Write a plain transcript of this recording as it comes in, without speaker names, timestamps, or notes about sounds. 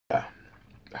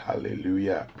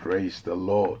Hallelujah. Praise the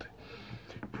Lord.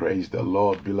 Praise the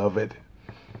Lord, beloved.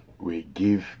 We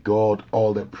give God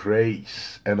all the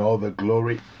praise and all the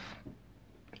glory,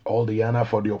 all the honor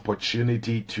for the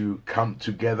opportunity to come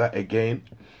together again.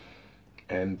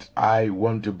 And I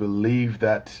want to believe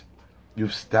that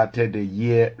you've started the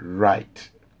year right.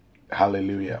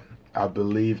 Hallelujah. I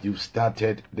believe you've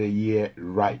started the year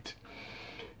right.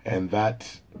 And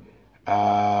that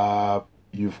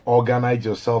you've organized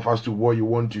yourself as to what you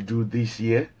want to do this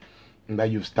year, and that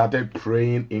you've started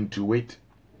praying into it,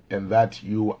 and that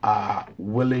you are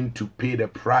willing to pay the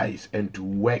price and to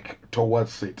work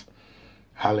towards it.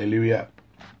 Hallelujah.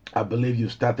 I believe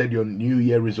you've started your New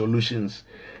Year resolutions,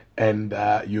 and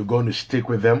you're going to stick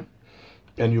with them,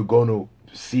 and you're going to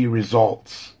see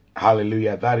results.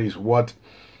 Hallelujah. That is what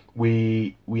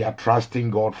we are trusting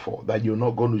God for, that you're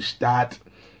not going to start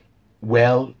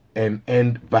well and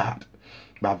end bad,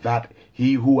 but that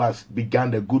he who has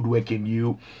begun the good work in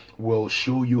you will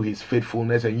show you his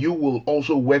faithfulness, and you will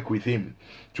also work with him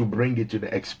to bring it to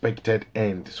the expected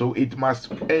end. So it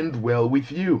must end well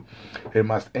with you. It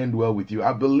must end well with you.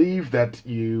 I believe that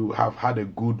you have had a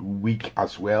good week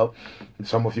as well.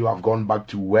 Some of you have gone back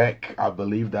to work. I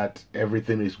believe that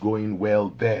everything is going well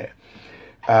there.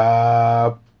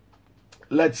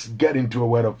 Let's get into a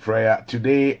word of prayer.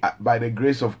 Today, by the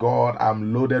grace of God,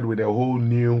 I'm loaded with a whole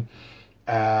new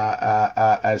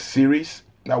series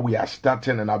that we are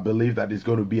starting, and I believe that it's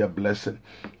going to be a blessing.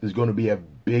 It's going to be a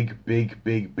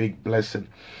big blessing.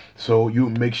 So you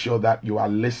make sure that you are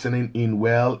listening in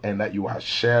well, and that you are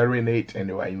sharing it, and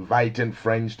you are inviting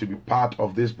friends to be part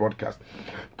of this broadcast,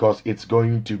 because it's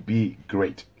going to be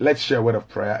great. Let's share a word of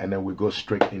prayer, and then we go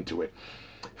straight into it.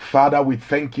 Father, we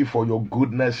thank you for your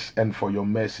goodness and for your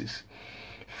mercies.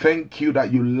 Thank you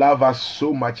that you love us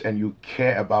so much and you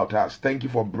care about us. Thank you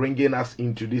for bringing us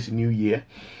into this new year.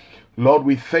 Lord,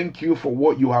 we thank you for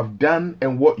what you have done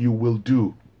and what you will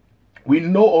do. We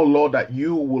know, oh Lord, that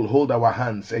you will hold our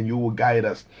hands and you will guide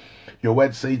us. Your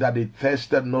word says that they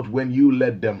thirsted not when you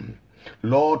led them.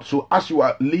 Lord, so as you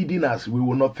are leading us, we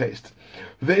will not thirst.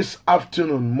 This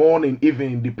afternoon, morning,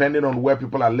 evening, depending on where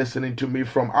people are listening to me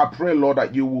from, I pray, Lord,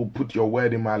 that you will put your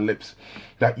word in my lips,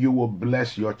 that you will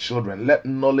bless your children. Let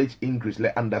knowledge increase,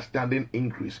 let understanding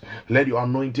increase. Let your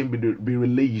anointing be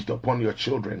released upon your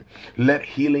children. Let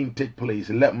healing take place.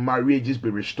 Let marriages be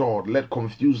restored. Let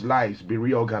confused lives be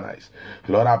reorganized.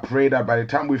 Lord, I pray that by the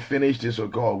time we finish this, oh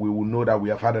God, we will know that we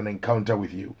have had an encounter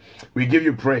with you. We give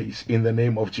you praise in the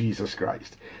name of Jesus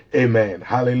Christ. Amen.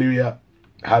 Hallelujah.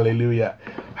 Hallelujah.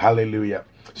 Hallelujah.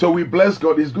 So we bless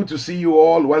God. It's good to see you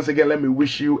all. Once again, let me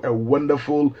wish you a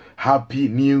wonderful, happy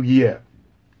new year.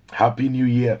 Happy New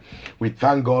Year. We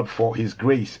thank God for his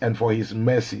grace and for his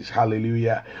mercies.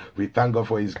 Hallelujah. We thank God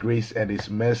for his grace and his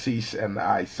mercies. And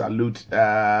I salute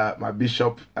my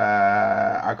bishop,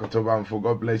 Akotoba, for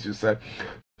God bless you, sir,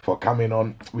 for coming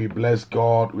on. We bless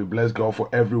God. We bless God for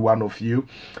every one of you.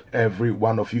 Every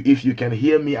one of you. If you can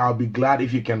hear me, I'll be glad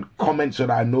if you can comment so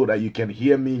that I know that you can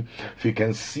hear me. If you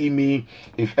can see me.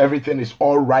 If everything is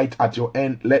all right at your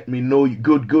end, let me know.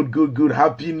 Good.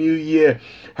 Happy New Year.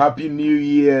 Happy New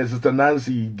Year, Sister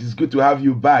Nancy. It's good to have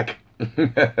you back.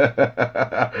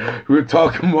 We'll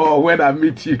talk more when I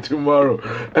meet you tomorrow.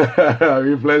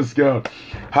 We bless God.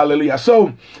 Hallelujah.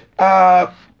 So,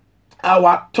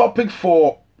 our topic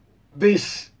for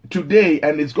this today,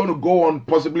 and it's going to go on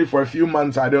possibly for a few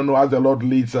months, I don't know, as the Lord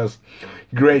leads us.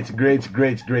 Great.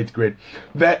 The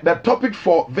topic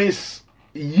for this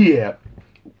year,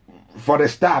 for the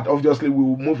start, obviously we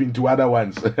will move into other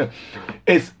ones,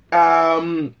 is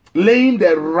laying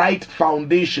the right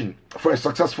foundation for a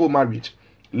successful marriage.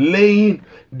 Laying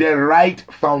the right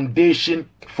foundation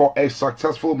for a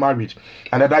successful marriage.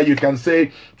 And that you can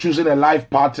say choosing a life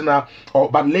partner,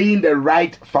 but laying the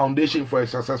right foundation for a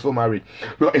successful marriage.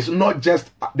 Well, it's not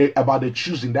just about the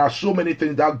choosing. There are so many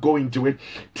things that go into it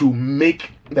to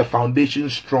make the foundation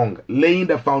strong. Laying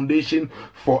the foundation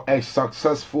for a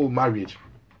successful marriage.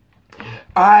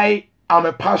 I am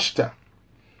a pastor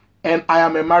and I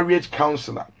am a marriage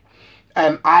counselor.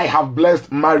 And I have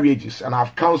blessed marriages, and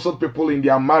I've counseled people in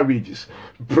their marriages,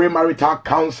 premarital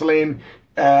counseling,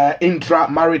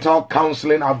 intramarital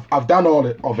counseling. I've done all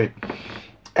of it.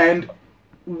 And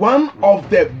one of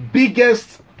the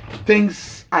biggest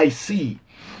things I see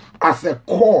as a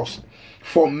cause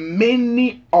for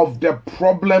many of the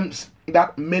problems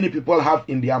that many people have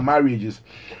in their marriages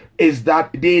is that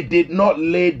they did not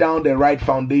lay down the right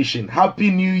foundation.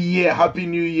 Happy New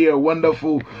Year,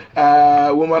 wonderful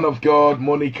woman of God,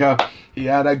 Monica.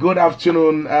 Yeah, good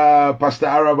afternoon, Pastor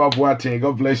Araba Boateng.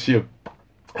 God bless you.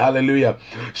 Hallelujah.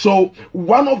 So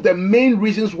one of the main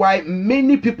reasons why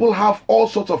many people have all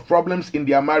sorts of problems in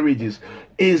their marriages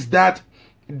is that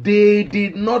they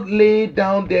did not lay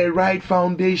down the right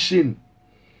foundation.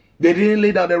 They didn't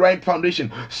lay down the right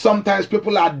foundation. Sometimes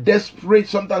people are desperate.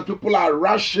 Sometimes people are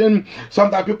rushing.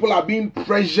 Sometimes people are being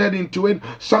pressured into it.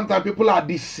 Sometimes people are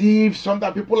deceived.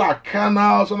 Sometimes people are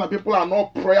carnal. Sometimes people are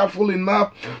not prayerful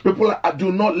enough. People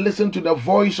do not listen to the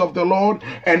voice of the Lord.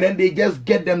 And then they just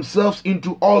get themselves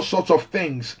into all sorts of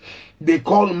things they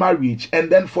call marriage.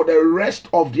 And then for the rest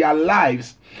of their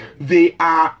lives, they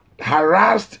are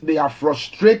harassed, they are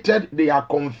frustrated, they are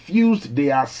confused,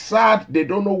 they are sad, they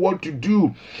don't know what to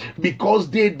do because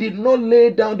they did not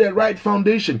lay down the right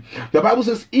foundation. The Bible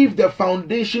says, if the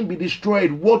foundation be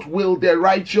destroyed, what will the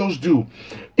righteous do?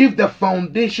 If the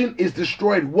foundation is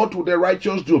destroyed, what will the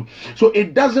righteous do? So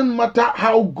it doesn't matter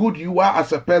how good you are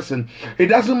as a person, it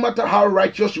doesn't matter how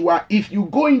righteous you are. If you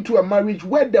go into a marriage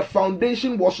where the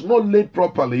foundation was not laid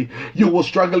properly, you will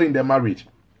struggle in the marriage.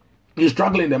 You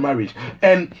struggle in the marriage,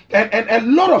 and a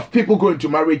lot of people go into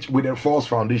marriage with a false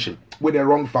foundation, with a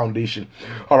wrong foundation.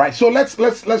 All right, so let's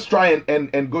try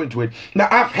and go into it. Now,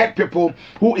 I've had people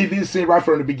who even say right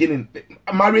from the beginning,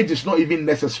 marriage is not even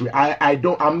necessary.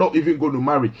 I'm not even going to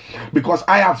marry because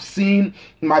I have seen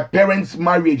my parents'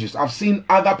 marriages. I've seen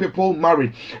other people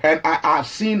married, and I've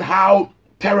seen how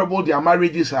terrible their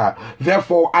marriages are.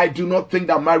 Therefore, I do not think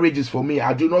that marriage is for me.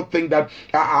 I do not think that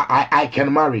I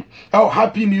can marry. Oh,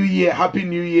 happy new year, happy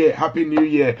new year, happy new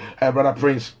year, Brother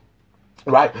Prince.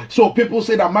 Right, so people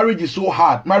say that marriage is so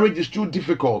hard, marriage is too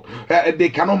difficult, they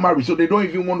cannot marry, so they don't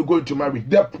even want to go into marriage.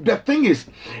 The thing is,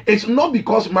 it's not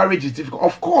because marriage is difficult.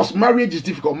 Of course marriage is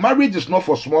difficult. Marriage is not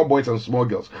for small boys and small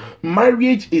girls.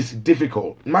 Marriage is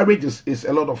difficult. Marriage is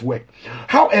a lot of work.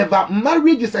 However,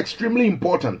 marriage is extremely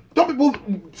important. Some people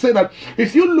say that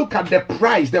if you look at the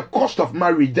price, the cost of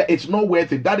marriage, that it's not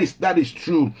worth it. That is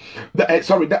true.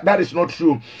 That is not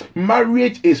true.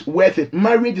 Marriage is worth it.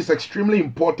 Marriage is extremely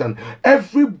important.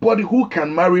 Everybody who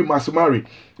can marry must marry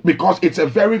because it's a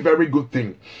very, very good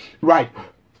thing, right?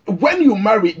 When you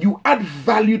marry, you add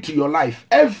value to your life.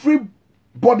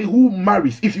 Everybody who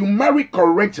marries, if you marry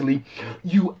correctly,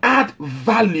 you add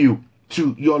value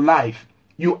to your life.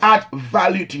 You add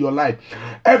value to your life.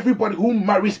 Everybody who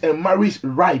marries and marries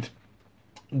right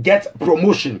gets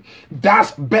promotion,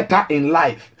 does better in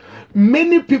life.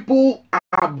 Many people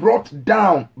are brought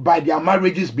down by their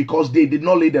marriages because they did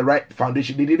not lay the right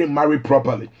foundation. They didn't marry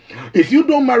properly. If you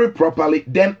don't marry properly,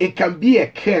 then it can be a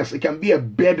curse. It can be a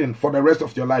burden for the rest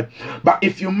of your life. But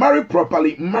if you marry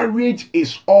properly, marriage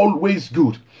is always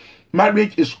good.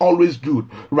 Marriage is always good,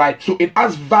 right? So it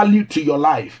adds value to your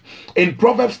life. In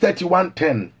Proverbs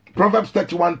 31:10,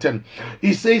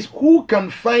 he says, who can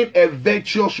find a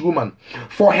virtuous woman?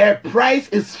 For her price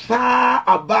is far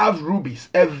above rubies.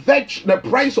 The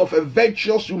price of a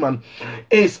virtuous woman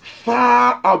is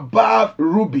far above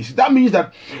rubies. That means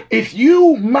that if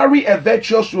you marry a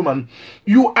virtuous woman,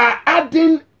 you are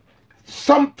adding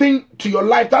something to your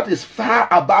life that is far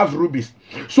above rubies.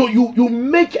 So you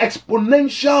make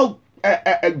exponential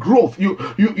growth. You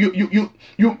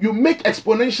make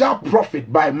exponential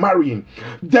profit by marrying.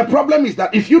 The problem is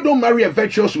that if you don't marry a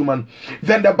virtuous woman,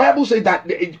 then the Bible says that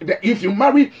if you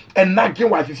marry a nagging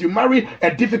wife, if you marry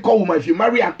a difficult woman, if you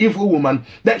marry an evil woman,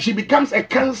 then she becomes a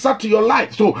cancer to your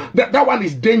life. So that one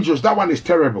is dangerous. That one is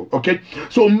terrible. Okay,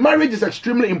 so marriage is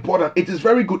extremely important. It is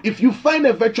very good. If you find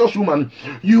a virtuous woman,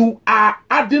 you are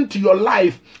adding to your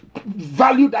life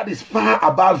value that is far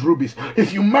above rubies.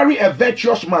 If you marry a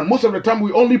virtuous man, most of the time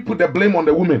we only put the blame on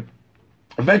the woman.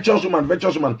 Virtuous woman.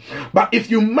 But if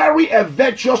you marry a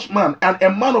virtuous man and a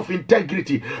man of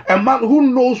integrity, a man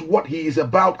who knows what he is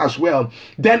about as well,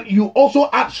 then you also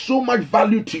add so much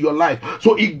value to your life.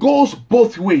 So it goes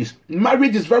both ways.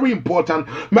 Marriage is very important.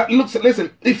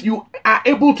 Listen, if you are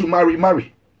able to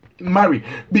marry.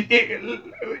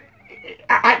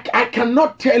 I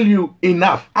cannot tell you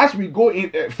enough. As we go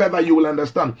in further, you will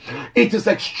understand. It is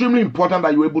extremely important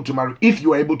that you're able to marry, if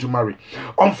you are able to marry.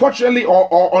 Unfortunately,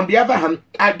 or on the other hand,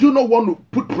 I do not want to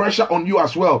put pressure on you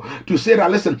as well to say that,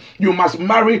 listen, you must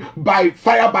marry by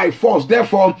fire, by force.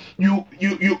 Therefore, you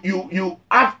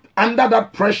have, under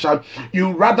that pressure,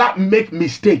 you rather make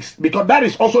mistakes, because that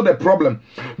is also the problem.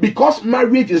 Because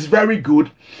marriage is very good,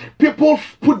 people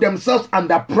put themselves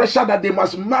under pressure that they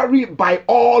must marry by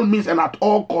all means and at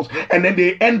all costs, and then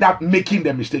they end up making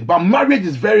the mistake. But marriage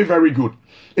is very, very good.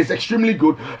 It's extremely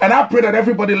good, and I pray that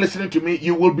everybody listening to me,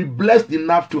 you will be blessed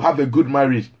enough to have a good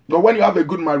marriage. But when you have a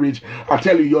good marriage, I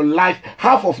tell you, your life,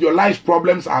 half of your life's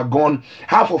problems are gone,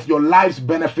 half of your life's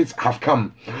benefits have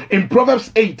come. In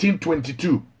Proverbs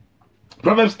 18:22,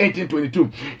 Proverbs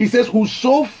 18:22. He says,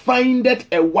 whoso findeth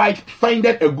a wife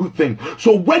findeth a good thing.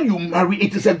 So when you marry,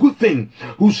 it is a good thing.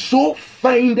 Whoso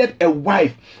findeth a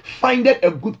wife findeth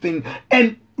a good thing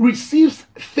and receives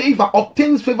favor,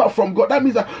 obtains favor from God. That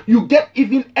means that you get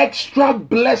even extra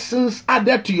blessings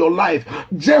added to your life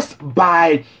just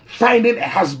by finding a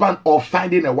husband or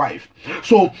finding a wife.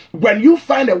 So when you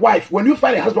find a wife, when you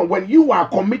find a husband, when you are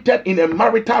committed in a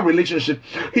marital relationship,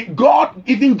 God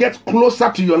even gets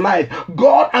closer to your life.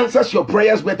 God answers your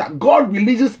prayers better. God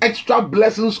releases extra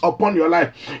blessings upon your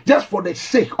life just for the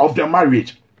sake of the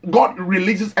marriage. God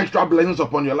releases extra blessings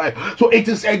upon your life. So it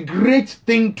is a great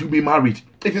thing to be married.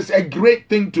 It is a great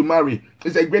thing to marry.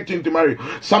 It's a great thing to marry.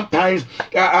 Sometimes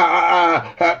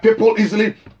people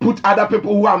easily put other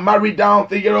people who are married down,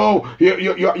 thinking, oh,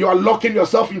 you are locking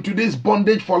yourself into this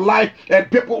bondage for life. And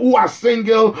people who are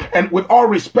single, and with all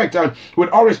respect,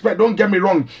 don't get me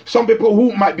wrong, some people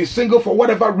who might be single for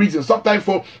whatever reason, sometimes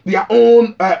for their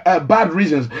own bad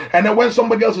reasons, and then when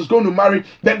somebody else is going to marry,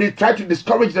 then they try to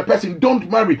discourage the person. Don't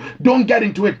marry, don't get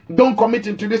into it, don't commit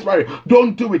into this marriage,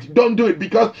 don't do it,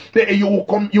 because you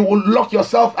will lock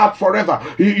yourself up forever.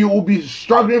 You will be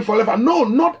struggling forever. No,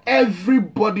 not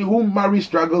everybody who marries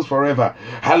struggles forever.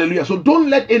 Hallelujah. So don't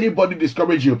let anybody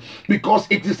discourage you, because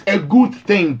it is a good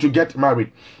thing to get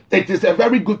married. It is a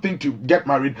very good thing to get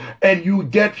married, and you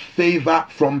get favor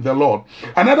from the Lord.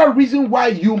 Another reason why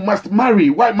you must marry,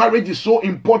 why marriage is so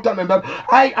important, and that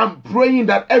I am praying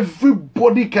that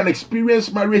everybody can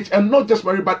experience marriage, and not just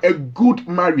marriage, but a good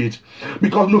marriage.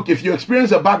 Because look, if you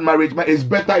experience a bad marriage, it's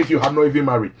better if you have not even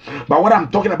married. But what I'm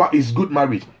talking about is good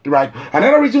marriage, right?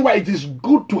 Another reason why it is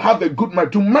good to have a good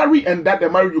marriage, to marry, and that the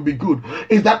marriage will be good,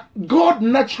 is that God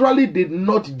naturally did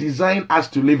not design us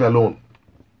to live alone.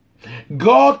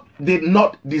 God did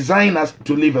not design us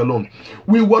to live alone.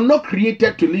 We were not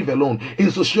created to live alone.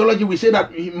 In sociology, we say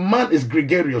that man is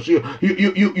gregarious.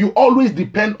 You always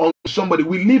depend on somebody.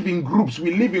 We live in groups.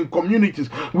 We live in communities.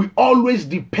 We always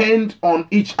depend on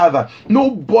each other.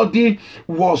 Nobody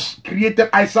was created.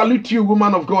 I salute you,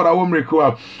 woman of God.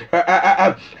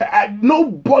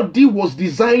 Nobody was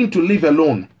designed to live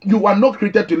alone. You are not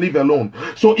created to live alone.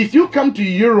 So if you come to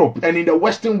Europe and in the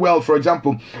Western world, for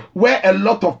example, where a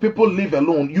lot of people live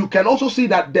alone, you can also see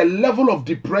that the level of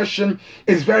depression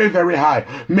is very, very high.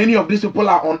 Many of these people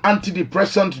are on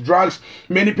antidepressant drugs.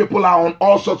 Many people are on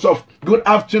all sorts of good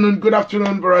afternoon,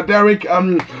 Brother Derek.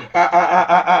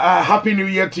 Happy New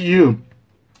Year to you.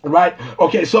 Right?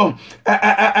 Okay, so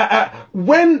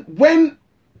when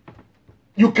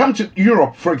you come to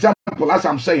Europe, for example, as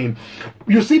I'm saying,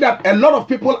 you see that a lot of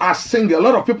people are single, a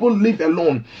lot of people live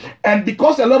alone. And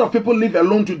because a lot of people live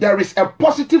alone too, there is a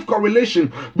positive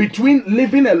correlation between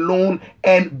living alone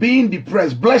and being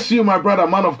depressed. Bless you, my brother,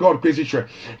 man of God, crazy tree.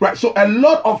 Right? So a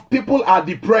lot of people are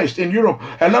depressed in Europe.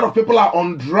 A lot of people are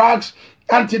on drugs,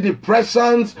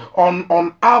 antidepressants,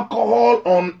 on alcohol,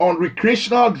 on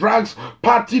recreational drugs,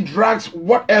 party drugs,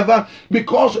 whatever,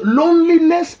 because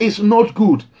loneliness is not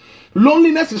good.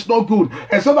 Loneliness is not good.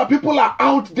 And so that people are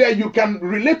out there, you can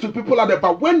relate to people out there,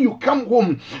 but when you come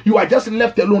home, you are just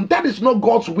left alone. That is not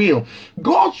God's will.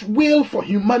 God's will for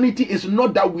humanity is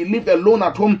not that we live alone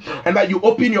at home and that you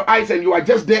open your eyes and you are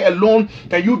just there alone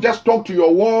and you just talk to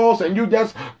your walls and you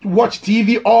just watch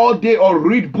TV all day or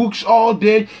read books all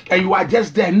day and you are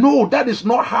just there. No, that is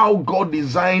not how God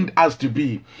designed us to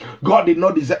be. God did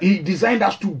not design. He designed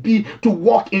us to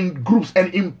walk in groups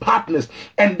and in partners.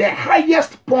 And the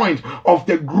highest point of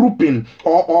the grouping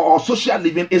or social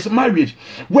living is marriage,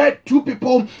 where two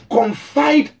people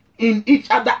confide in each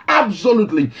other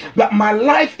absolutely, that my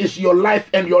life is your life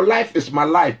and your life is my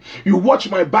life. You watch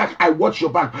my back, I watch your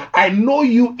back. I know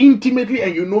you intimately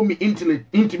and you know me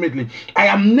intimately. I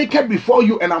am naked before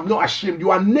you and I'm not ashamed. You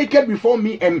are naked before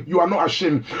me and you are not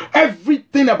ashamed.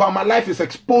 Everything about my life is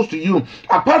exposed to you.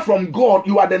 Apart from God,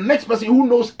 you are the next person who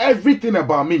knows everything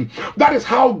about me. That is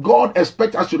how God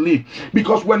expects us to live.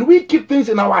 Because when we keep things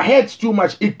in our heads too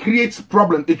much, it creates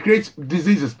problems, it creates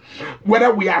diseases.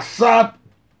 Whether we are sad,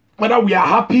 whether we are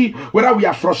happy, whether we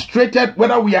are frustrated,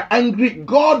 whether we are angry,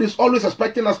 God is always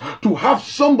expecting us to have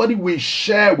somebody we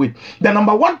share with. The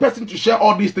number one person to share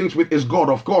all these things with is God,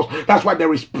 of course. That's why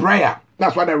there is prayer.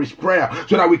 That's why there is prayer,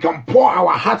 so that we can pour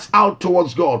our hearts out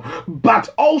towards God. But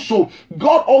also,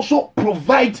 God also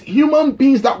provides human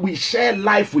beings that we share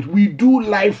life with, we do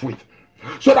life with.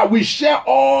 So that we share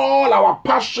all our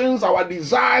passions, our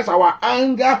desires, our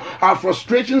anger, our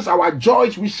frustrations, our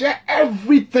joys. We share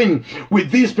everything with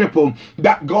these people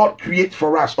that God creates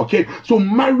for us. Okay, so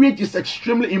marriage is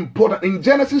extremely important. In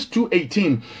Genesis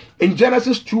 2:18,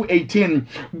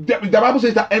 the Bible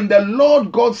says that, and the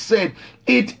Lord God said,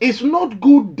 it is not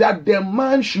good that the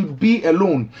man should be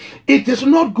alone. It is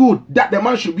not good that the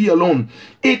man should be alone.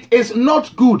 It is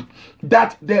not good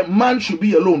that the man should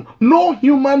be alone. No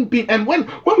human being. And when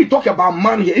we talk about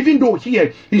man here, even though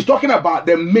here he's talking about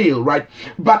the male, right?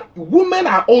 But women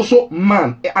are also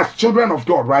man as children of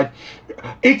God, right?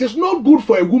 It is not good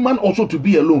for a woman also to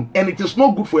be alone, and it is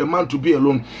not good for a man to be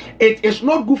alone. It is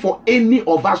not good for any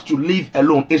of us to live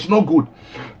alone. It's not good.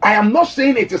 I am not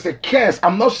saying it is a curse.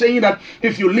 I'm not saying that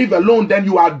if you live alone then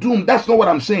you are doomed. That's not what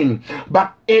I'm saying.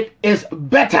 But it is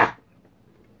better.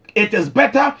 It is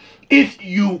better if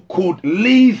you could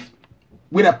live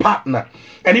with a partner.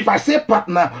 And if I say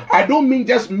partner, I don't mean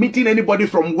just meeting anybody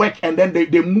from work and then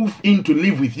they move in to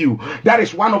live with you. That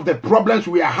is one of the problems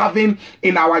we are having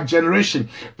in our generation.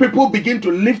 People begin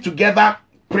to live together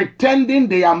pretending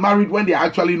they are married when they are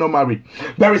actually not married.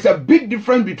 There is a big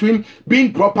difference between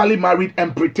being properly married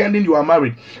and pretending you are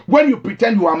married. When you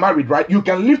pretend you are married, right, you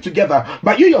can live together,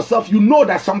 but you yourself, you know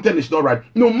that something is not right.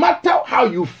 No matter how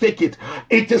you fake it,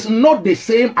 it is not the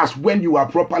same as when you are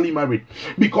properly married.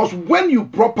 Because when you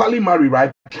properly marry,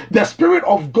 right, the Spirit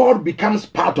of God becomes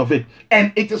part of it,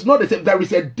 and it is not the same. There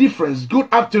is a difference. Good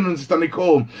afternoon, Sister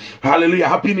Nicole. Hallelujah.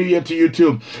 Happy New Year to you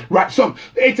too. Right, so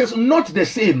it is not the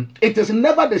same. It is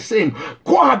never the same.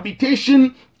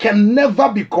 Cohabitation can never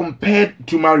be compared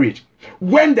to marriage.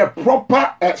 When the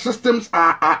proper systems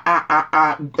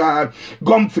are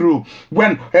gone through,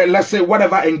 when let's say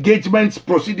whatever engagements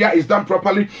procedure is done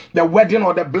properly, the wedding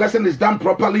or the blessing is done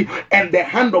properly, and the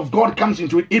hand of God comes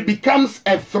into it, it becomes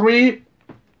a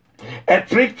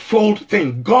threefold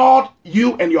thing. God,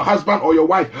 you, and your husband or your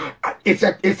wife. It's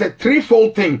a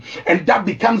threefold thing, and that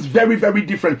becomes very, very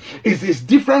different. It's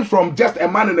different from just a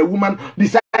man and a woman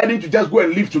deciding to just go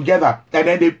and live together and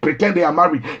then they pretend they are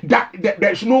married.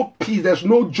 There's no peace, there's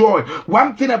no joy.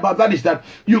 One thing about that is that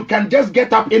you can just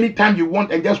get up anytime you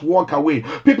want and just walk away.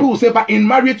 People will say, but in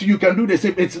marriage you can do the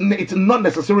same. It's not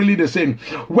necessarily the same.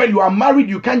 When you are married,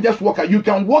 you can't just walk out. You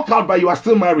can walk out, but you are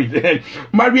still married.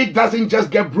 Marriage doesn't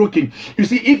just get broken. You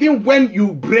see, even when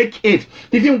you break it,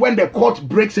 even when the court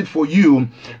breaks it for you,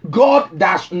 God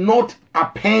does not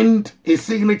append his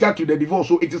signature to the divorce,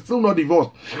 so it is still not divorced.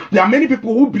 There are many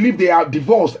people who believe they are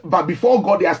divorced, but before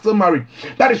God they are still married.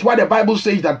 That is why the Bible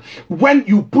says that when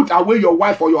you put away your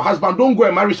wife or your husband, don't go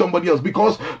and marry somebody else,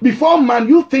 because before man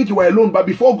you think you are alone, but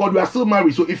before God you are still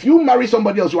married. So if you marry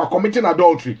somebody else, you are committing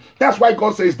adultery. That's why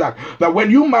God says that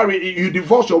when you marry, you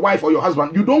divorce your wife or your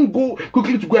husband, you don't go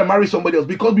quickly to go and marry somebody else,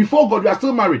 because before God you are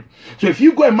still married. So if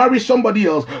you go and marry somebody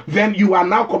else, then you are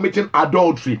now committing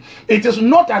adultery. It is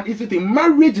not an easy thing.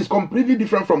 Marriage is completely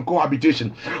different from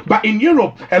cohabitation. But in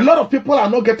Europe, a lot of people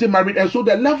are not getting married, and so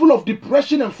the level of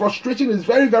depression and frustration is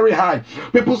very, very high.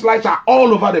 People's lives are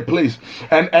all over the place,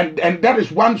 and that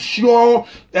is one sure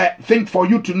thing for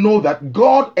you to know, that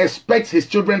God expects his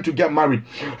children to get married.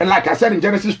 And like I said in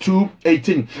Genesis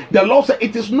 2:18, the Lord said,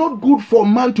 it is not good for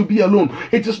man to be alone.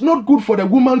 It is not good for the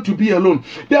woman to be alone.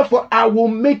 Therefore, I will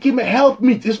make him a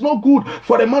helpmeet. It's not good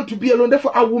for the man to be alone.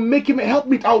 Therefore, I will make him a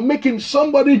helpmeet. I will make him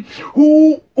somebody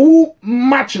who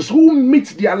matches, who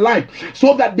meets their life,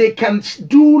 so that they can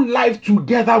do life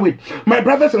together with. My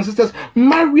brothers and sisters,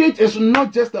 marriage is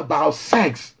not just about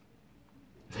sex.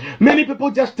 Many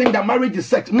people just think that marriage is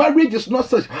sex. Marriage is not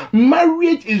sex.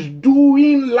 Marriage is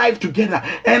doing life together,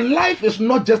 and life is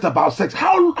not just about sex.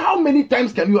 How many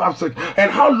times can you have sex, and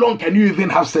how long can you even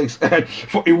have sex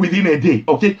within a day?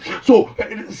 Okay, so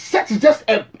sex is just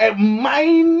a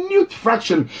minute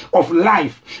fraction of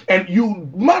life, and you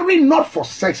marry not for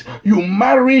sex. You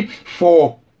marry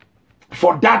for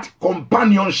that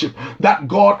companionship that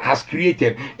God has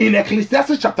created. In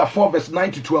Ecclesiastes chapter 4 verse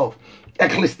 9 to 12,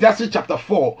 Ecclesiastes chapter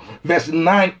 4 verse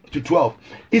 9 to 12,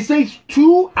 it says,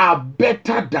 two are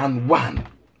better than one.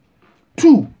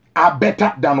 Two are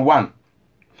better than one.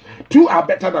 Two are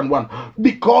better than one,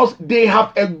 because they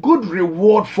have a good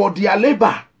reward for their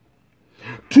labor.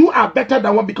 Two are better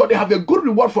than one because they have a good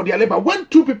reward for their labor. When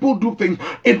two people do things,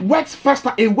 it works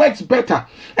faster, it works better.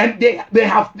 And they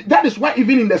have, that is why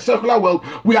even in the secular world,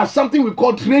 we have something we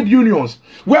call trade unions,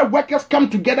 where workers come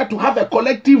together to have a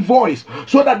collective voice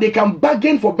so that they can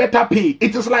bargain for better pay.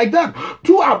 It is like that.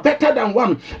 Two are better than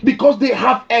one because they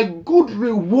have a good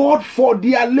reward for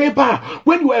their labor.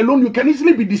 When you are alone, you can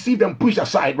easily be deceived and pushed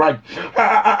aside, right?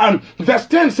 And verse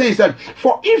 10 says that,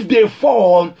 for if they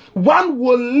fall, one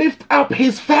will lift up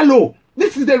his fellow.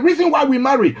 This is the reason why we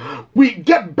marry. We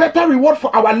get better reward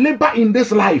for our labor in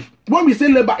this life. when we say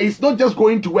labor, it's not just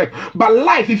going to work, but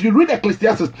life. If you read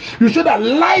Ecclesiastes, you show that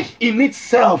life in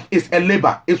itself is a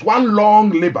labor. It's one long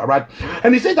labor, right?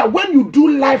 And he says that when you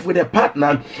do life with a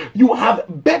partner, you have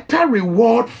better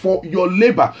reward for your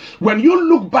labor. When you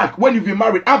look back, when you've been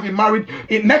married, I've been married,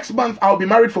 next month I'll be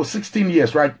married for 16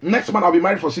 years, right? Next month I'll be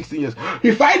married for 16 years.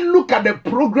 If I look at the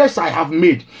progress I have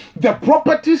made, the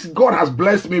properties God has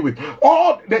blessed me with,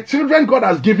 all the children God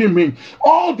has given me,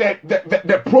 all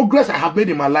the progress I have made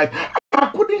in my life, I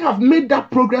couldn't have made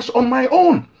that progress on my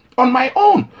own.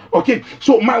 Okay,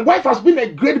 so my wife has been a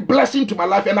great blessing to my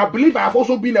life, and I believe I have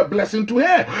also been a blessing to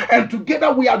her, and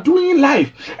together we are doing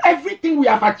life. Everything we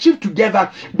have achieved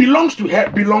together belongs to her,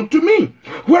 belongs to me.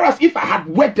 Whereas if I had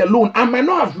worked alone, I might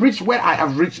not have reached where I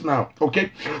have reached now.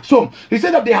 Okay, so he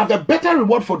said that they have a better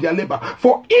reward for their labor,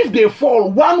 for if they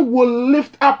fall, one will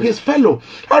lift up his fellow.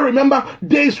 I remember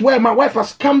days where my wife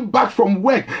has come back from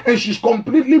work and she's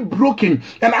completely broken,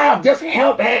 and I have just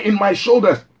held her in my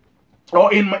shoulders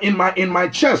or in my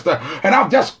chest, and I've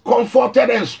just comforted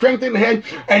and strengthened her,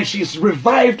 and she's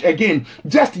revived again.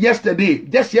 Just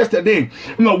yesterday,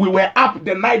 we were up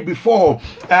the night before.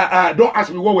 Don't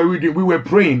ask me what we were doing. We were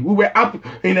praying. We were up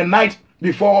in the night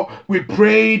before, we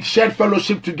prayed, shared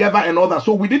fellowship together and all that.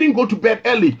 So we didn't go to bed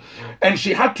early, and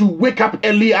she had to wake up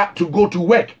earlier to go to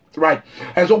work. Right.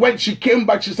 And so when she came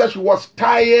back, she said she was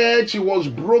tired, she was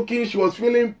broken, she was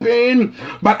feeling pain.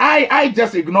 But I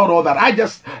just ignored all that.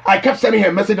 I kept sending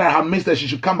her a message that I had missed her, she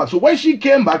should come back. So when she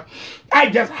came back, I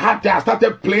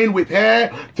started playing with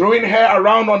her, throwing her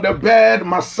around on the bed,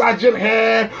 massaging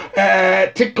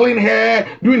her, tickling her,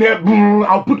 doing her,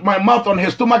 I'll put my mouth on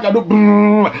her stomach, I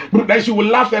do, then she would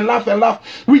laugh and laugh and laugh.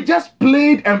 We just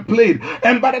played and played.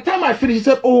 And by the time I finished, she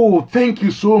said, oh, thank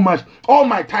you so much. All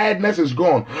my tiredness is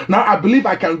gone. Now I believe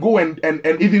I can go and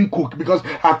even cook, because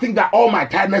I think that all my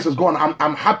tiredness is gone.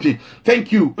 I'm happy.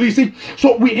 Thank you. You see,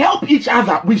 so we help each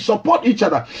other, we support each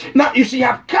other. Now, if she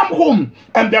had come home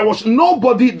and there was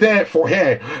nobody there for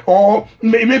her, or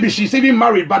maybe she's even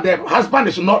married, but the husband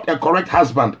is not a correct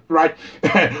husband, right?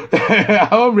 I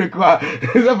don't recall.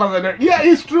 Yeah,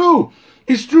 it's true.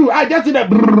 It's true. I just did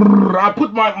that. I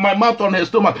put my mouth on her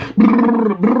stomach.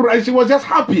 And she was just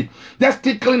happy. Just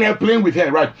tickling her, playing with her,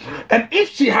 right? And if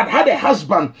she had had a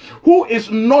husband who is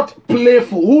not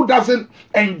playful, who doesn't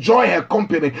enjoy her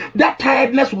company, that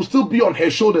tiredness will still be on her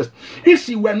shoulders. If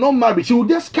she were not married, she would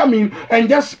just come in and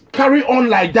just carry on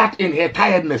like that in her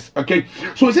tiredness. Okay?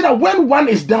 So he said that when one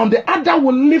is down, the other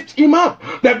will lift him up.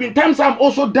 There have been times I'm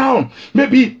also down.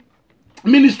 Maybe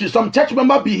ministry, some church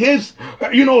member behaves,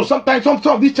 sometimes some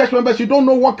of these church members, you don't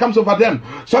know what comes over them.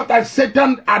 Sometimes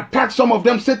Satan attacks some of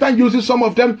them, Satan uses some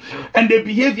of them, and they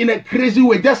behave in a crazy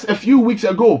way. Just a few weeks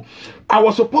ago, I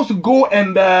was supposed to go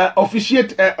and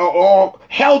officiate or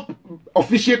help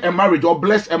officiate a marriage or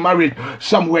bless a marriage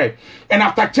somewhere. And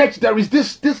after church, there is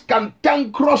this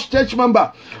cantankerous church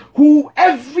member who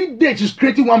every day she's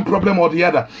creating one problem or the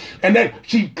other. And then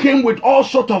she came with all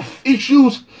sorts of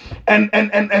issues.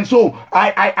 And so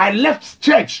I left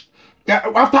church.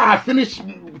 After I finished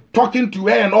talking to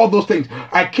her and all those things,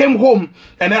 I came home,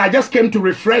 and then I just came to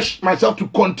refresh myself to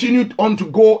continue on to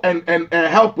go and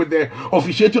help with the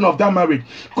officiating of that marriage.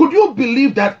 Could you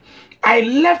believe that I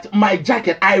left my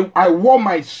jacket? I wore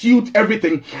my suit,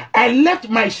 everything. I left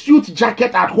my suit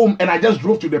jacket at home, and I just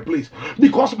drove to the place,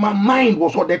 because my mind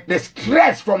was what the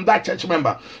stress from that church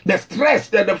member, the stress,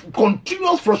 the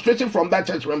continuous frustration from that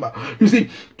church member. You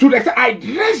see, to the extent I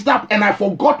dressed up and I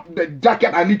forgot the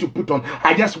jacket I need to put on.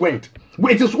 I just went.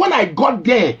 It is when I got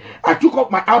there, I took off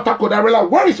my outer coat. I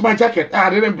realized, where is my jacket? I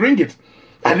didn't bring it.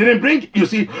 You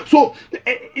see. So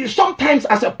sometimes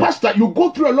as a pastor, you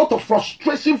go through a lot of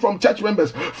frustration from church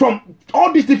members, from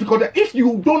all these difficulties. If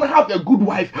you don't have a good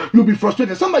wife, you'll be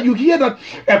frustrated. Sometimes you hear that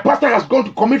a pastor has gone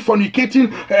to commit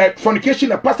fornication,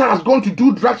 a pastor has gone to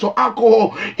do drugs or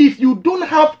alcohol. If you don't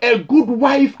have a good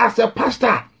wife as a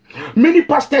pastor, many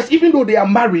pastors, even though they are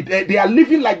married, they are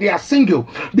living like they are single,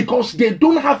 because they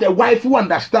don't have a wife who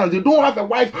understands. They don't have a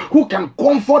wife who can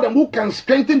comfort them, who can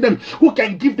strengthen them, who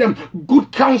can give them good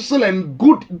counsel and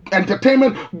good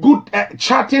entertainment, good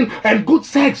chatting and good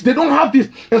sex. They don't have this.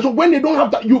 And so when they don't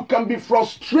have that, you can be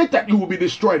frustrated. You will be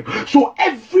destroyed. So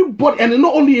everybody, and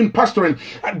not only in pastoring,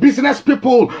 business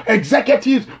people,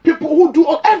 executives, people who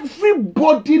do,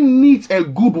 everybody needs a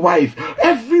good wife.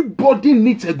 Everybody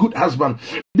needs a good husband.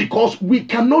 Because we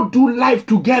cannot do life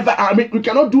together. I mean, we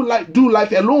cannot do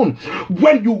life alone.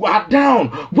 When you are down,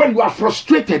 when you are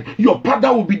frustrated, your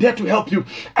partner will be there to help you.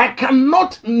 I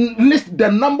cannot list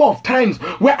the number of times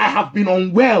where I have been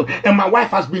unwell and my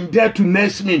wife has been there to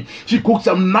nurse me. She cooks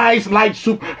some nice light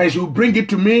soup and she'll bring it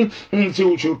to me, and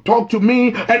she'll talk to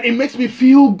me, and it makes me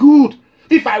feel good.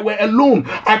 If I were alone,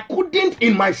 I couldn't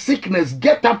in my sickness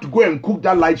get up to go and cook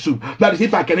that light soup. That is,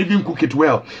 if I can even cook it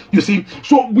well. You see,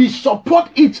 so we support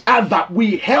each other.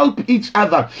 We help each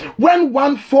other. When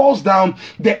one falls down,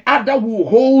 the other will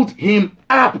hold him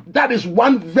up. That is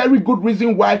one very good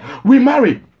reason why we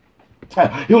marry.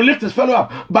 He will lift his fellow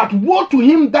up. But woe to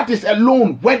him that is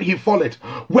alone when he falleth.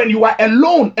 When you are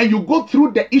alone and you go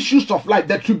through the issues of life,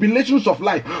 the tribulations of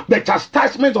life, the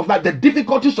chastisements of life, the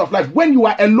difficulties of life, when you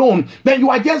are alone, then you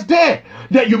are just there.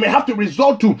 Then you may have to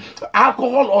resort to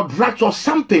alcohol or drugs or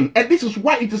something. And this is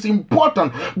why it is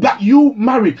important that you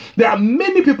marry. There are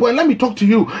many people, and let me talk to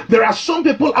you. There are some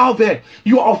people out there,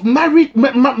 you are of marriage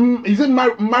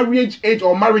age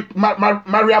or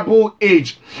marriable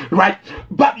age, right?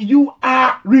 But you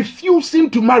are refusing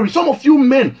to marry. Some of you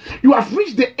men, you have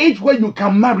reached the age where you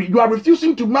can marry. You are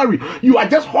refusing to marry. You are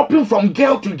just hopping from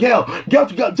girl to girl,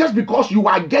 just because you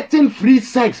are getting free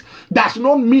sex does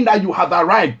not mean that you have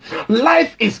arrived.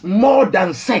 Life is more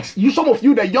than sex. Some of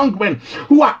you, the young men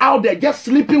who are out there just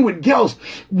sleeping with girls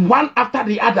one after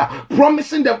the other,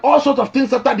 promising them all sorts of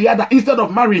things after the other instead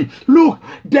of marrying. Look,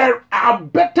 there are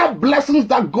better blessings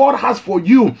that God has for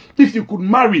you if you could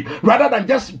marry rather than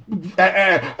just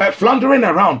floundering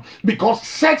around, because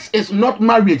sex is not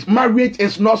marriage. Marriage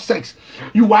is not sex.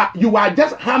 You are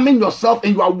just harming yourself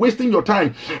and you are wasting your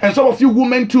time. And some of you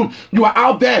women too, you are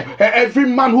out there, every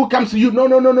man who comes to you, no,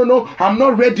 I'm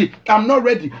not ready.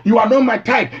 You are not my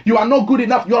type. You are not good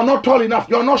enough. You are not tall enough.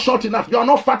 You are not short enough. You are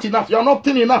not fat enough. You are not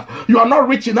thin enough. You are not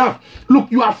rich enough.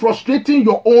 Look, you are frustrating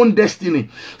your own destiny.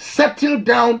 Settle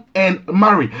down and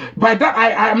marry. By that,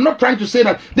 I am not trying to say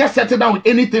that just settle down with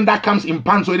anything that comes in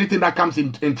pants or anything that comes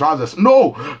in trousers.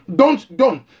 No,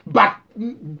 don't. But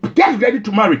get ready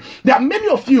to marry. There are many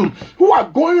of you who are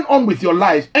going on with your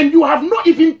lives and you have not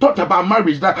even thought about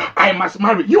marriage, that I must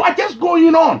marry. You are just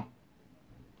going on.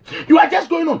 You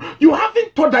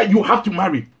haven't thought that you have to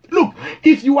marry. Look,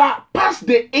 if you are past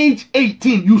the age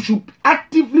 18, you should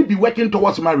actively be working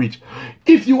towards marriage.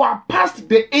 If you are past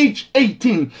the age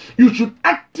 18, you should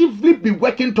actively be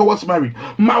working towards marriage.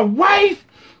 My wife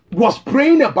was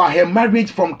praying about her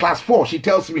marriage from class 4. She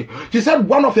tells me, she said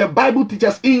one of her Bible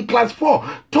teachers in class 4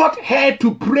 taught her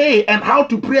to pray and how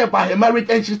to pray about her marriage,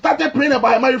 and she started praying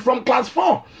about her marriage from class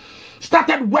 4.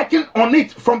 Started working on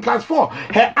it from class 4.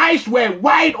 Her eyes were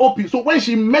wide open. So when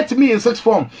she met me in sixth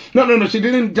form, no, she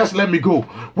didn't just let me go.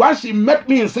 Once she met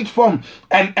me in sixth form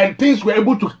and things were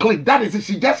able to click, that is it.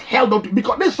 She just held on to,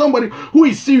 because there's somebody who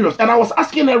is serious. And I was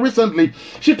asking her recently,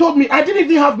 she told me, I didn't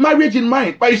even have marriage in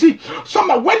mind. But you see,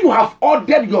 when you have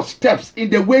ordered your steps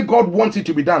in the way God wants it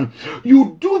to be done,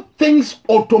 you do things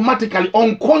automatically,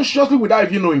 unconsciously, without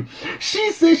even knowing.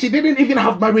 She says she didn't even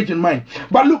have marriage in mind.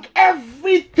 But look,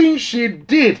 everything she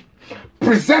did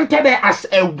presented her as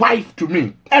a wife to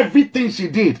me. Everything she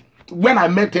did when I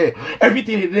met her,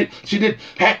 everything she did,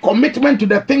 her commitment to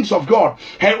the things of God,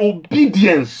 her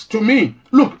obedience to me.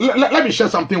 Look, let me share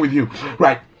something with you,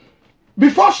 right?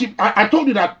 Before I told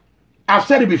you that, I've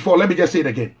said it before, let me just say it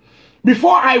again.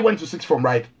 Before I went to sixth form,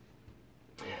 right,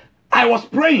 I was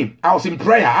praying. I was in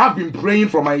prayer. I've been praying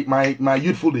from my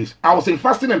youthful days. I was in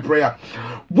fasting and prayer.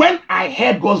 When I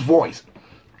heard God's voice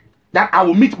that I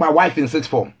will meet my wife in sixth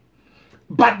form,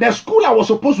 but the school I was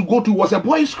supposed to go to was a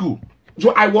boys' school.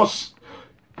 So I was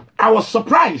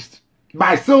surprised, but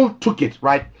I still took it,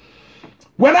 right?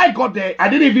 When I got there, I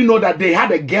didn't even know that they had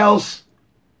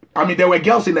there were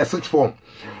girls in the sixth form.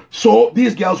 So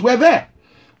these girls were there.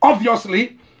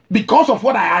 Obviously, because of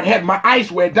what I had heard, my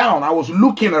eyes were down. I was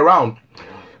looking around.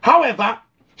 However,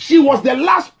 she was the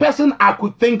last person I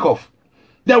could think of.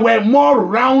 There were more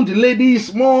round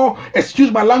ladies, more, excuse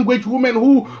my language, women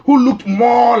who looked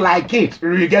more like it.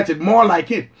 You get it? More like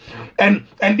it. And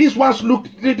these ones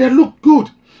they looked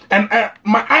good. And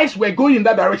my eyes were going in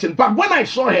that direction. But when I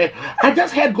saw her, I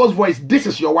just heard God's voice, "This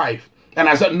is your wife." And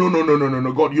I said, no,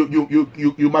 God,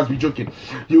 you must be joking.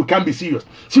 You can't be serious.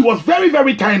 She was very,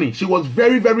 very tiny. She was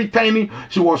very, very tiny.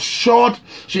 She was short.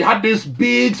 She had these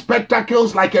big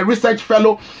spectacles like a research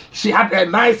fellow. She had a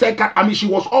nice haircut. She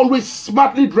was always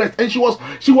smartly dressed. And she was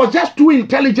just too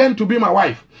intelligent to be my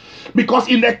wife. Because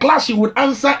in the class, she would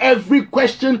answer every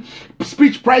question.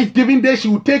 Speech prize giving day, she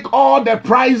would take all the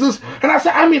prizes. And I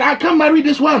said, I can't marry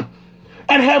this one.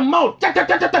 And her mouth,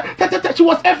 she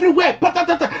was everywhere.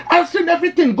 Answering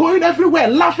everything, going everywhere,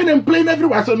 laughing and playing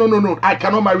everywhere. I said, no, I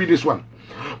cannot marry this one.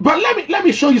 But let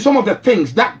me show you some of the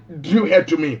things that drew her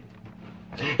to me.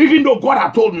 Even though God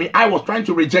had told me, I was trying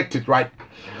to reject it, right?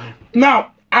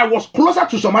 Now, I was closer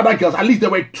to some other girls. At least there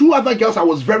were 2 other girls I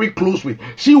was very close with.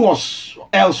 She was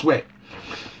elsewhere.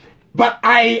 But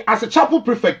as a chapel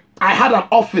prefect, I had an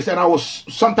office, and I was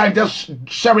sometimes just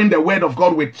sharing the word of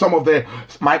God with some of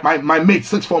my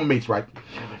mates, 6th form mates, right?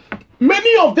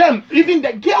 Many of them, even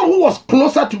the girl who was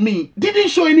closer to me, didn't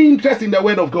show any interest in the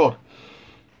word of God.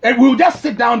 And we would just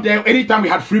sit down there anytime we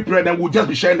had free period, and we'd just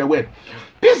be sharing the word.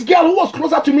 This girl who was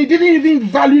closer to me didn't even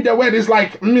value the word. It's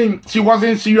like, she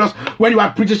wasn't serious. When you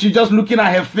are preaching, she's just looking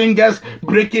at her fingers,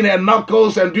 breaking her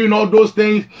knuckles and doing all those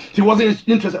things. She wasn't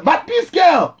interested. But this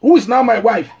girl, who is now my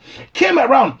wife, came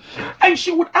around, and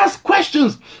she would ask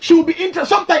questions. She would be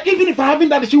interested. Sometimes, even if I haven't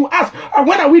done it, she would ask,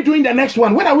 when are we doing the next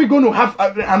one? When are we going to have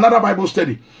another Bible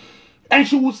study? And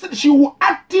she will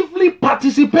actively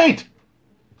participate.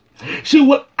 She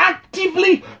will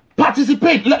actively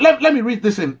participate. Let me read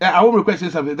this in. I will request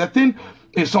something. The thing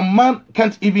is, some man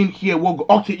can't even hear what.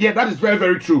 Okay, yeah, that is very,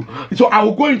 very true. So I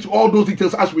will go into all those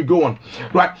details as we go on.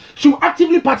 Right? She will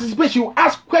actively participate. She will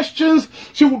ask questions.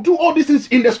 She will do all these things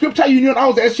in the scripture union. I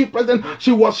was the SC president.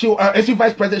 She was SC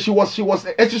vice president. She was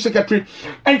SC secretary,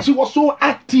 and she was so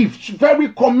active,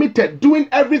 very committed, doing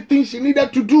everything she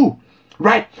needed to do.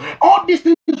 Right? All these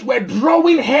things were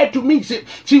drawing her to me. She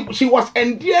was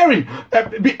endearing.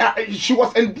 She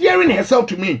was endearing herself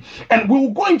to me. And we will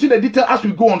go into the detail as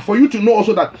we go on, for you to know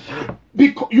also that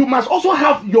you must also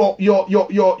have your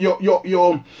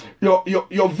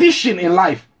vision in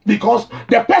life, because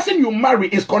the person you marry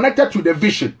is connected to the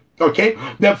vision. Okay,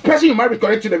 the person you marry is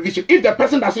connected to the vision. If the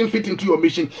person doesn't fit into your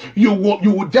mission, you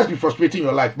will just be frustrating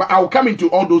your life. But I will come into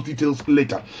all those details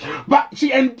later. But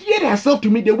she endeared herself to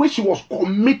me the way she was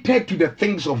committed to the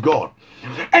things of God,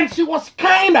 and she was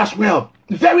kind as well,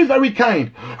 very, very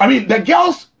kind. I mean, the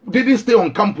girls didn't stay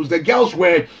on campus. The girls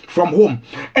were from home,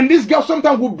 and this girl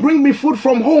sometimes would bring me food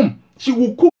from home. She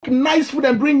will cook nice food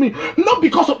and bring me, not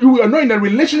because we were not in a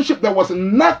relationship, there was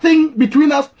nothing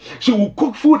between us. She will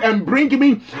cook food and bring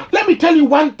me. Let me tell you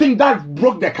one thing that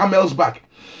broke the camel's back.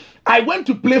 I went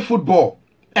to play football,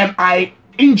 and I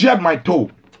injured my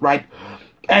toe, right?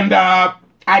 And I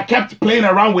kept playing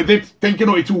around with it, thinking,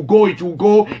 it will go, it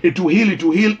will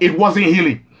heal. It wasn't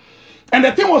healing. And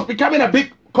the thing was becoming a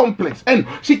big complex, and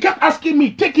she kept asking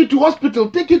me, take it to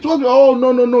hospital. Oh,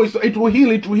 no, it will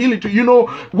heal. You know,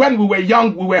 when we were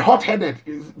young, we were hot-headed,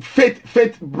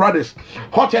 faith brothers,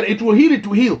 hot-headed. It will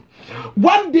heal.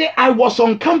 One day I was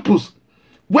on campus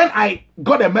when I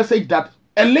got a message that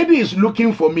a lady is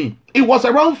looking for me. It was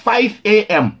around 5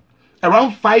 a.m.,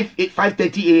 around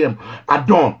 5:30 a.m. at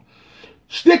dawn.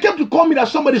 They came to call me that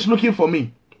somebody's looking for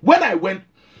me. When I went,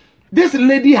 this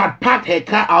lady had parked her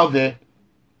car out there.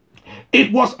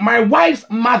 It was my wife's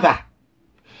mother.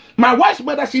 My wife's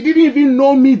mother, she didn't even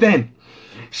know me then.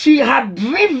 She had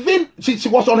driven, she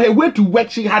was on her way to work.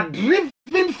 She had driven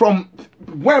from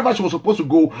wherever she was supposed to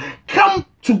go, come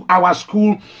to our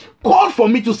school, called for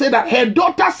me to say that her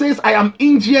daughter says I am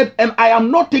injured and I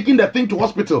am not taking the thing to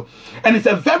hospital. And it's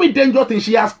a very dangerous thing.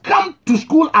 She has come to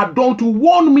school at dawn to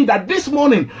warn me that this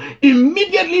morning,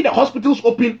 immediately the hospital's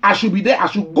open, I should be there. I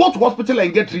should go to hospital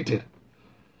and get treated.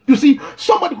 You see,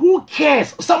 somebody who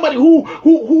cares, somebody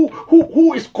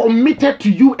who is committed to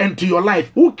you and to your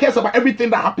life, who cares about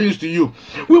everything that happens to you.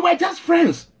 We were just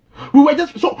friends.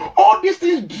 So all these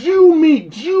things drew me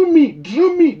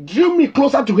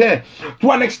closer to her,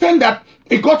 to an extent that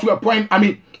it got to a point. I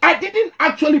mean, I didn't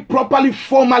actually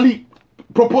formally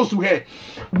propose to her.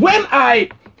 When I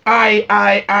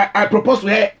proposed to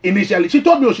her initially, she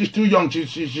told me, she's too young,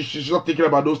 she's not thinking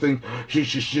about those things,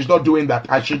 she's not doing that,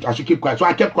 I should keep quiet. So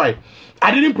I kept quiet. I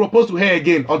didn't propose to her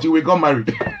again until we got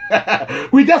married.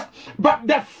 But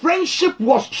the friendship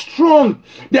was strong.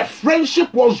 The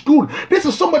friendship was good. This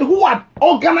is somebody who had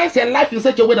organized her life in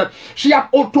such a way that she had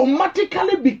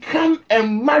automatically become a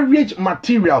marriage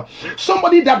material.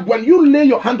 Somebody that when you lay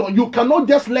your hand on, you cannot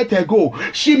just let her go.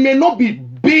 She may not be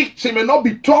big, she may not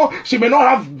be tall, she may not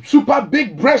have super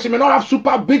big breasts, she may not have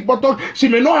super big buttocks, she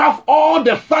may not have all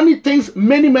the funny things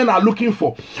many men are looking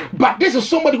for. But this is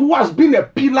somebody who has been a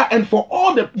pillar, and for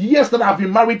all the years that I've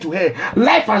been married to her,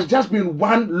 life has just been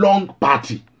one long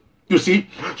party. You see?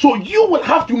 So you will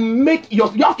have to you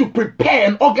have to prepare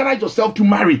and organize yourself to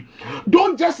marry.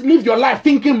 Don't just live your life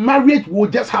thinking marriage will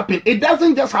just happen. It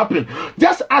doesn't just happen.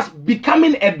 Just as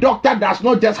becoming a doctor does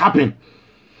not just happen.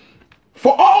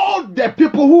 For all the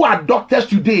people who are doctors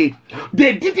today,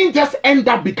 they didn't just end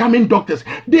up becoming doctors.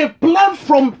 They planned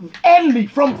from early,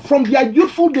 from their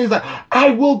youthful days, that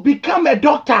I will become a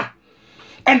doctor.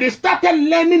 And they started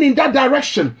learning in that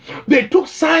direction. They took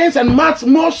science and maths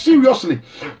more seriously.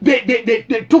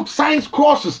 They took science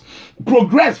courses,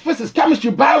 progressed physics, chemistry,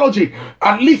 biology,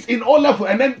 at least in O level,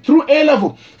 and then through A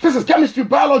level, physics, chemistry,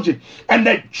 biology, and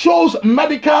they chose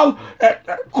medical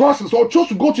courses, or chose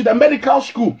to go to the medical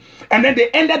school, and then they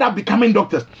ended up becoming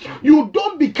doctors. You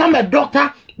don't become a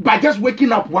doctor by just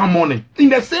waking up one morning. In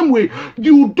the same way,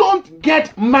 you don't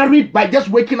get married by just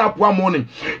waking up one morning.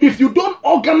 If you don't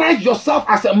organize yourself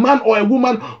as a man or a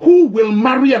woman who will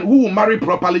marry and who will marry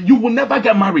properly, you will never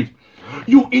get married.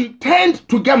 You intend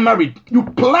to get married. You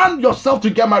plan yourself to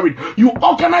get married. You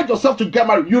organize yourself to get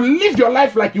married. You live your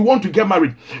life like you want to get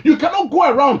married. You cannot go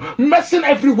around messing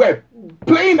everywhere,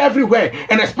 playing everywhere,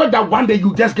 and expect that one day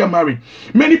you just get married.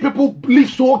 Many people live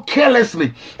so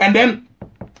carelessly, and then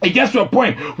it gets to a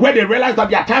point where they realize that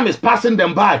their time is passing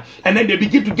them by, and then they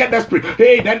begin to get desperate.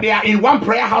 Hey, then they are in one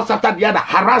prayer house after the other,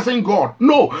 harassing God.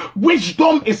 No,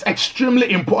 wisdom is extremely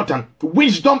important.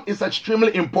 Wisdom is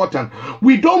extremely important.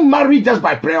 We don't marry just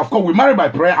by prayer. Of course, we marry by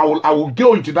prayer. I will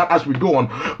go into that as we go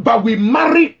on. But we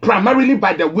marry primarily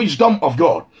by the wisdom of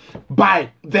God.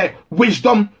 By the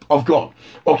wisdom of God.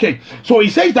 Okay, so he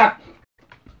says that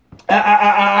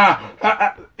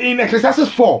in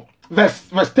Ecclesiastes 4,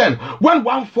 Verse 10, when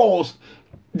one falls,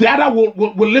 the other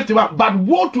will lift him up. But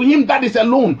woe to him that is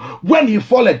alone when he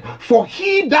falleth, for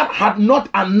he had not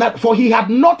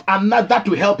another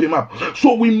to help him up.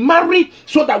 So we marry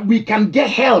so that we can get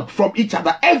help from each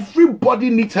other. Everybody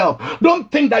needs help.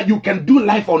 Don't think that you can do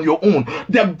life on your own.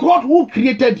 The God who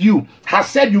created you has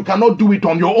said you cannot do it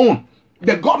on your own.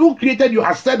 The God who created you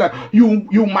has said that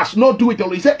you must not do it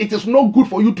alone. He said it is not good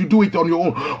for you to do it on your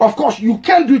own. Of course, you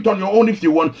can do it on your own if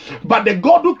you want, but the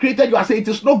God who created you has said it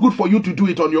is not good for you to do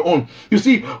it on your own. You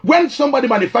see, when somebody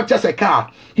manufactures a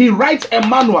car, he writes a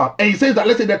manual and he says that,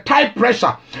 let's say, the tire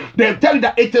pressure, they tell you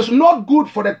that it is not good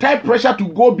for the tire pressure to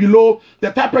go below,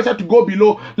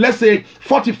 let's say,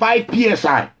 45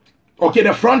 psi. Okay,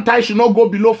 the front tire should not go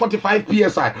below 45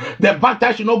 psi. The back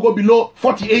tire should not go below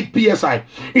 48 psi.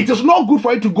 It is not good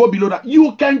for it to go below that.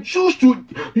 You can choose to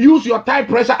use your tire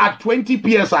pressure at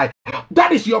 20 psi.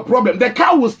 That is your problem. The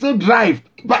car will still drive,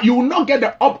 but you will not get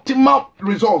the optimal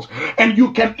results. And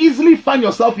you can easily find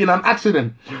yourself in an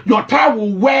accident. Your tire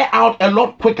will wear out a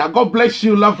lot quicker. God bless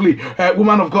you, lovely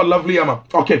woman of God, lovely Emma.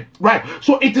 Okay, right.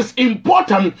 So it is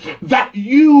important that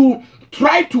you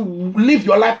try to live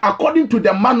your life according to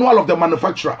the manual of the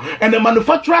manufacturer. And the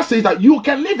manufacturer says that you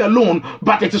can live alone,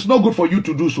 but it is not good for you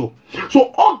to do so.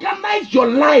 So organize your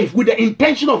life with the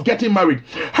intention of getting married.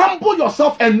 Humble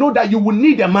yourself and know that you will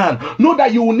need a man. Know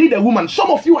that you will need a woman.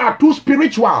 Some of you are too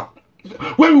spiritual.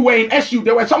 When we were in SU,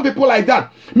 there were some people like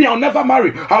that. Me, I'll never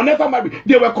marry. I'll never marry.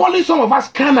 They were calling some of us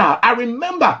carnal. I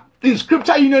remember in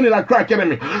Scripture Union in Accra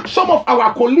Academy, some of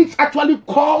our colleagues actually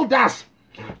called us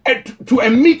to a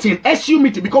meeting, SU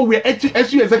meeting, because we were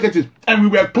SU executives and we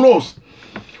were close.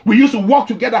 We used to work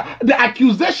together. The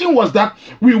accusation was that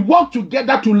we worked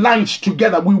together to lunch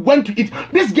together. We went to eat.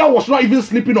 This girl was not even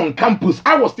sleeping on campus.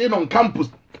 I was staying on campus.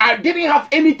 I didn't have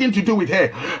anything to do with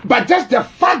her. But just the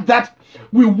fact that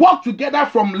we worked together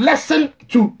from lesson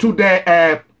to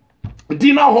the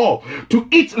dinner hall to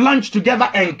eat lunch together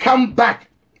and come back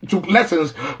to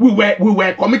lessons, we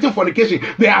were committing fornication.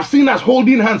 They have seen us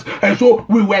holding hands, and so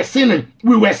we were sinning.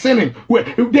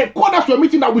 They called us to a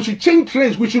meeting that we should change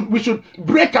trains, we should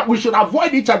break up, we should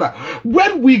avoid each other.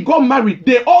 When we got married,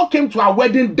 they all came to our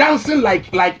wedding dancing like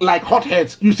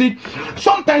hotheads. You see,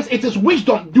 sometimes it is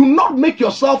wisdom. Do not make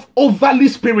yourself overly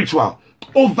spiritual.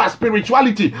 Over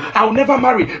spirituality. I'll never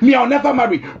marry. Me, I'll never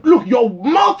marry. Look, your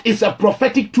mouth is a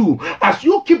prophetic tool. As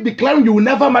you keep declaring you will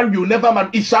never marry, you will never marry,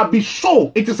 it shall be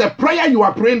so. It is a prayer you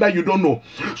are praying that you don't know.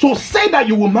 So say that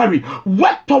you will marry.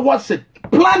 Work towards it.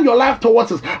 Plan your life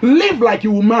towards it. Live like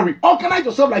you will marry. Organize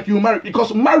yourself like you will marry,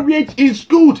 because marriage is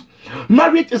good.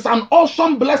 Marriage is an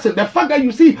awesome blessing. The fact that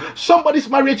you see somebody's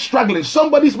marriage struggling,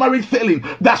 somebody's marriage failing,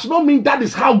 does not mean that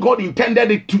is how God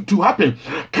intended it to happen.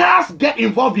 Cars get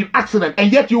involved in accidents,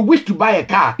 and yet you wish to buy a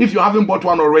car if you haven't bought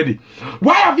one already.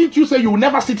 Why haven't you said you will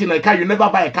never sit in a car, you never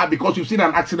buy a car? Because you've seen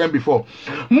an accident before.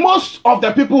 Most of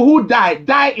the people who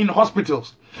die in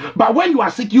hospitals. But when you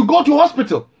are sick, you go to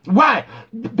hospital. Why?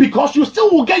 Because you still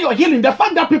will get your healing. The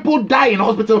fact that people die in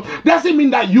hospital doesn't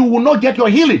mean that you will not get your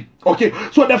healing. Okay,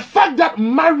 so the fact that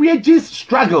marriages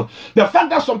struggle, the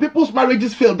fact that some people's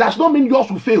marriages fail, does not mean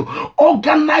yours will fail.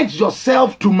 Organize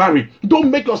yourself to marry. Don't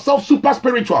make yourself super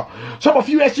spiritual. Some of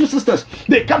you SU sisters,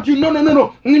 they come to you, no,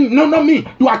 not me.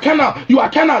 You are carnal. You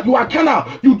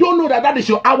don't know that is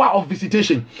your hour of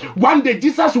visitation. One day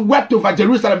Jesus wept over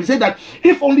Jerusalem. He said that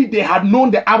if only they had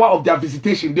known the hour of their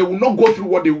visitation, they would not go through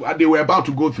what they were about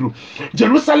to go through.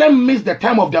 Jerusalem missed the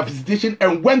time of their visitation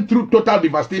and went through total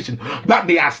devastation that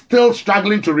they are still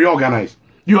struggling to reorganize.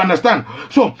 You understand?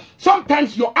 So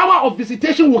sometimes your hour of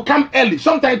visitation will come early,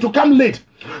 sometimes it will come late.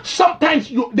 Sometimes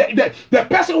the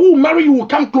person who will marry you will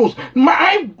come close.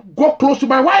 I got close to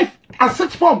my wife at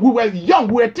sixth form. We were young,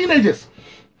 we were teenagers.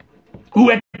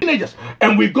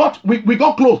 And we got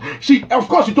close. She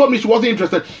told me she wasn't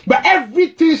interested, but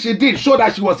everything she did showed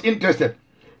that she was interested.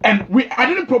 And I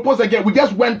didn't propose again. We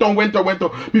just went on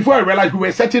before I realized we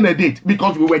were setting a date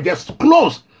because we were just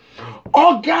close.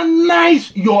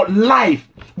 Organize your life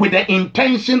with the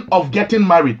intention of getting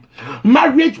married.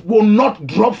 Marriage will not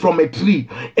drop from a tree.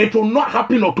 It will not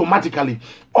happen automatically.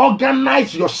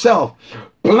 Organize yourself.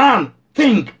 Plan,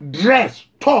 think, dress,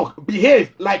 talk,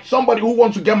 behave like somebody who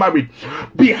wants to get married.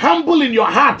 Be humble in your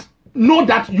heart. Know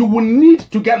that you will need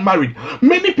to get married.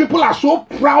 Many people are so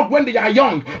proud when they are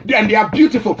young and they are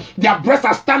beautiful. Their breasts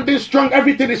are standing strong.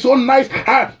 Everything is so nice,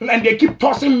 and they keep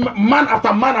tossing man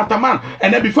after man after man.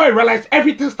 And then before you realize,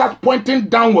 everything starts pointing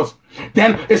downwards.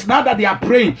 Then it's now that they are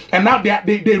praying, and now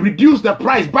they reduce the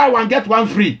price. Buy one get one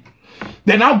free.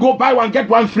 They now go buy one get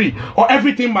one free, or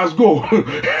everything must go.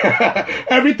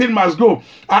 Everything must go.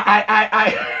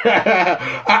 I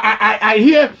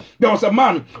hear there was a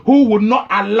man who would not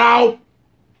allow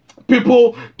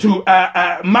people to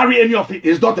marry any of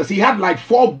his daughters. He had like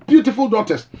 4 beautiful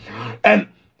daughters, and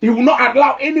he would not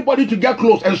allow anybody to get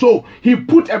close. And so he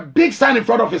put a big sign in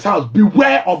front of his house: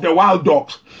 beware of the wild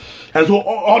dogs. And so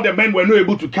all the men were not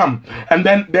able to come. And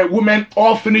then the women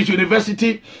all finished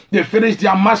university. They finished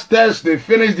their masters. They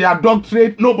finished their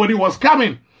doctorate. Nobody was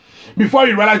coming. Before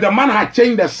you realize, the man had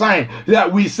changed the sign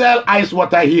that we sell ice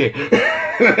water here.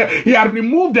 He had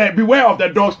removed the beware of the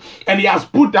dogs, and he has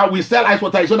put that we sell ice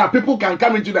water so that people can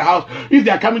come into the house. If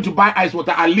they are coming to buy ice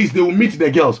water, at least they will meet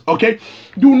the girls. Okay?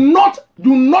 Do not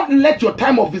let your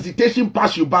time of visitation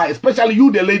pass you by, especially you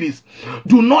the ladies.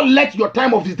 Do not let your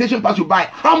time of visitation pass you by.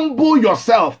 Humble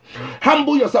yourself.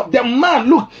 Humble yourself. The man,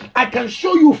 look, I can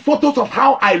show you photos of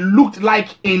how I looked like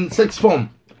in sixth form.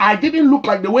 I didn't look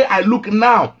like the way I look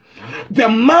now. The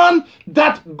man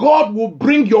that God will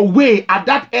bring your way at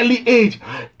that early age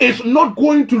is not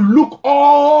going to look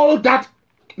all that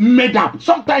made up.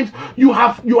 Sometimes you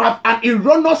have an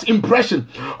erroneous impression.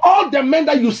 All the men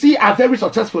that you see are very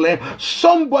successful.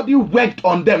 Somebody worked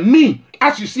on them. Me,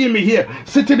 as you see me here,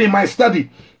 sitting in my study,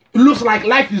 it looks like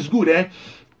life is good.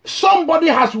 Somebody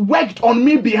has worked on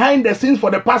me behind the scenes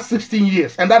for the past 16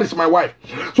 years, and that is my wife.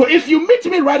 So if you meet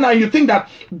me right now and you think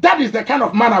that is the kind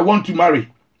of man I want to marry,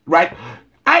 right?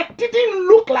 I didn't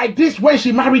look like this when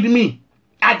she married me.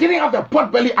 I didn't have the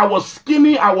pot belly. I was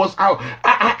skinny. I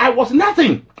was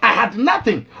nothing. I had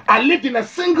nothing. I lived in a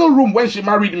single room when she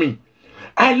married me.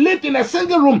 I lived in a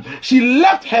single room. She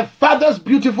left her father's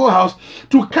beautiful house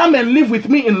to come and live with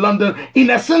me in London in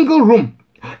a single room.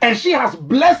 And she has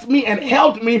blessed me and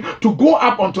helped me to go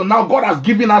up until now. God has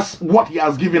given us what he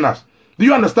has given us. Do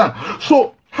you understand?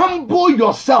 So humble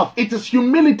yourself. It is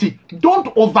humility.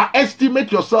 Don't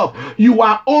overestimate yourself. You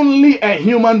are only a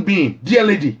human being, dear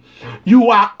lady. You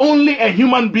are only a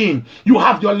human being. You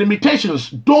have your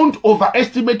limitations. Don't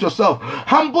overestimate yourself.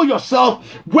 Humble yourself.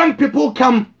 When people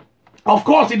come, of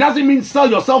course, it doesn't mean sell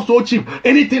yourself so cheap.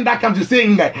 Anything that comes to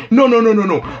saying that. No.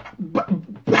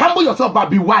 Humble yourself, but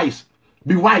be wise.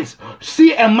 Be wise.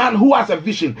 See a man who has a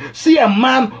vision. See a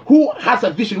man who has a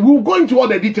vision. We'll go into all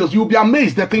the details. You'll be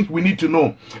amazed the things we need to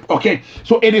know. Okay,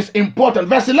 so it is important.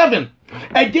 Verse 11.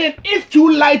 Again, if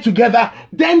two lie together,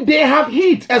 then they have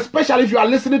heat. Especially if you are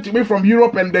listening to me from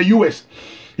Europe and the US.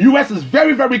 US is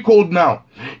very, very cold now.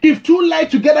 If two lie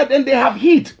together, then they have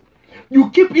heat.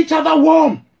 You keep each other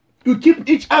warm. You keep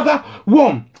each other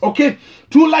warm. Okay,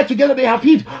 two lie together, they have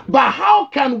heat. But how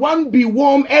can one be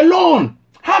warm alone?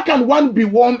 How can one be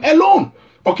warm alone?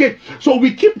 Okay, so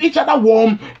we keep each other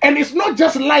warm, and it's not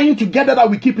just lying together that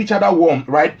we keep each other warm,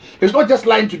 right? It's not just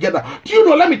lying together. Do you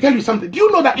know, let me tell you something. Do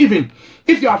you know that even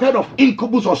if you have heard of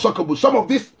incubus or succubus, some of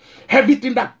this heavy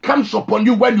thing that comes upon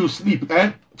you when you sleep,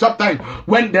 sometimes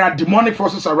when there are demonic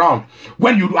forces around,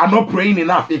 when you are not praying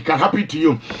enough, it can happen to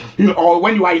you, or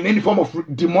when you are in any form of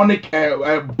demonic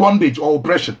bondage or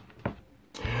oppression.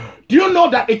 Do you know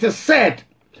that it is said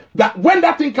that when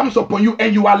that thing comes upon you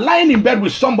and you are lying in bed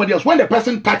with somebody else, when the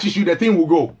person touches you, the thing will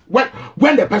go.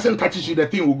 When the person touches you, the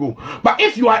thing will go. But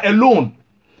if you are alone,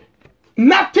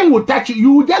 nothing will touch you.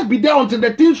 You will just be there until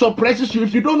the thing suppresses you.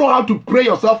 If you don't know how to pray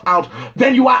yourself out,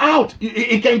 then you are out.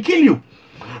 It can kill you.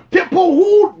 People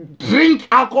who drink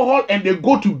alcohol and they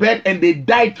go to bed and they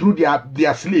die through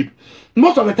their sleep,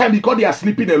 most of the time because they are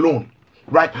sleeping alone,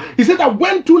 right? He said that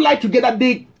when two lie together,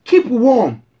 they keep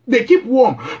warm. They keep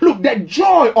warm. Look, the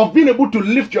joy of being able to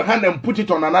lift your hand and put it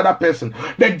on another person,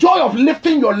 the joy of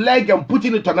lifting your leg and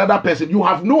putting it on another person, you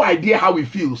have no idea how it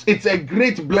feels. It's a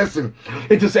great blessing.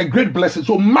 It is a great blessing.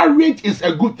 So marriage is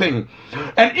a good thing.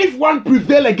 And if one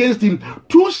prevail against him,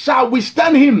 two shall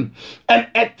withstand him. And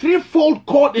a threefold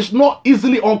cord is not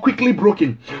easily or quickly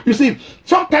broken. You see,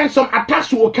 sometimes some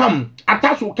attacks will come.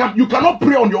 Attacks will come. You cannot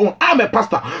pray on your own. I'm a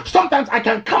pastor. Sometimes I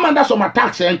can come under some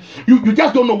attacks and you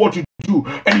just don't know what to do.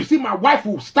 And you see my wife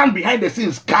will stand behind the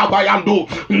scenes.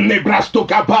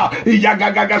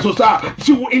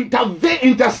 She will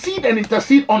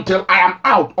intercede until I am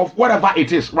out of whatever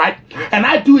it is, right? And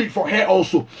I do it for her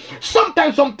also.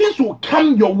 Sometimes some things will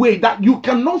come your way that you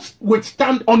cannot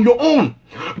withstand on your own.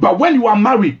 But when you are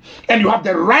married and you have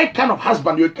the right kind of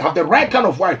husband, you have the right kind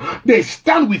of wife, they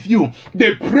stand with you,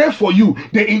 they pray for you,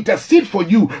 they intercede for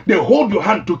you, they hold your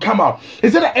hand to come out. He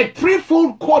said that a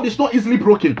threefold cord is not easily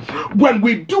broken. When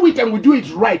we do it and we do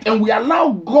it right and we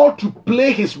allow God to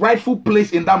play his rightful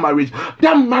place in that marriage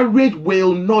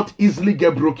will not easily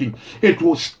get broken. It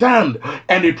will stand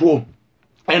and it will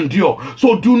endure.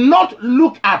 So do not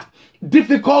look at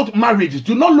difficult marriages,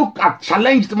 do not look at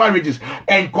challenged marriages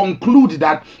and conclude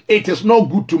that it is not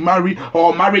good to marry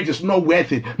or marriage is not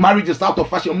worth it. Marriage is out of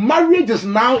fashion. Marriage is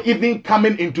now even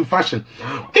coming into fashion.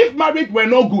 If marriage were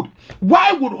not good,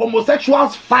 why would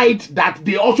homosexuals fight that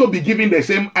they also be given the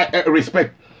same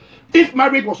respect? If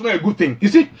marriage was not a good thing. You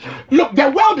see, look,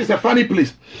 the world is a funny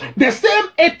place. The same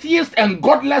atheists and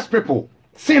godless people,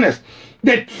 sinners,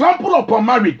 they trample upon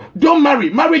marriage. Don't marry.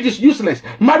 Marriage is useless.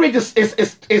 Marriage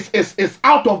is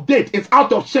out of date. It's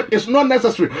out of shape. It's not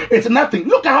necessary. It's nothing.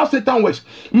 Look at how Satan works.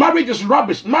 Marriage is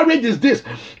rubbish. Marriage is this.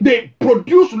 They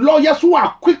produce lawyers who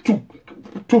are quick to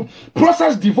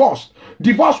process divorce.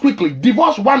 Divorce quickly.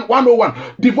 Divorce 101.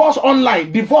 Divorce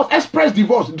online. Divorce, express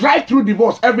divorce. Drive-through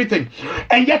divorce. Everything.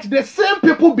 And yet the same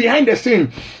people behind the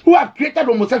scene who have created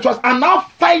homosexuals are now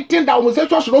fighting that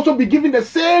homosexuals should also be given the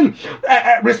same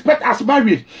respect as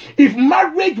marriage. If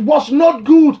marriage was not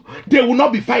good, they will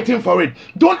not be fighting for it.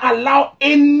 Don't allow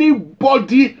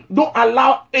anybody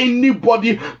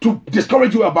to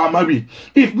discourage you about marriage.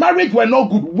 If marriage were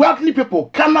not good, worldly people,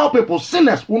 carnal people,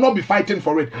 sinners will not be fighting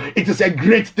for it. It is a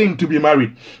great thing to be married.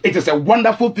 It is a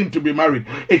wonderful thing to be married.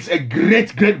 It's a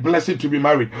great, great blessing to be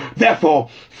married. Therefore,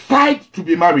 fight to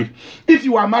be married. If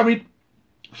you are married,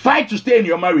 fight to stay in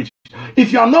your marriage.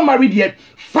 If you are not married yet,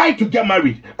 fight to get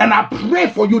married. And I pray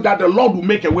for you that the Lord will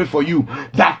make a way for you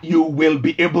that you will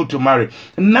be able to marry.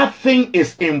 Nothing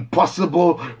is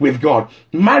impossible with God.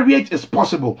 Marriage is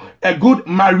possible. A good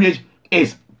marriage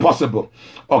is possible.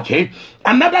 Okay.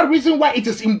 Another reason why it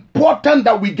is important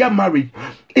that we get married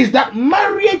is that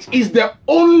marriage is the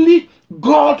only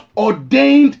God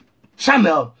ordained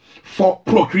channel for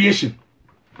procreation.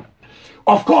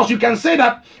 Of course, you can say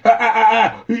that.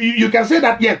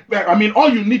 Yes. I mean, all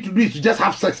you need to do is to just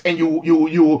have sex and you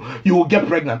will get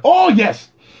pregnant. Oh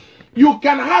yes, you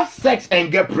can have sex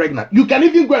and get pregnant. You can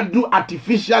even go and do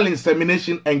artificial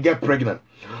insemination and get pregnant.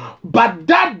 But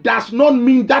that does not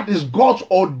mean that is God's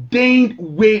ordained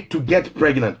way to get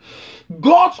pregnant.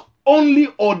 God's only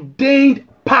ordained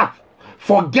path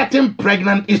for getting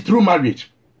pregnant is through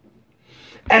marriage.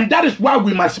 And that is why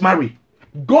we must marry.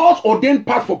 God's ordained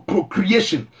path for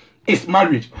procreation is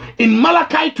marriage. In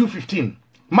Malachi 2:15,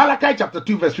 Malachi chapter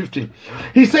 2 verse 15,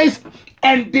 he says,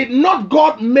 and did not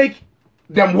God make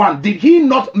them one? Did he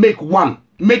not make one?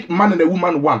 Make man and a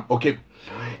woman one, okay?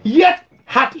 Yet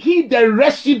had he the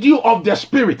residue of the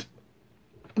spirit.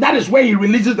 That is where he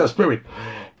releases the spirit.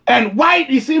 And why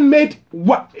is he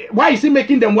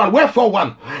making them one? Wherefore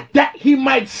one? That he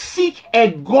might seek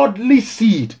a godly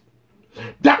seed.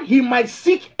 That he might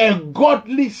seek a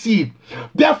godly seed.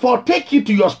 Therefore take heed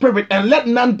to your spirit and let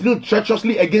none deal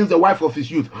treacherously against the wife of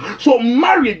his youth. So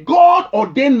marriage, God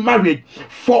ordained marriage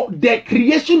for the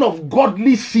creation of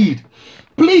godly seed.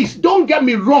 Please don't get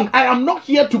me wrong. I am not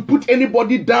here to put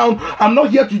anybody down. I'm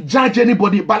not here to judge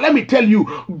anybody. But let me tell you,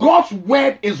 God's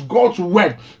word is God's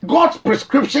word. God's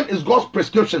prescription is God's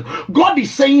prescription. God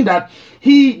is saying that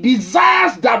he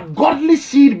desires that godly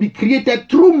seed be created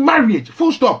through marriage.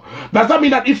 Full stop. Does that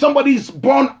mean that if somebody is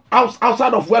born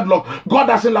outside of wedlock, God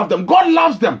doesn't love them? God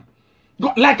loves them.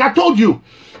 Like I told you,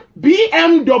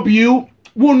 BMW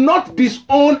will not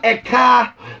disown a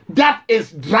car that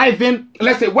is driving.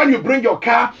 Let's say when you bring your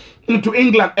car into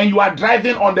England and you are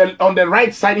driving on the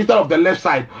right side instead of the left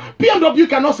side, BMW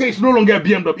cannot say it's no longer a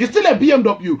BMW. It's still a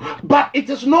BMW, but it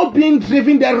is not being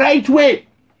driven the right way.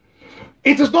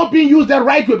 It is not being used the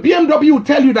right way. BMW will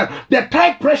tell you that the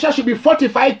tire pressure should be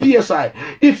 45 psi.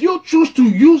 If you choose to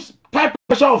use tire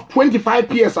pressure of 25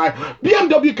 psi,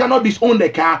 BMW cannot disown the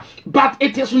car, but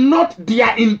it is not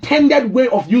their intended way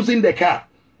of using the car.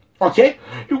 Okay?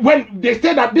 When they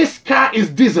say that this car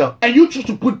is diesel and you choose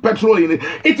to put petrol in it,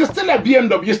 it is still a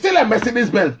BMW, still a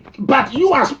Mercedes-Benz, but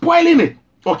you are spoiling it.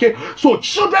 Okay, so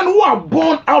children who are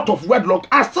born out of wedlock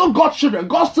are still God's children.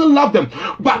 God still loves them.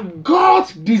 But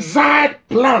God's desired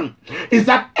plan is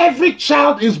that every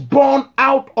child is born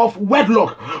out of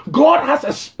wedlock. God has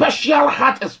a special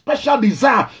heart, a special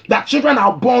desire that children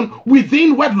are born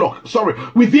within wedlock.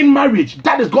 Within marriage.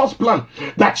 That is God's plan.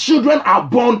 That children are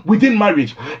born within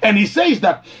marriage. And he says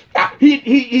that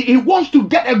he wants to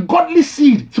get a godly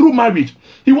seed through marriage.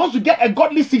 He wants to get a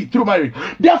godly seed through marriage.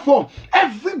 Therefore,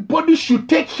 everybody should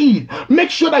take heed. Make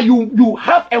sure that you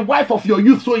have a wife of your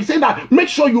youth. So he's saying that make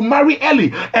sure you marry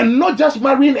early, and not just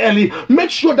marrying early. Make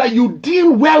sure that you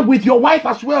deal well with your wife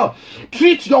as well.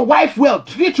 Treat your wife well.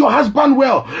 Treat your husband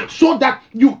well, so that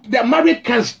the marriage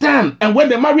can stand. And when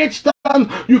the marriage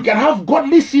stands, you can have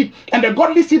godly seed, and the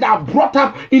godly seed are brought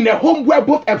up in a home where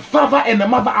both a father and a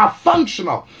mother are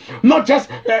functional, not just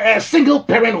a single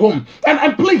parent home.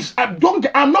 And please,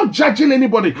 I'm not judging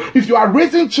anybody. If you are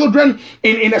raising children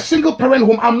in a single parent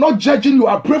home, I'm not judging you.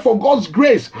 I pray for God's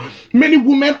grace. Many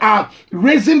women are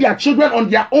raising their children on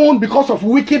their own because of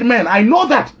wicked men. I know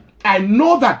that.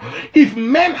 If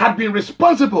men had been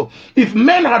responsible, if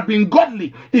men had been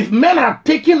godly, if men had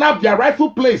taken up their rightful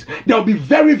place, there will be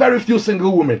very, very few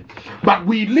single women. But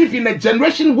we live in a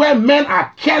generation where men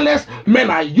are careless, men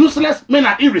are useless, men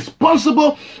are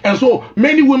irresponsible, and so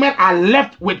many women are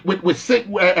left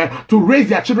to raise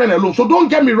their children alone. So don't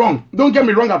get me wrong. Don't get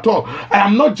me wrong at all. I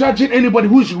am not judging anybody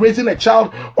who is raising a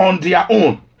child on their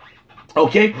own.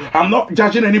 Okay, I'm not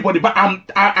judging anybody, but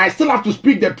I still have to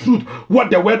speak the truth, what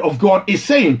the word of God is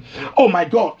saying. Oh my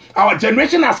God, our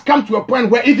generation has come to a point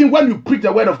where even when you preach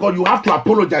the word of God, you have to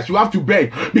apologize, you have to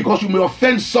beg, because you may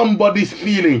offend somebody's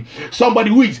feeling.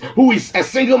 Somebody who is a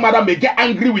single mother may get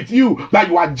angry with you that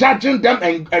you are judging them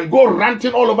and go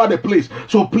ranting all over the place.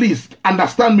 So please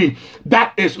understand me.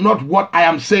 That is not what I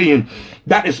am saying.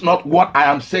 That is not what I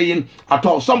am saying at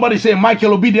all. Somebody say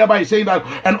Michael Obidiaba is saying that,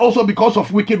 and also because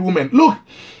of wicked women. Look,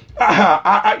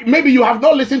 maybe you have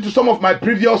not listened to some of my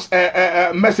previous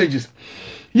messages.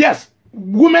 Yes,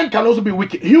 women can also be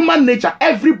wicked. Human nature,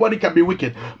 everybody can be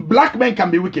wicked. Black men can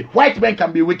be wicked. White men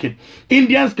can be wicked.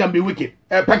 Indians can be wicked.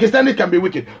 Pakistanis can be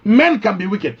wicked. Men can be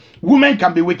wicked. Women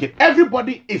can be wicked.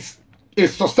 Everybody is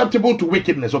susceptible to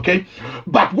wickedness, okay?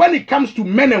 But when it comes to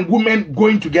men and women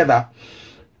going together,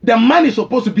 the man is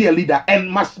supposed to be a leader and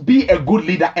must be a good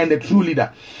leader and a true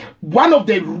leader. One of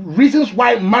the reasons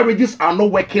why marriages are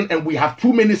not working and we have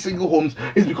too many single homes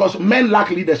is because men lack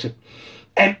leadership.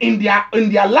 And in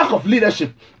their lack of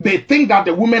leadership, they think that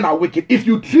the women are wicked. If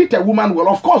you treat a woman well,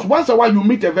 of course, once in a while you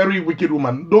meet a very wicked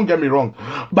woman. Don't get me wrong.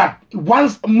 But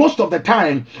most of the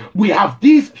time, we have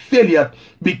these failures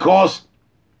because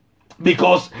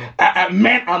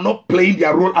men are not playing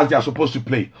their role as they are supposed to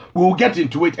play. We will get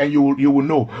into it and you will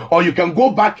know. Or you can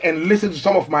go back and listen to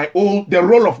some of my the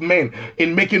role of men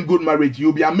in making good marriage.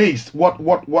 You'll be amazed what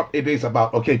it is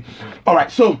about. Okay. All right.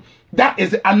 So that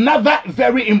is another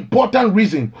very important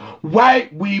reason why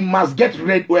we must get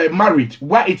married.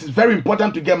 Why it's very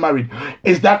important to get married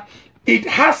is that it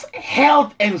has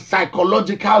health and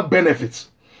psychological benefits.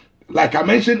 Like I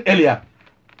mentioned earlier,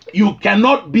 you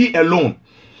cannot be alone.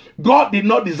 God did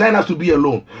not design us to be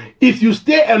alone. If you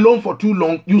stay alone for too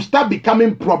long, you start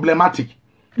becoming problematic.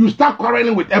 You start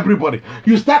quarreling with everybody.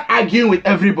 You start arguing with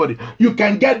everybody. You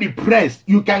can get depressed.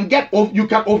 You can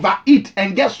overeat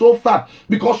and get so fat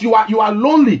because you are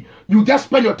lonely. You just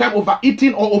spend your time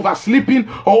overeating or oversleeping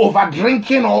or over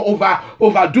drinking or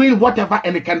overdoing whatever,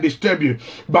 and it can disturb you.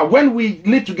 But when we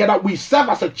live together, we serve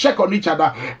as a check on each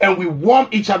other and we warm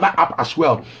each other up as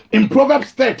well. In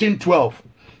Proverbs 13:12.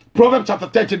 Proverbs chapter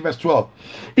 13 verse 12.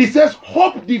 It says,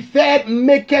 hope deferred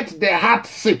maketh the heart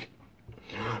sick.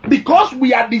 Because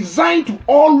we are designed to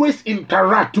always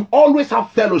interact, to always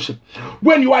have fellowship.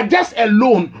 When you are just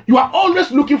alone, you are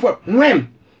always looking for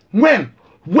when. And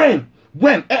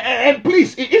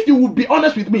please, if you would be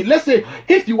honest with me, let's say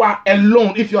if you are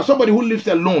alone, if you are somebody who lives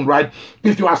alone, right?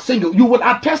 If you are single, you will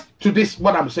attest to this,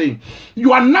 what I'm saying.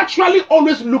 You are naturally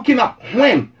always looking up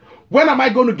when When am I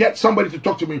going to get somebody to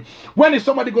talk to me? When is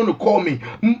somebody going to call me?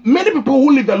 Many people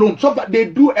who live alone, so that they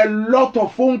do a lot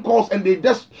of phone calls and they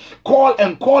just call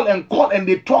and call and call and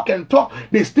they talk and talk.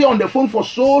 They stay on the phone for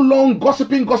so long,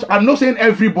 gossiping. I'm not saying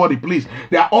everybody, please.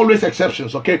 There are always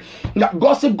exceptions, okay?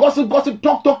 Gossip,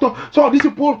 talk. So these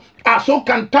people are so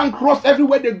cantankerous.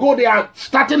 Everywhere they go, they are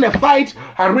starting a fight,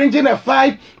 arranging a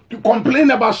fight, to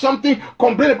complain about something.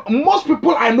 Most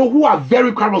people I know who are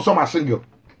very quarrelsome are single.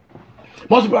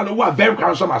 Most people I know who are very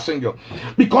quarrelsome are single,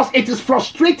 because it is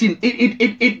frustrating.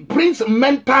 It brings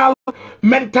mental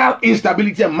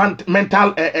instability and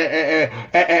mental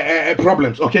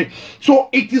problems. Okay, so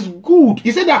it is good.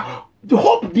 He said that the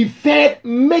hope deferred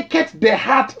maketh the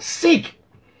heart sick.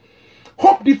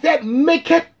 Hope deferred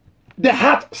maketh the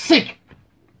heart sick.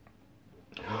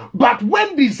 But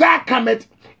when desire cometh,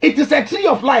 it is a tree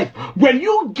of life. When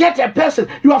you get a person,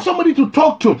 you have somebody to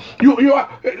talk to. You are,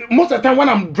 most of the time when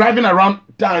I'm driving around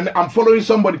and I'm following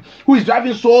somebody who is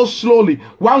driving so slowly.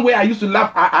 One way I used to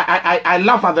laugh, I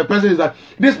laugh at the person is that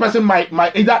this person might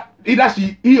either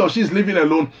he or she is living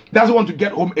alone, doesn't want to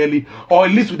get home early, or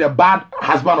at least with a bad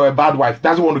husband or a bad wife,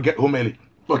 doesn't want to get home early.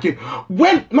 Okay,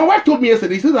 when my wife told me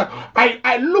yesterday, she said that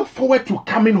I look forward to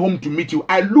coming home to meet you.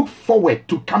 I look forward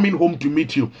to coming home to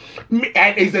meet you.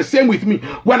 And it's the same with me.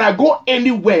 When I go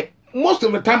anywhere, most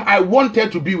of the time I want her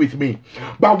to be with me.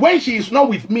 But when she is not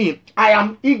with me, I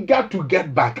am eager to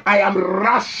get back. I am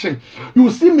rushing. You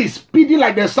see me speeding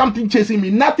like there's something chasing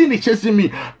me. Nothing is chasing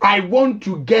me. I want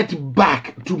to get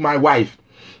back to my wife.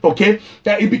 Okay,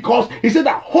 because he said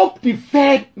that hope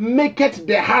deferred maketh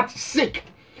the heart sick.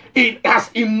 It has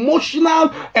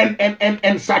emotional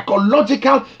and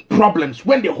psychological problems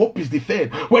when the hope is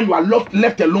deferred. When you are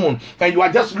left alone and you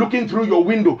are just looking through your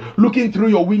window,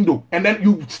 and then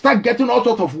you start getting all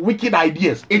sorts of wicked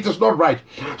ideas. It is not right.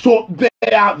 So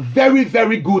there are very,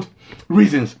 very good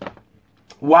reasons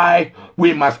why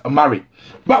we must marry.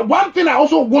 But one thing I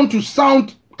also want to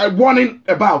sound a warning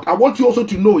about, I want you also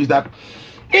to know, is that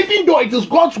even though it is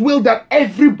God's will that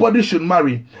everybody should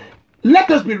marry,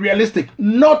 let us be realistic.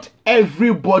 Not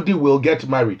everybody will get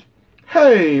married.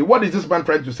 Hey, what is this man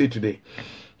trying to say today?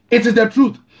 It is the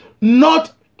truth.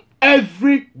 Not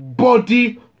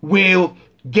everybody will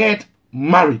get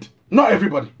married. Not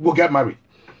everybody will get married.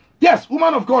 Yes,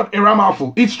 woman of God, a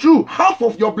mouthful. It's true. Half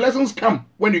of your blessings come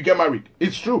when you get married.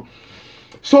 It's true.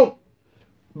 So,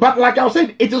 but like I was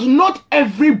saying, it is not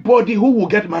everybody who will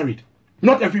get married.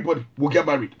 Not everybody will get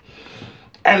married.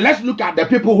 And let's look at the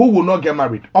people who will not get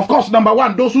married. Of course, number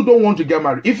one, those who don't want to get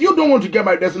married. If you don't want to get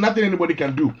married, there's nothing anybody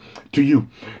can do to you.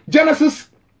 Genesis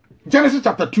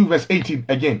chapter 2, verse 18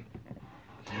 again.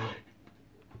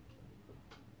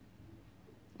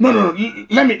 No.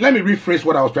 Let me rephrase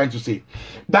what I was trying to say.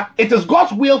 That it is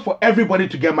God's will for everybody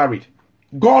to get married.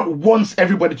 God wants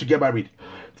everybody to get married.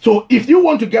 So if you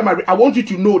want to get married, I want you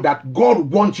to know that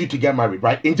God wants you to get married,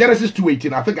 right? In Genesis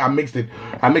 2:18, I think I mixed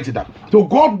it up. So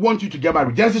God wants you to get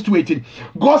married. Genesis 2:18,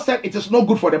 God said it is not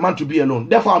good for the man to be alone.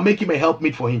 Therefore, I'll make him a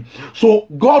helpmeet for him. So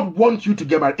God wants you to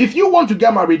get married. If you want to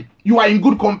get married, you are in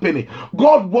good company.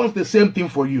 God wants the same thing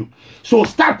for you. So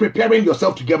start preparing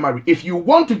yourself to get married. If you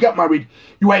want to get married,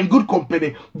 you are in good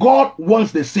company. God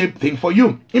wants the same thing for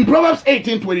you. In Proverbs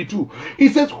 18:22, he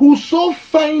says, whoso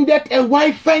findeth a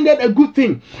wife findeth a good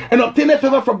thing and obtaineth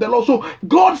favor from the Lord. So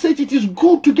God says it is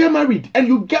good to get married, and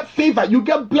you get favor, you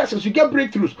get blessings, you get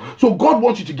breakthroughs. So God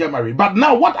wants you to get married. But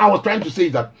now what I was trying to say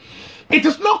is that it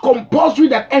is not compulsory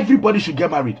that everybody should get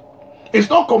married. It's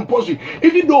not compulsory.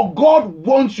 Even though God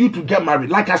wants you to get married.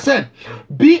 Like I said,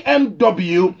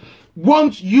 BMW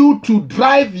wants you to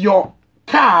drive your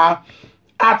car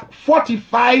at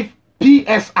 45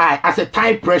 psi as a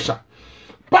tire pressure.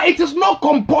 But it is not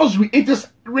compulsory. It is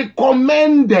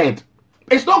recommended.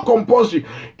 It's not compulsory.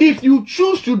 If you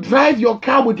choose to drive your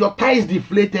car with your tires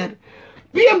deflated,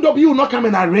 BMW will not come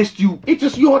and arrest you. It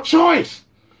is your choice.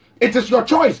 It is your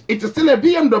choice. It is still a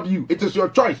BMW. It is your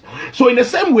choice. So in the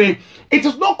same way, it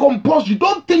is not compulsory.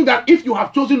 Don't think that if you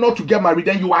have chosen not to get married,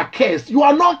 then you are cursed. You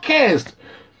are not cursed.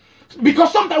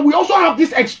 Because sometimes we also have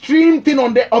this extreme thing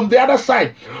on the other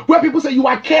side, where people say you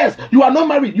are cursed, you are not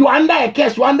married, you are under a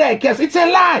curse, you are under a curse. It's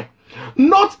a lie.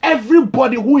 Not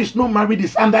everybody who is not married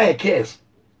is under a curse.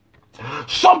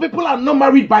 Some people are not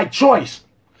married by choice.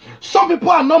 Some people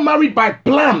are not married by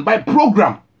plan, by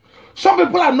program. Some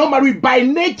people are not married by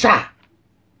nature.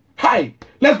 Hi,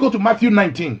 let's go to Matthew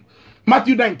 19.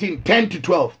 Matthew 19, 10 to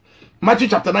 12. Matthew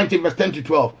chapter 19, verse 10 to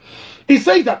 12. It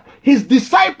says that his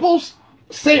disciples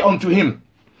say unto him,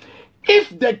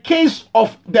 if the case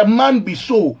of the man be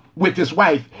so with his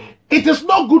wife, it is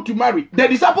not good to marry. The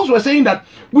disciples were saying that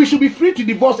we should be free to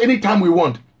divorce anytime we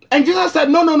want. And Jesus said,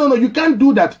 no, you can't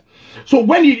do that. So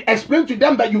when he explained to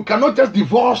them that you cannot just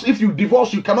divorce, if you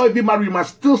divorce, you cannot even marry, you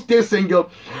must still stay single.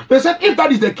 They said, if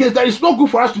that is the case, that is not good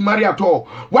for us to marry at all.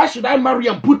 Why should I marry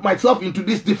and put myself into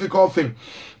this difficult thing?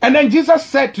 And then Jesus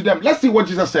said to them, let's see what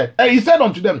Jesus said. He said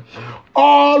unto them,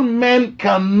 all men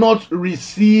cannot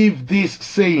receive this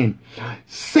saying,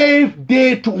 save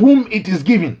they to whom it is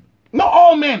given. Not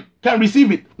all men can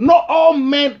receive it. Not all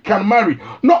men can marry.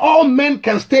 Not all men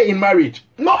can stay in marriage.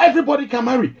 Not everybody can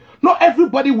marry. Not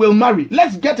everybody will marry.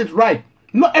 Let's get it right.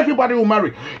 Not everybody will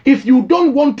marry. If you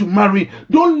don't want to marry,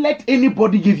 don't let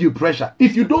anybody give you pressure.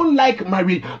 If you don't like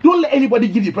marriage, don't let anybody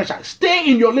give you pressure. Stay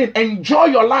in your lane. Enjoy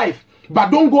your life. But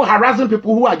don't go harassing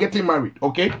people who are getting married.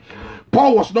 Okay?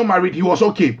 Paul was not married. He was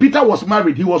okay. Peter was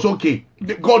married. He was okay.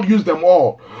 God used them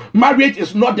all. Marriage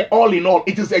is not the all in all.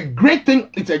 It is a great thing.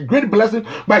 It's a great blessing.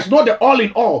 But it's not the all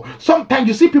in all. Sometimes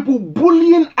you see people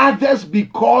bullying others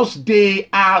because they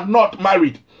are not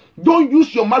married. Don't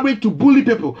use your marriage to bully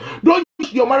people. Don't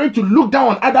use your marriage to look down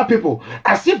on other people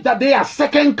as if that they are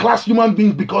second-class human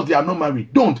beings because they are not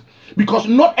married. Don't. Because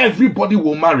not everybody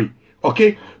will marry.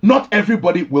 Okay? Not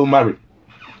everybody will marry.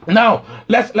 Now,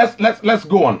 let's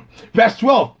go on. Verse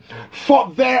 12.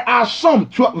 For there are some,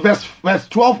 verse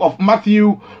 12 of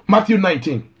Matthew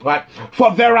 19, right?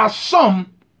 For there are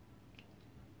some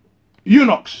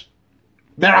eunuchs.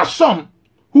 There are some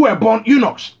who were born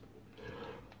eunuchs.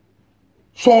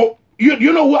 So,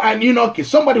 you know what an eunuch is?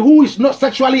 Somebody who is not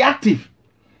sexually active.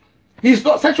 He's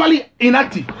not sexually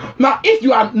inactive. Now, if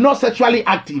you are not sexually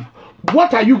active,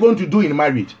 what are you going to do in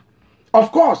marriage?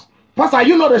 Of course, Pastor, are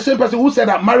you not the same person who said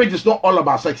that marriage is not all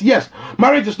about sex? Yes,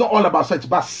 marriage is not all about sex,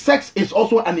 but sex is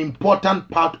also an important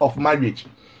part of marriage.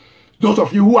 Those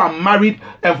of you who are married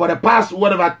and for the past,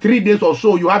 3 days or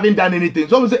so, you haven't done anything.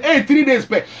 Some say, hey, 3 days.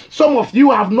 Some of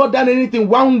you have not done anything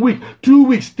 1 week, 2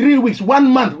 weeks, 3 weeks, 1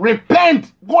 month.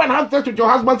 Repent. Go and have sex with your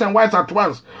husbands and wives at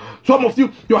once. Some of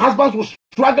you, your husbands will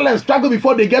struggle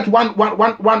before they get one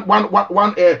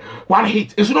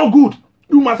hit. It's not good.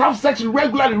 You must have sex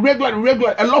regularly,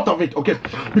 a lot of it, okay?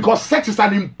 Because sex is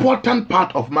an important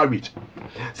part of marriage.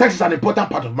 Sex is an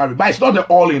important part of marriage, but it's not the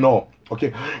all in all.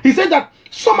 Okay, he said that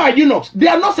some are eunuchs. They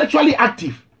are not sexually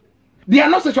active. There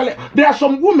are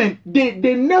some women,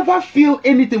 they never feel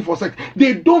anything for sex.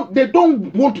 They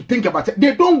don't want to think about sex.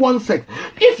 They don't want sex.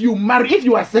 If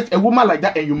you are such a woman like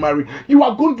that and you marry, you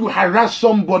are going to harass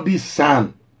somebody's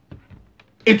son.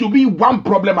 It will be one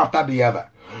problem after the other.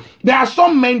 There are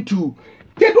some men too.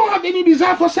 They don't have any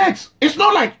desire for sex. It's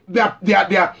not like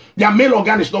their male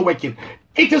organ is not working.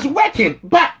 It is working,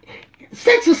 but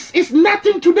sex is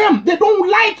nothing to them. They don't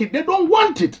like it. They don't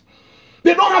want it.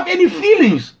 They don't have any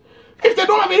feelings. If they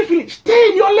don't have any feelings, stay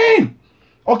in your lane.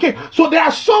 Okay, so there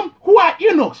are some who are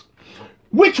eunuchs,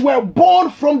 which were born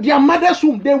from their mother's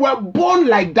womb. They were born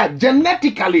like that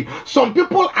genetically. Some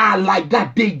people are like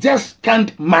that. They just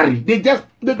can't marry. They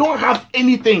don't have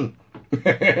anything.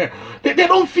 they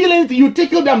don't feel anything. You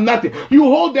tickle them, nothing. You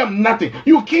hold them, nothing.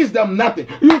 You kiss them, nothing.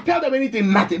 You tell them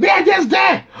anything, nothing. They are just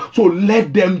there. So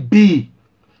let them be.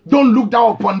 Don't look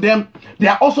down upon them. They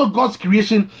are also God's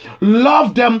creation.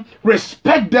 Love them,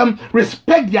 respect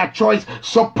their choice,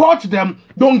 support them.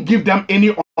 Don't give them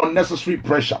any unnecessary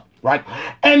pressure, right?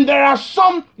 And there are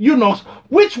some eunuchs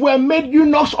which were made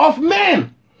eunuchs of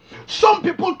men. Some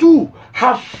people too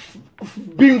have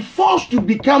been forced to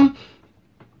become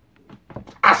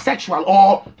asexual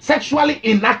or sexually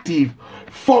inactive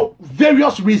for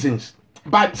various reasons.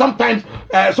 But sometimes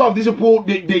some of these people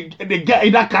they get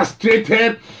either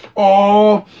castrated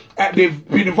or they've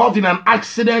been involved in an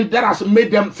accident that has made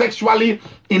them sexually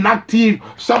inactive.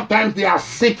 Sometimes they are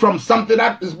sick from something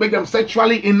that has made them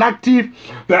sexually inactive.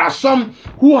 There are some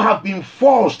who have been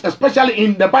forced, especially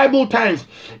in the Bible times,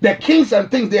 the kings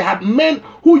and things, they had men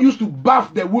who used to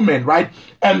bath the women, right?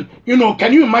 And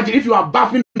can you imagine if you are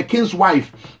bathing the king's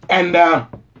wife and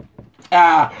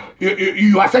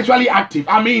you are sexually active?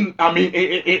 I mean,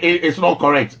 it's not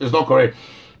correct. It's not correct.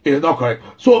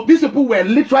 So these people were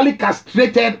literally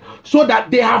castrated so that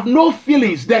they have no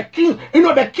feelings. The king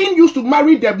used to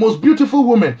marry the most beautiful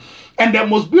woman, and the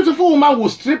most beautiful woman will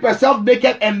strip herself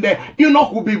naked, and the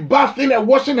eunuch will be bathing and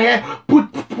washing her,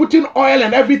 putting oil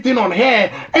and everything on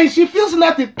her, and she feels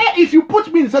nothing. Hey, if you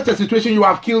put me in such a situation, you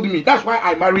have killed me. That's why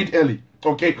I married early.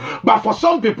 Okay, but for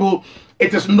some people,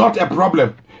 it is not a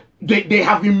problem. They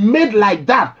have been made like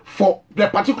that for the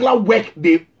particular work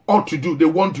they ought to do, they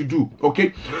want to do.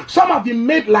 Okay, some have been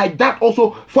made like that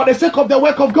also for the sake of the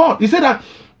work of God. He said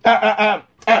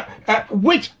that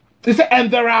which He said,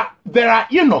 and there are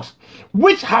eunuchs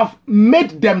which have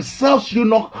made themselves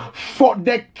eunuch for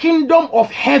the kingdom of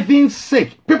heaven's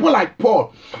sake. People like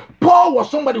Paul. Paul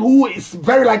was somebody who is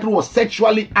very likely was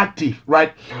sexually active,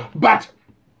 right? But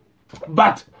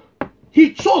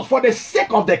he chose for the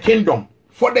sake of the kingdom.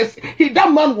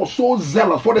 That man was so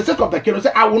zealous for the sake of the kingdom. He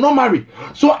said, I will not marry,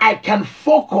 so I can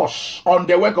focus on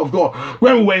the work of God.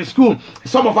 When we were in school,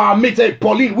 some of our mates said,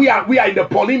 Pauline, we are in the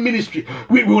Pauline ministry.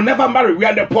 We will never marry. We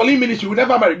are in the Pauline ministry. We will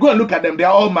never marry. Go and look at them. They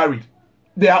are all married.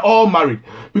 They are all married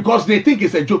because they think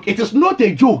it's a joke. It is not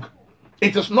a joke.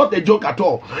 It is not a joke at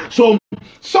all. So,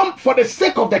 for the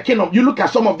sake of the kingdom, you look at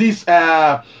some of these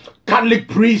Catholic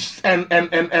priests and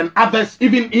others,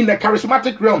 even in the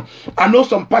charismatic realm. I know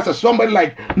some pastors, somebody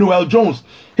like Noel Jones.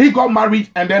 He got married,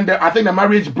 and then I think the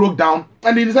marriage broke down,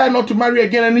 and he decided not to marry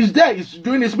again, and he's there. He's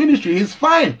doing his ministry. He's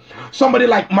fine. Somebody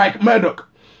like Mike Murdoch,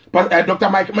 Dr.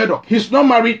 Mike Murdoch. He's not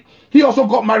married. He also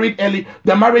got married early.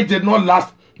 The marriage did not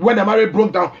last. When the marriage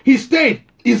broke down, he stayed.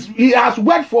 He has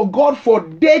worked for God for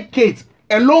decades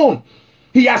alone.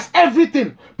 He has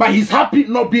everything, but he's happy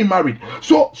not being married.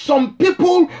 So some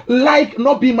people like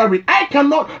not being married. I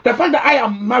cannot, the fact that I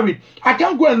am married, I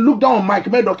can't go and look down on Mike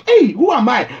Murdoch. Hey, who am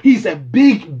I? He's a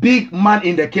big man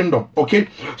in the kingdom. Okay.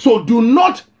 So do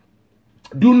not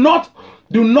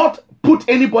put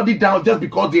anybody down just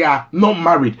because they are not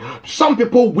married. Some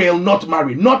people will not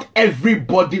marry. Not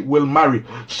everybody will marry.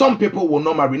 Some people will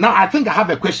not marry. Now, I think I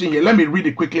have a question here. Let me read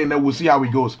it quickly and then we'll see how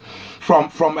it goes.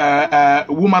 From a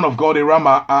woman of God,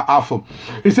 Irama Alpha.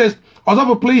 It says,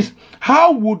 Osofo, please,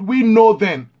 how would we know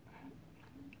then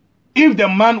if the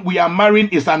man we are marrying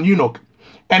is an eunuch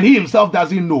and he himself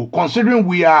doesn't know, considering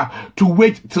we are to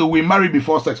wait till we marry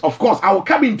before sex? Of course, I will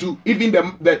come into even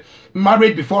the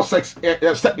marriage before sex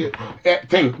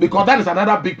thing, because that is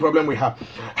another big problem we have.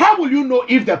 How will you know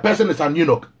if the person is an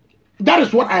eunuch? That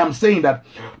is what I am saying, that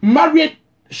marriage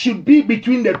should be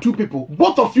between the two people.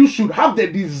 Both of you should have the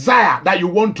desire that you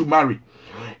want to marry.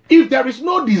 If there is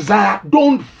no desire,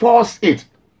 don't force it.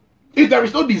 If there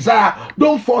is no desire,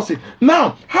 don't force it.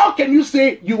 Now, how can you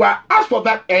say you are asked for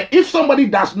that if somebody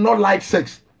does not like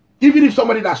sex, even if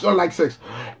somebody does not like sex,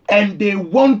 and they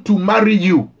want to marry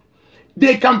you,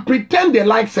 they can pretend they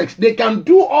like sex. They can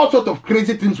do all sorts of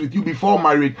crazy things with you before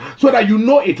marriage so that you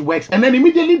know it works. And then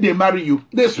immediately they marry you,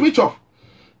 they switch off.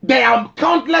 There are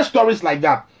countless stories like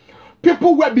that.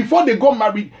 People were, before they got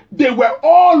married, they were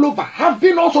all over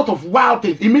having all sorts of wild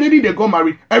things. Immediately they got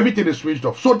married, everything is switched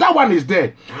off. So that one is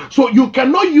there. So you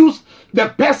cannot use the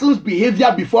person's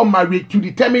behavior before marriage to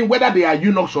determine whether they are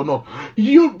eunuchs or not.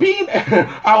 You being,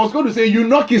 I was going to say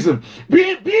eunuchism.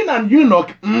 Being an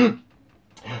eunuch,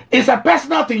 it's a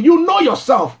personal thing. You know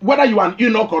yourself whether you are an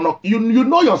eunuch or not. You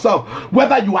know yourself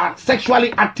whether you are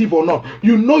sexually active or not.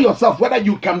 You know yourself whether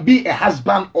you can be a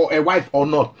husband or a wife or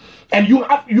not. And you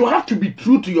have to be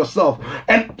true to yourself.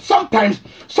 And sometimes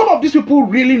some of these people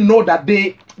really know that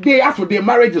they after their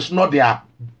marriage is not their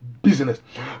business.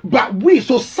 But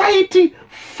society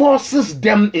forces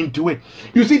them into it.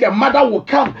 You see, the mother will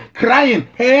come crying,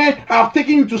 hey, I've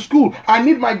taken you to school. I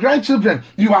need my grandchildren.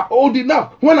 You are old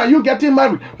enough. When are you getting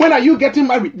married? When are you getting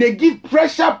married? They give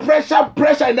pressure.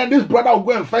 And then this brother will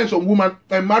go and find some woman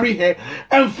and marry her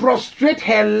and frustrate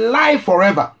her life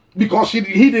forever because he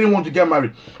didn't want to get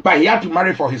married. But he had to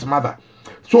marry for his mother.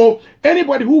 So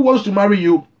anybody who wants to marry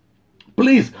you,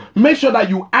 please make sure that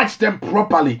you ask them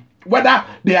properly whether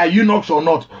they are eunuchs or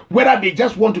not, whether they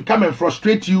just want to come and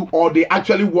frustrate you or they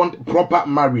actually want proper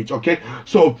marriage. Okay,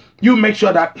 so you make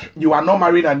sure that you are not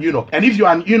married an eunuch. And if you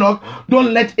are an eunuch,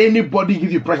 don't let anybody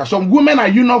give you pressure. Some women are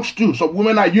eunuchs too. Some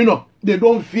women are eunuchs. They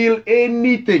don't feel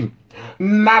anything,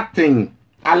 nothing.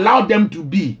 Allow them to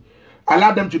be.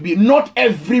 Not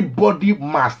everybody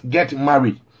must get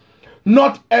married.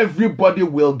 Not everybody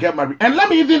will get married. And let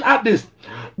me even add this.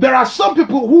 There are some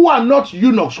people who are not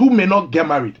eunuchs who may not get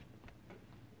married.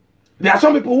 There are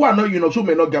some people who are not eunuchs who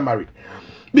may not get married.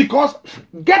 Because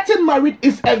getting married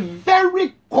is a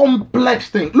very complex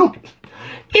thing. Look,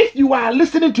 if you are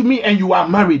listening to me and you are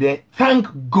married, thank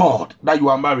God that you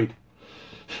are married.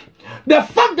 The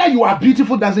fact that you are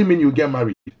beautiful doesn't mean you get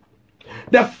married.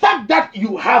 The fact that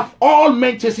you have all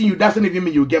men chasing you doesn't even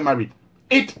mean you get married.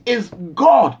 It is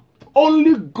God.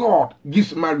 Only God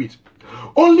gives marriage.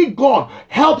 Only God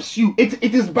helps you. It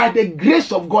is by the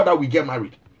grace of God that we get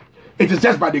married. It is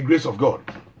just by the grace of God.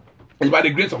 It's by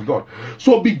the grace of God.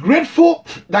 So be grateful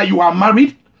that you are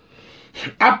married.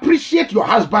 Appreciate your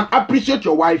husband. Appreciate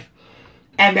your wife.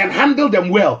 And then handle them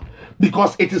well.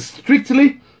 Because it is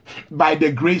strictly by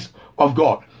the grace of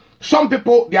God. Some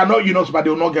people, they are not eunuchs, but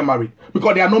they will not get married.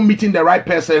 Because they are not meeting the right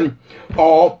person.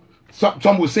 Or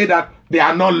some will say that They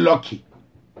are not lucky.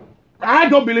 I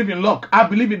don't believe in luck. I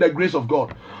believe in the grace of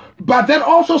God. But then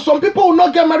also some people will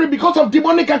not get married because of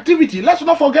demonic activity. Let's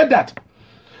not forget that.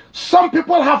 Some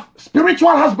people have spiritual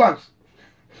husbands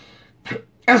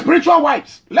and spiritual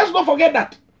wives. Let's not forget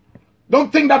that.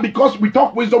 Don't think that because we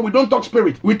talk wisdom, we don't talk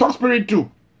spirit. We talk spirit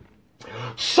too.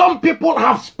 Some people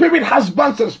have spirit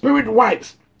husbands and spirit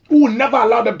wives who will never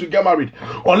allow them to get married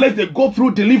unless they go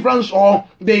through deliverance or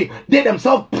they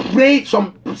themselves pray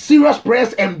some serious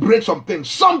prayers and break some things.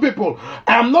 Some people,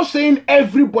 I am not saying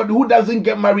everybody who doesn't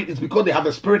get married is because they have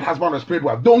a spirit husband or a spirit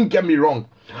wife. Don't get me wrong.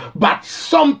 But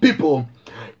some people,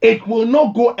 it will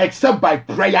not go except by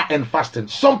prayer and fasting.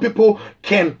 Some people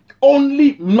can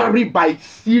only marry by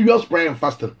serious prayer and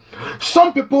fasting.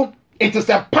 Some people, it is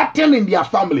a pattern in their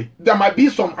family. There might be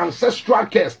some ancestral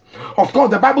curse. Of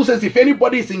course, the Bible says if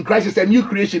anybody is in Christ, it's a new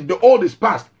creation. The old is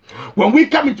past. When we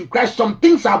come into Christ, some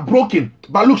things are broken.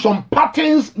 But look, some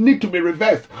patterns need to be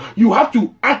reversed. You have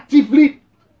to actively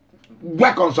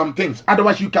work on some things.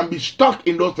 Otherwise, you can be stuck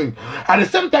in those things. At the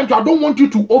same time, I don't want you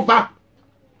to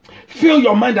fill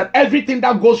your mind that everything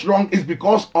that goes wrong is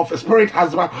because of a spirit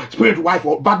husband, spirit wife.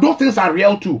 But those things are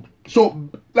real too. So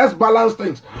let's balance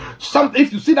things.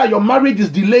 If you see that your marriage is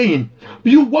delaying,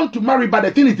 you want to marry but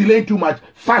the thing is delaying too much,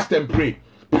 fast and pray.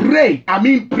 Pray.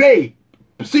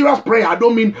 Serious prayer. I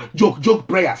don't mean joke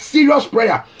prayer. Serious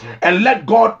prayer. And let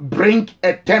God bring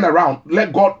a turnaround.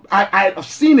 Let God, I have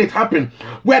seen it happen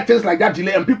where things like that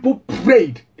delay and people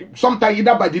prayed, sometimes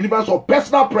either by deliverance or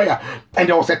personal prayer, and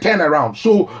there was a turnaround.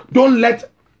 So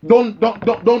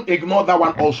don't ignore that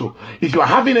one also. If you are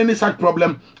having any such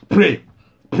problem, pray.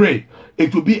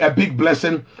 It will be a big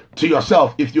blessing to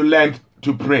yourself if you learn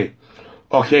to pray.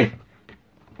 Okay.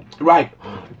 Right.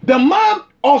 The man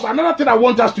also, another thing I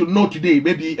want us to know today,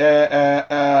 maybe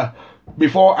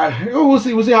before we'll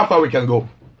see how far we can go.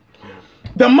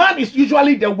 The man is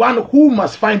usually the one who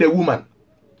must find a woman.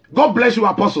 God bless you,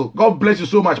 Apostle. God bless you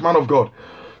so much, man of God.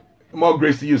 More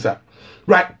grace to you, sir.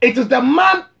 Right. It is the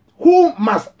man who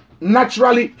must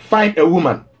naturally find a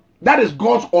woman. That is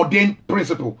God's ordained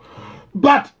principle.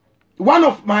 But one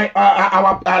of my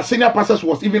our senior pastors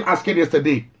was even asking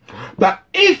yesterday that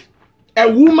if a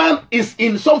woman is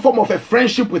in some form of a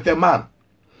friendship with a man,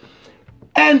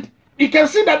 and you can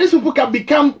see that these people can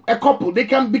become a couple,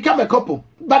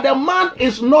 but the man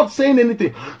is not saying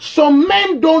anything. Some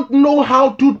men don't know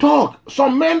how to talk.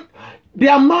 Some men,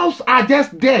 their mouths are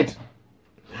just dead.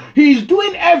 He's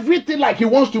doing everything like he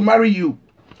wants to marry you,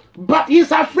 but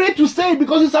he's afraid to say it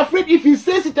because he's afraid if he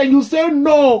says it and you say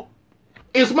no,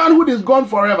 his manhood is gone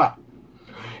forever.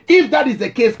 If that is the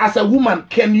case, as a woman,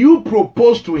 can you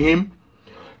propose to him?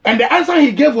 And the answer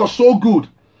he gave was so good.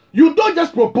 You don't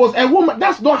just propose. A woman,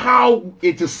 that's not how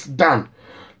it is done.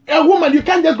 A woman, you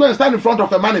can't just go and stand in front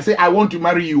of a man and say, I want to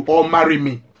marry you or marry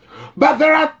me. But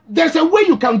there's a way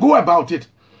you can go about it.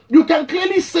 You can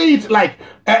clearly say it like,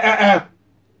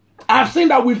 I've seen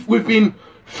that we've been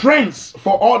friends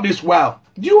for all this while.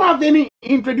 Do you have any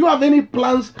interest? Do you have any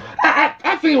plans?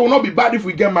 I think it will not be bad if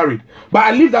we get married. But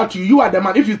I leave that to you. You are the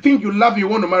man. If you think you love, you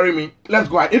want to marry me, let's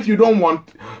go ahead. If you don't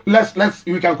want,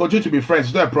 we can continue to be friends.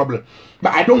 It's not a problem.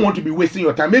 But I don't want to be wasting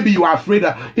your time. Maybe you are afraid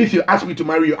that if you ask me to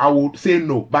marry you, I will say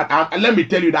no. But let me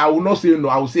tell you that I will not say no.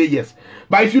 I will say yes.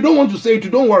 But if you don't want to say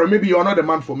it, don't worry. Maybe you are not the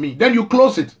man for me. Then you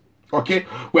close it. Okay,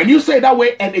 when you say that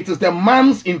way and it is the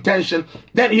man's intention,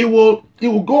 then he will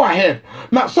go ahead.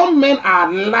 Now, some men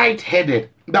are light-headed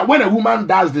that when a woman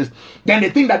does this, then they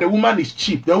think that the woman is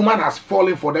cheap. The woman has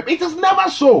fallen for them. It is never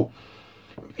so.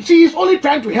 She is only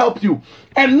trying to help you,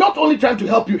 and not only trying to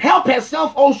help you, help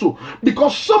herself also.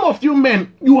 Because some of you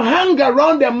men, you hang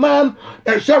around the man,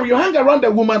 you hang around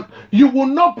the woman, you will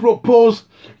not propose,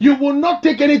 you will not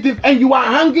take anything, and you are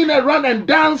hanging around and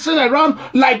dancing around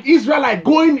like Israelite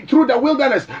going through the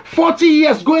wilderness, 40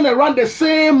 years going around the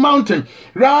same mountain,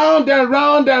 round and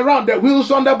round and round. The wheels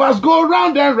on the bus go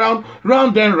round and round,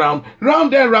 round and round,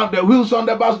 round and round. The wheels on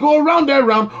the bus go round and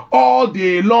round all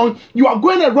day long. You are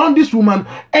going around this woman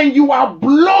and you are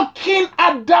blocking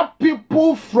other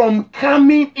people from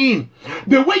coming in.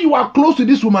 The way you are close to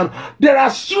this woman, there are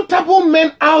suitable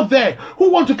men out there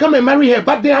who want to come and marry her,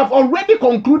 but they have already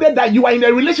concluded that you are in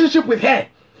a relationship with her.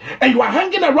 And you are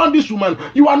hanging around this woman,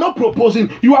 you are not proposing,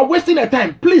 you are wasting your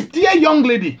time. Please, dear young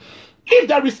lady, if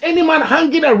there is any man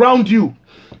hanging around you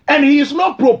and he is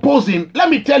not proposing, let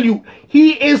me tell you,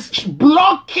 he is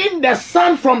blocking the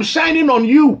sun from shining on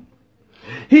you.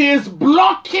 He is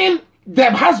blocking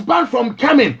the husband from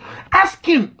coming. Ask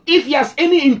him if he has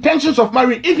any intentions of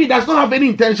marrying. If he does not have any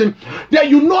intention, then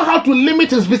you know how to limit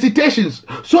his visitations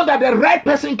so that the right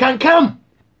person can come.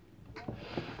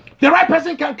 The right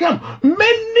person can come.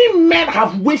 Many men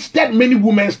have wasted many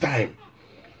women's time.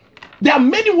 There are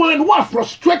many women who are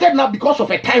frustrated now because of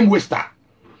a time waster.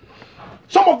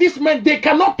 Some of these men, they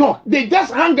cannot talk. They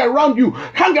just hang around you.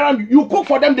 You cook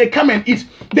for them, they come and eat.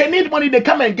 They need money, they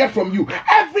come and get from you.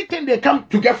 Everything they come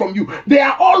to get from you. They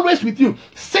are always with you,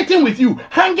 sitting with you,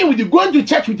 hanging with you, going to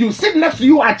church with you, sitting next to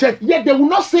you at church. Yet they will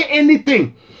not say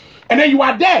anything. And then you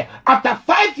are there after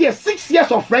 5 years, 6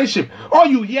 years of friendship. All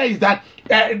you hear is that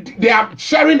they are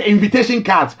sharing invitation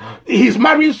cards. He's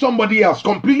marrying somebody else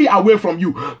completely away from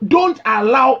you. Don't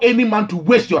allow any man to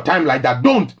waste your time like that.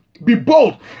 Don't. Be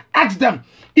bold. Ask them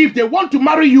if they want to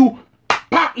marry you.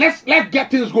 Let's get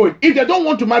things going. If they don't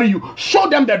want to marry you, show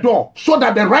them the door so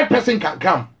that the right person can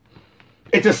come.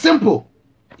 It is simple.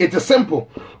 It is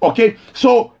simple. Okay.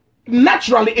 So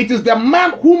naturally, it is the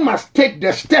man who must take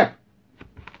the step.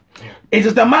 It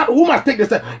is the man who must take the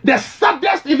step. The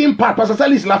saddest even part, Pastor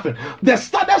Sally is laughing. The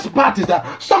saddest part is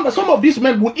that some of these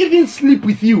men will even sleep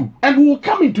with you, and we will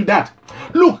come into that.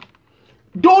 Look.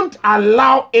 Don't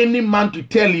allow any man to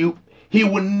tell you he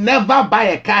will never buy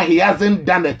a car he hasn't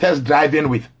done a test driving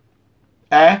with.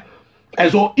 And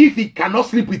so if he cannot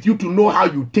sleep with you to know how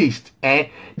you taste,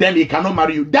 then he cannot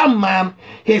marry you. That man,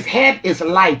 his head is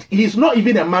light. He's not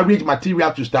even a marriage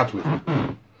material to start with.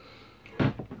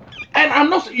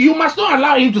 And you must not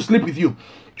allow him to sleep with you.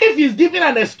 If he's giving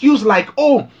an excuse like,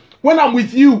 oh, when I'm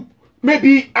with you,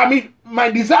 maybe, my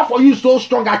desire for you is so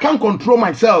strong, I can't control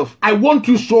myself. I want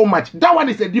you so much. That one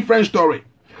is a different story.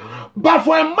 But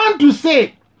for a man to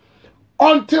say,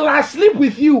 until I sleep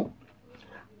with you,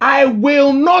 I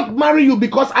will not marry you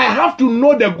because I have to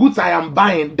know the goods I am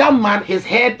buying. That man, his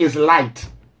head is light,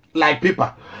 like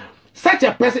paper. Such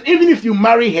a person, even if you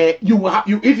marry her,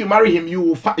 if you marry him,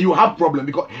 you have problem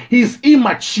because he's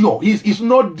immature. He's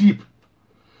not deep.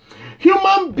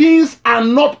 Human beings are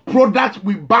not products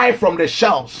we buy from the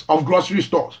shelves of grocery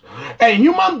stores. A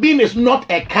human being is not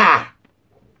a car.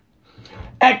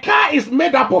 A car is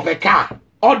made up of a car,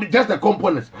 or just the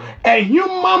components. A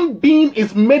human being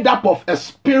is made up of a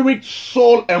spirit,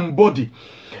 soul, and body.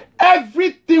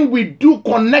 Everything we do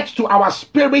connects to our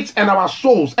spirits and our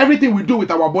souls. Everything we do with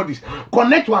our bodies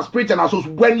connects to our spirits and our souls.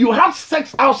 When you have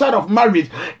sex outside of marriage,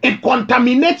 it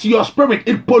contaminates your spirit.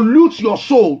 It pollutes your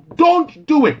soul. Don't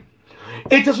do it.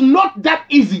 It is not that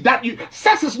easy.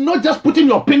 Sex is not just putting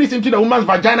your penis into the woman's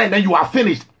vagina and then you are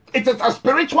finished. It is a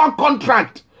spiritual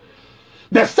contract.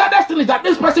 The saddest thing is that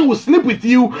this person will sleep with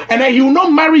you and then he will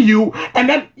not marry you and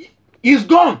then he's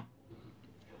gone.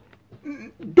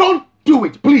 Don't do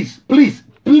it, please, please,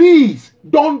 please.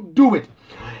 Don't do it.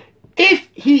 If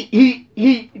he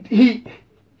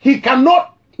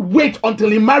cannot wait until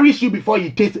he marries you before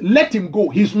he tastes, let him go.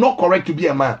 He's not correct to be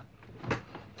a man.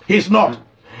 He's not.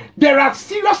 There are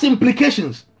serious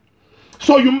implications.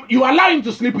 So you allow him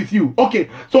to sleep with you. Okay,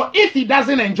 so if he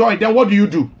doesn't enjoy it, then what do you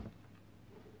do?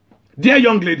 Dear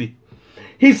young lady,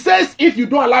 he says if you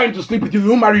don't allow him to sleep with you, you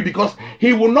won't marry because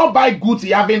he will not buy goods he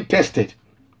haven't tested.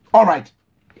 All right.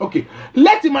 Okay.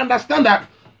 Let him understand that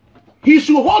he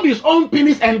should hold his own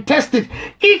penis and test it.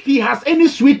 If he has any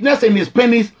sweetness in his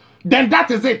penis, then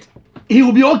that is it. He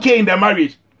will be okay in the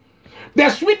marriage. The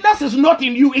sweetness is not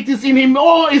in you, it is in him.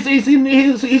 Oh, it's in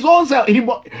his own self.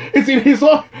 It's in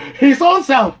his own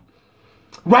self.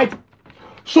 Right?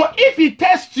 So if he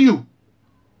tests you,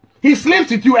 he sleeps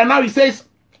with you, and now he says,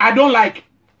 I don't like.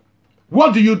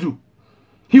 What do?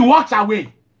 He walks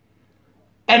away.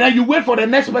 And then you wait for the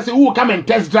next person who will come and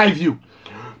test drive you.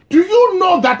 Do you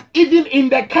know that even in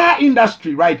the car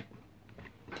industry, right?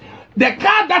 The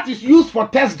car that is used for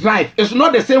test drive is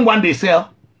not the same one they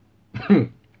sell.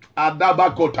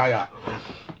 Adabako tire.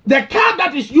 The car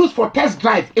that is used for test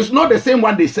drive is not the same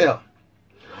one they sell.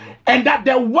 And that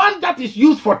the one that is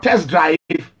used for test drive,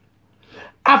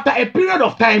 after a period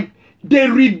of time, they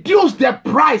reduce the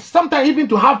price, sometimes even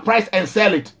to half price, and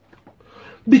sell it.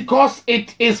 Because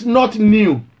it is not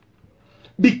new.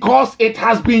 Because it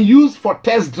has been used for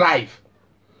test drive.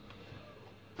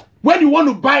 When you want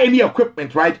to buy any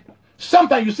equipment, right?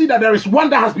 Sometimes you see that there is one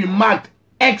that has been marked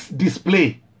X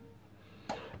display.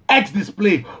 X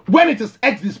display. When it is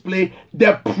X display,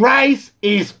 the price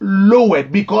is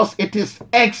lowered because it is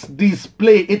X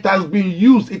display. It has been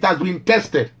used. It has been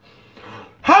tested.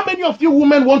 How many of you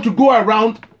women want to go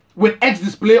around with X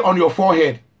display on your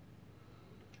forehead?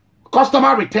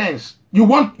 Customer returns. You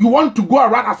want to go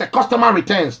around as a customer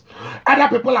returns.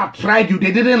 Other people have tried you,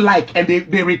 they didn't like, and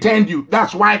they returned you.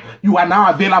 That's why you are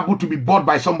now available to be bought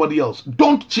by somebody else.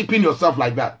 Don't cheapen yourself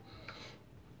like that.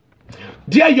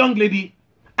 Dear young lady,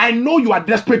 I know you are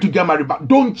desperate to get married, but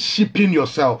don't cheapen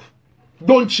yourself.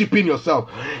 Don't cheapen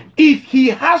yourself. If he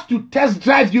has to test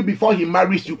drive you before he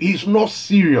marries you, he's not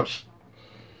serious.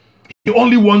 He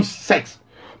only wants sex.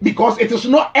 Because it is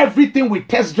not everything we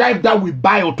test drive that we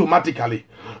buy automatically.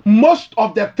 Most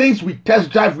of the things we test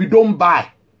drive, we don't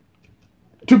buy.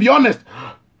 To be honest,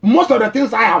 most of the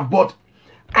things I have bought,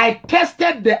 I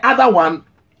tested the other one,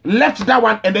 left that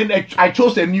one, and then I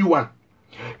chose a new one.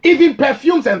 Even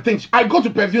perfumes and things. I go to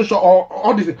perfume shop or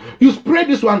all this. You spray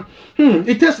this one,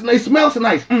 it smells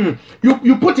nice.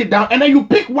 You put it down, and then you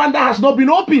pick one that has not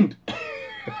been opened.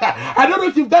 I don't know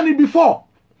if you've done it before.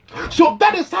 So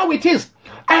that is how it is.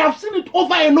 I have seen it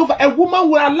over and over. A woman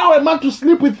will allow a man to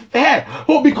sleep with her.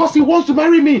 Oh, because he wants to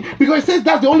marry me. Because he says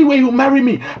that's the only way he'll marry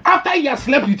me. After he has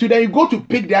slept with you, then you go to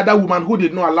pick the other woman who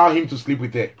did not allow him to sleep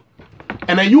with her.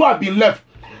 And then you have been left.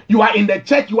 You are in the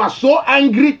church. You are so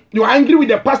angry. You are angry with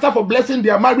the pastor for blessing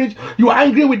their marriage. You are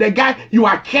angry with the guy. You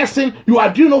are cursing. You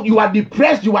are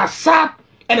depressed. You are sad.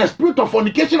 And a spirit of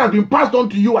fornication has been passed on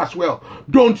to you as well.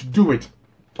 Don't do it.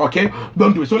 Okay?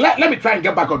 Don't do it. So let me try and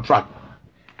get back on track.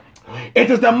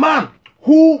 It is the man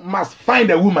who must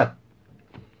find a woman.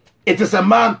 It is a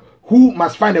man who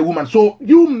must find a woman. So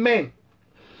you men,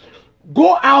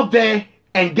 go out there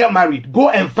and get married. Go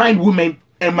and find women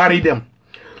and marry them.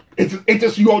 It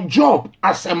is your job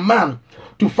as a man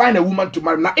to find a woman to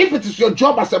marry. Now, if it is your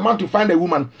job as a man to find a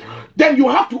woman, then you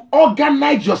have to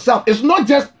organize yourself. It's not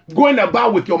just going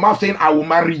about with your mouth saying, I will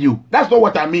marry you. That's not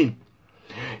what I mean.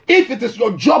 If it is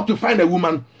your job to find a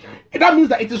woman, that means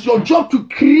that it is your job to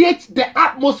create the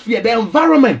atmosphere, the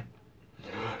environment.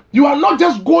 You are not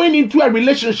just going into a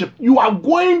relationship. You are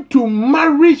going to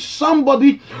marry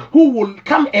somebody who will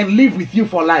come and live with you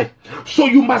for life. So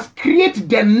you must create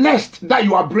the nest that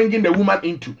you are bringing the woman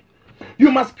into.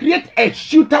 You must create a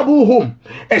suitable home,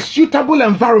 a suitable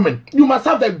environment. You must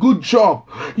have a good job.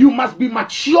 You must be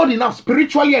matured enough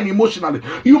spiritually and emotionally.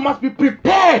 You must be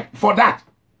prepared for that.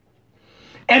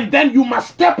 And then you must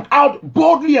step out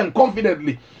boldly and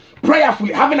confidently,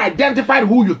 prayerfully, having identified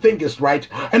who you think is right.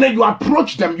 And then you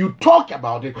approach them, you talk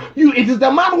about it. It is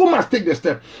the man who must take the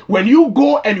step. When you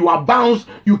go and you are bounced,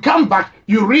 you come back,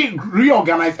 you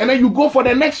reorganize, and then you go for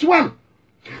the next one.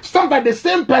 Sometimes the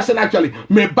same person actually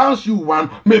may bounce you one,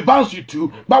 may bounce you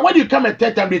two, but when you come a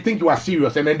third time, they think you are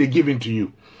serious and then they give in to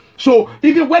you. So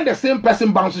even when the same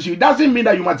person bounces you, it doesn't mean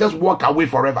that you must just walk away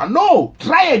forever. No,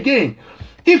 try again.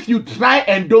 If you try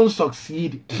and don't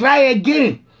succeed, try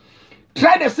again.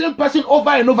 Try the same person over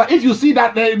and over. If you see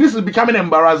that this is becoming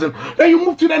embarrassing, then you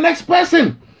move to the next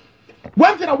person.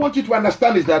 One thing I want you to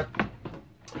understand is that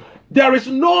there is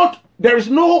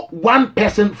no one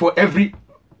person for every.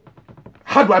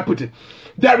 How do I put it?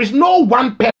 There is no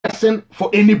one person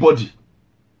for anybody.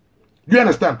 Do you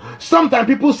understand? Sometimes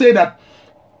people say that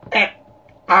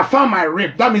I found my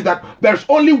rib. That means that there's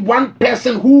only one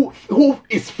person who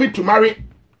is fit to marry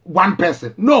one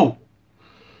person. No.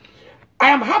 I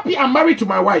am happy I'm married to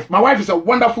my wife. My wife is a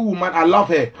wonderful woman. I love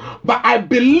her. But I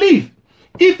believe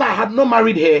if I had not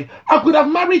married her, I could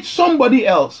have married somebody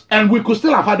else and we could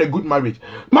still have had a good marriage.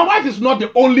 My wife is not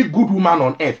the only good woman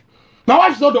on earth. My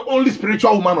wife is not the only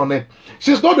spiritual woman on earth.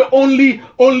 She's not the only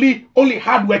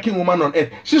hardworking woman on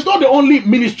earth. She's not the only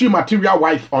ministry material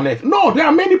wife on earth. No, there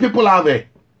are many people out there.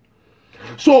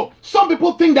 So some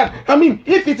people think that, I mean,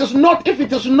 if it is not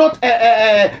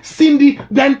Cindy,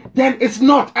 then it's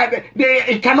not.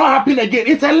 It cannot happen again.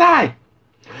 It's a lie.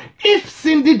 If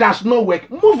Cindy does not work,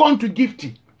 move on to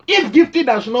Gifty. If Gifty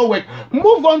does not work,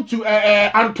 move on to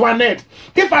Antoinette.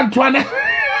 If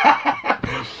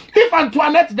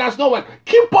Antoinette does not work,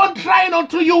 keep on trying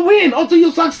until you win, until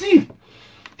you succeed.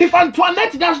 If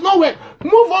Antoinette does not work,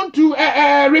 move on to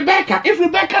Rebecca. If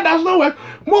Rebecca does not work,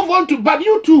 move on to, but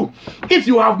you too. If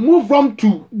you have moved on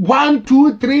to 1,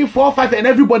 2, 3, 4, 5, and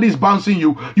everybody is bouncing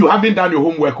you, you haven't done your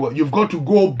homework well. You've got to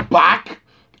go back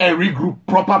and regroup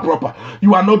proper.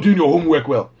 You are not doing your homework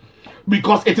well.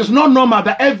 Because it is not normal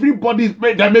that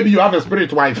that maybe you have a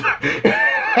spirit wife.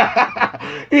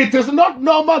 It is not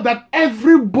normal that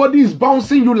everybody is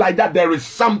bouncing you like that. There is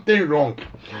something wrong.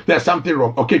 There's something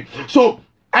wrong. Okay. So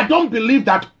I don't believe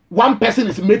that one person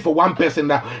is made for one person.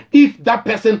 That if that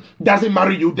person doesn't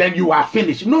marry you, then you are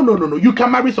finished. No. You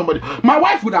can marry somebody. My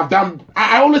wife would have done.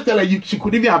 I always tell her she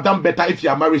could even have done better if she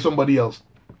had married somebody else.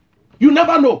 You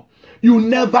never know. You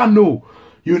never know.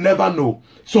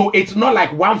 So it's not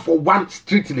like one for one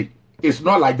strictly. It's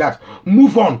not like that.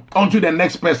 Move on to the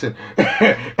next person.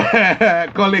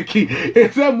 Koleki.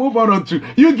 It said move on to.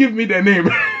 You give me the name.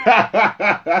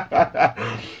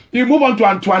 You move on to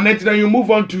Antoinette, then you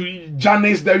move on to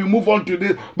Janice, then you move on to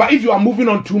this. But if you are moving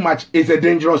on too much, it's a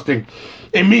dangerous thing.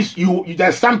 It means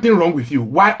there's something wrong with you.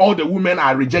 Why all the women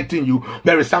are rejecting you,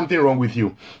 there is something wrong with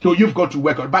you. So you've got to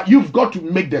work on it. But you've got to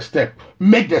make the step.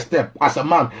 Make the step. As a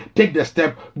man, take the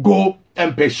step. Go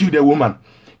and pursue the woman.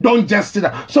 Don't just sit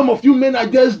there. Some of you men are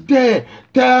just there.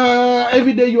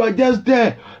 Every day you are just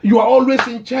there. You are always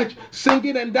in church,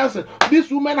 singing and dancing. These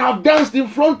women have danced in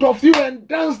front of you and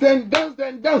danced and danced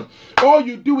and danced. All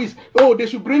you do is, they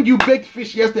should bring you baked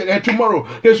fish tomorrow.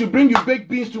 They should bring you baked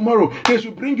beans tomorrow. They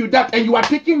should bring you that. And you are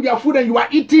taking their food and you are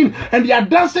eating. And they are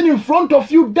dancing in front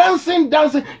of you, dancing.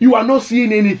 You are not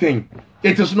seeing anything.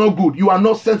 It is not good. You are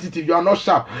not sensitive. You are not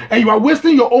sharp. And you are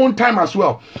wasting your own time as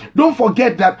well. Don't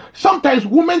forget that sometimes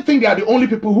women think they are the only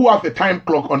people who have a time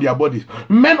clock on their bodies.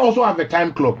 Men also have a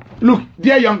time clock. Look,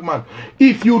 dear young man,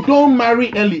 if you don't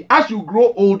marry early, as you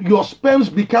grow old, your sperms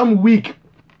become weak.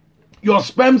 Your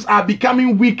sperms are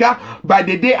becoming weaker by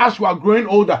the day as you are growing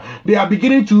older. They are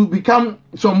beginning to become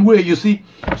some way, you see.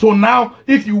 So now,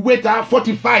 if you wait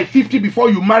 45, 50 before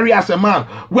you marry as a man,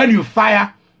 when you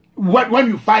fire,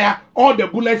 all the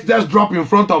bullets just drop in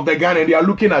front of the gun and they are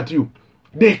looking at you.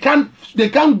 They can't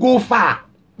go far.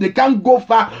 They can't go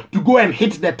far to go and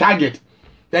hit the target.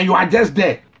 Then you are just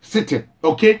there, sitting,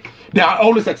 okay? There are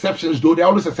always exceptions, though. There are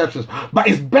always exceptions. But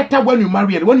it's better when you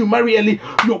marry early. When you marry early,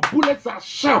 your bullets are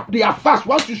sharp. They are fast.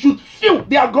 Once you shoot, phew,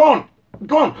 they are gone.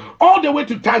 Gone. All the way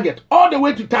to target. All the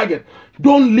way to target.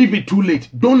 Don't leave it too late.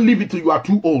 Don't leave it till you are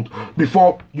too old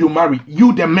before you marry.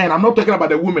 You, the man. I'm not talking about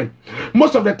the women.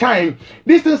 Most of the time,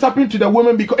 these things happen to the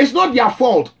women because it's not their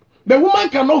fault. The woman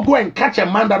cannot go and catch a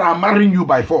man that are marrying you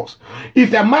by force.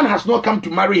 If the man has not come to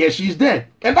marry her, she is dead.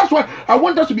 And that's why I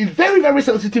want us to be very, very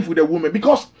sensitive with the woman.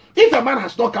 Because if a man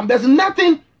has not come, there's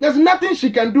nothing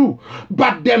she can do.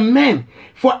 But the men,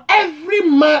 for every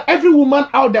man, every woman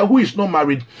out there who is not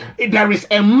married, there is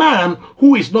a man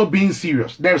who is not being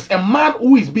serious. There's a man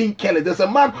who is being careless. There's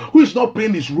a man who is not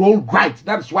playing his role right.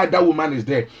 That's why that woman is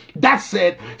there. That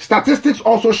said, statistics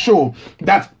also show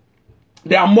that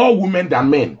there are more women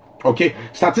than men. Okay,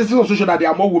 statistics also show that there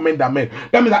are more women than men.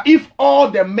 That means that if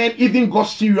all the men even got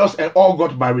serious and all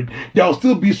got married, there will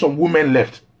still be some women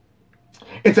left.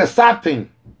 It's a sad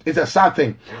thing. It's a sad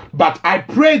thing. But I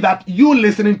pray that you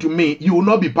listening to me, you will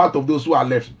not be part of those who are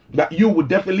left. That you will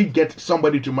definitely get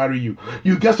somebody to marry you.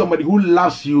 You get somebody who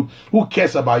loves you, who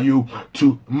cares about you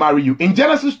to marry you. In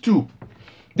Genesis 2,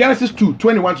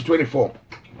 21 to 24.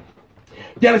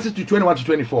 Genesis 2, 21 to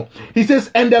 24. He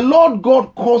says, and the Lord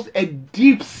God caused a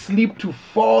deep sleep to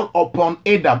fall upon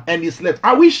Adam, and he slept.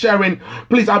 Are we sharing?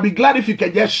 Please, I'll be glad if you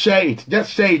can just share it.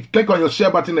 Just share it. Click on your share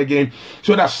button again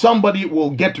so that somebody will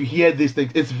get to hear these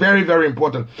things. It's very, very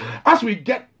important. As we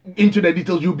get into the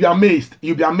details, you'll be amazed.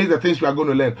 You'll be amazed at things we are going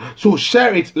to learn. So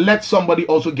share it. Let somebody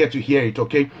also get to hear it,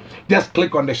 okay? Just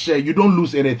click on the share. You don't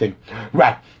lose anything.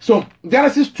 Right. So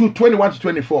Genesis 2, 21 to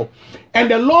 24. And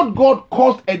the Lord God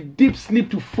caused a deep sleep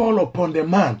to fall upon the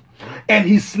man, and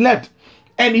he slept.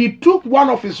 And he took one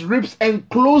of his ribs and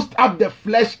closed up the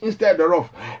flesh instead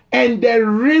thereof. And the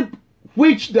rib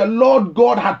which the Lord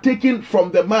God had taken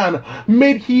from the man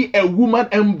made he a woman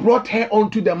and brought her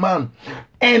unto the man.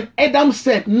 And Adam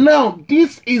said, now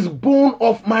this is bone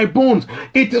of my bones.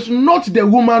 It is not the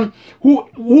woman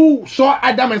who saw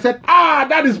Adam and said,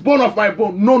 that is bone of my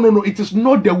bone. No. It is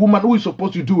not the woman who is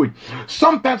supposed to do it.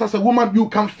 Sometimes as a woman, you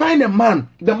can find a man.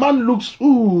 The man looks,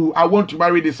 I want to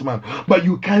marry this man. But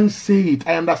you can't say it.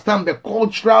 I understand the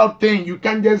cultural thing. You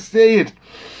can't just say it.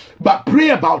 But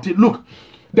pray about it. Look,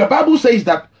 the Bible says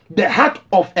that the heart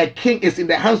of a king is in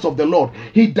the hands of the Lord.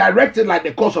 He directs it like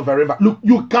the course of a river. Look,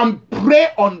 you can pray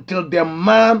until the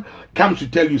man comes to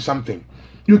tell you something.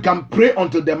 You can pray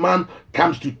until the man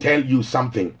comes to tell you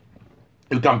something.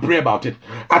 You can pray about it.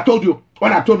 I told you,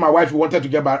 when I told my wife we wanted to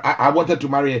get married, I wanted to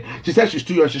marry her. She said she's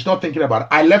too young. She's not thinking about it.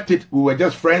 I left it. We were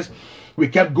just friends. We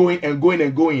kept going and going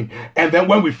and going. And then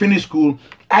when we finished school,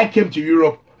 I came to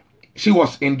Europe. She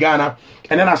was in Ghana.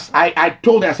 And then I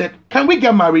told her, I said, can we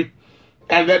get married?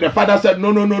 And then the father said,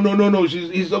 no.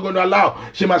 He's not going to allow.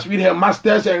 She must read her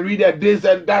masters and read her this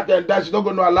and that and that. She's not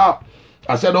going to allow.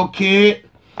 I said, okay.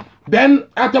 Then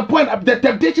at the point, the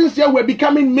temptations here were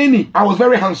becoming many. I was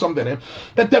very handsome then.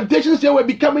 The temptations here were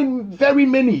becoming very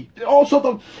many. All sort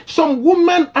of. Some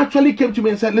woman actually came to me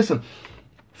and said, listen,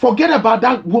 forget about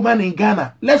that woman in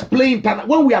Ghana. Let's play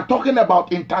when we are talking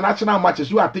about international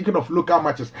matches, you are thinking of local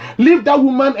matches. Leave that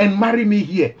woman and marry me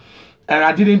here. And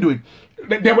I didn't do it.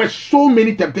 There were so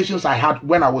many temptations I had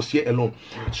when I was here alone.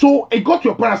 So it got to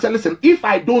a point I said, listen, if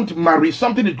I don't marry,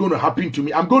 something is going to happen to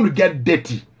me. I'm going to get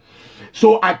dirty.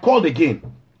 So I called again.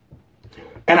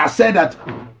 And I said that,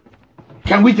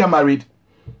 can we get married?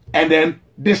 And then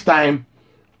this time,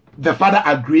 the father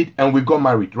agreed and we got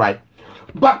married, right?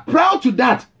 But prior to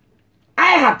that,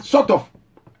 I had sort of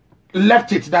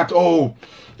left it that, oh,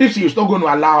 if she is not going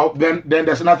to allow, then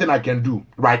there's nothing I can do,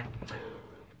 right?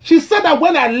 She said that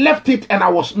when I left it and I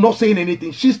was not saying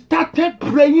anything, she started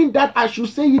praying that I should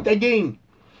say it again.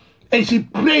 And she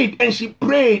prayed and she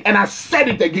prayed and I said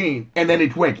it again and then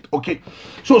it worked, okay?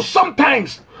 So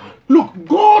sometimes, look,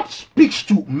 God speaks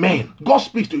to men. God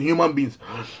speaks to human beings.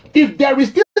 If there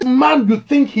is this man you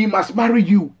think he must marry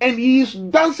you and he is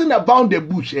dancing about the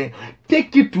bush,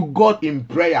 take it to God in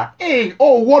prayer. Hey,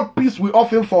 oh, what peace we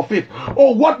often forfeit.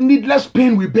 Oh, what needless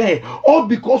pain we bear. All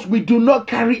because we do not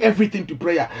carry everything to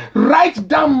prayer. Write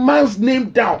that man's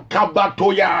name down.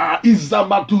 Kabatoya,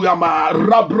 Izamatuyama,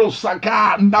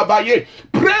 Rabrosaka, Nabaye.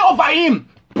 Pray over him.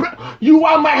 You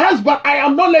are my husband. I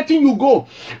am not letting you go.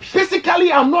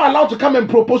 Physically, I'm not allowed to come and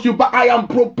propose you, but I am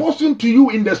proposing to you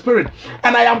in the spirit,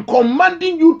 and I am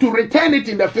commanding you to return it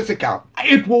in the physical.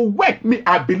 It will work. Me,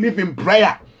 I believe in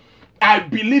prayer. I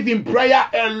believe in prayer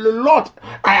a lot.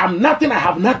 I am nothing, I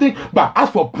have nothing. But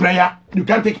as for prayer, you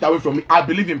can't take it away from me. I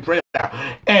believe in prayer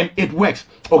and it works.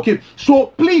 Okay, so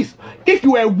please, if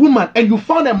you are a woman and you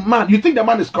found a man, you think the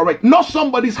man is correct, not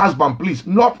somebody's husband, please,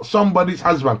 not somebody's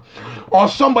husband, or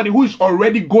somebody who is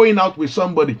already going out with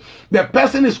somebody. The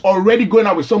person is already going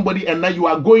out with somebody, and now you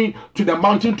are going to the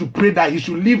mountain to pray that he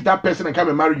should leave that person and come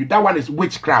and marry you. That one is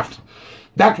witchcraft.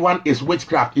 That one is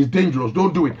witchcraft. It's dangerous.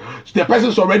 Don't do it. So the person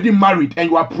is already married and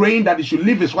you are praying that he should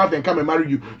leave his wife and come and marry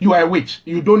you. You are a witch.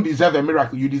 You don't deserve a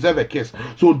miracle. You deserve a kiss.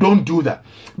 So don't do that.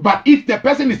 But if the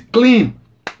person is clean,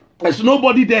 there's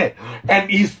nobody there, and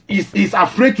he's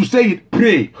afraid to say it,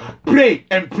 pray. Pray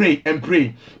and pray and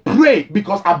pray. Pray,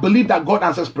 because I believe that God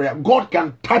answers prayer. God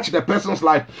can touch the person's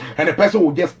life and the person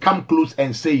will just come close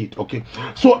and say it. Okay.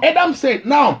 So Adam said,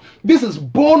 now this is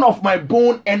bone of my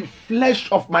bone and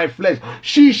flesh of my flesh.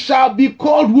 She shall be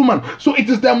called woman. So it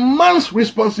is the man's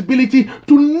responsibility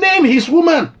to name his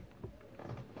woman.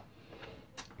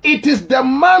 It is the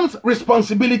man's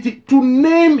responsibility to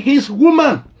name his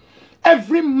woman.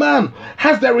 Every man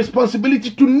has the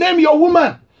responsibility to name your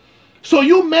woman. So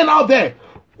you men out there,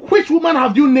 which woman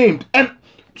have you named? And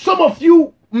some of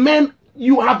you men,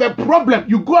 you have a problem.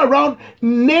 You go around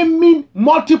naming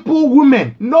multiple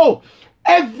women. No,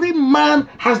 every man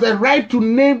has the right to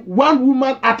name one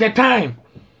woman at a time.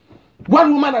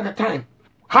 One woman at a time.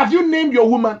 Have you named your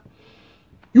woman?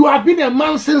 You have been a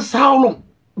man since how long?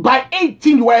 By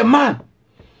 18, you were a man.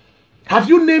 Have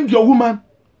you named your woman?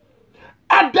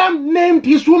 Adam named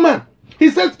his woman. He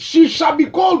says, she shall be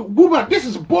called woman. This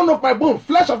is bone of my bone,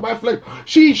 flesh of my flesh.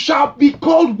 She shall be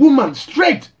called woman,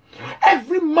 straight.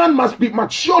 Every man must be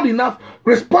matured enough,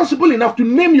 responsible enough to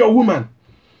name your woman.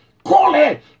 Call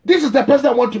her. This is the person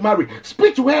I want to marry.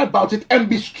 Speak to her about it and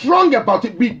be strong about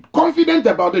it. Be confident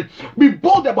about it. Be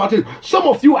bold about it. Some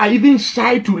of you are even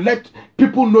shy to let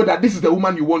people know that this is the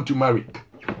woman you want to marry.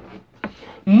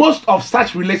 Most of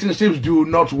such relationships do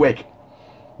not work.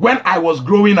 When I was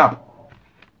growing up,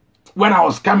 when I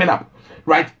was coming up,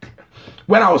 right?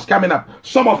 When I was coming up,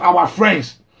 some of our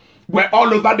friends were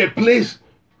all over the place.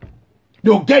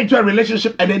 They'll get into a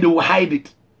relationship and then they will hide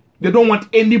it. They don't want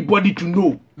anybody to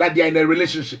know that they are in a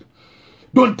relationship.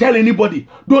 Don't tell anybody.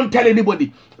 Don't tell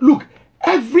anybody. Look,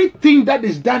 everything that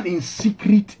is done in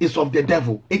secret is of the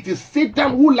devil. It is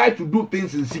Satan who likes to do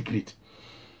things in secret.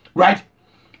 Right?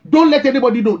 Don't let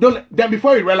anybody know. Then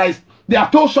before you realize, they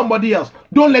have told somebody else.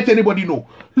 Don't let anybody know.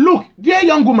 Look, dear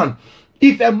young woman,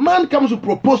 if a man comes to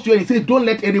propose to you and he says, don't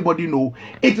let anybody know,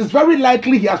 it is very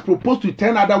likely he has proposed to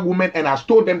 10 other women and has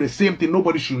told them the same thing.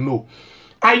 Nobody should know.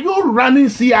 Are you running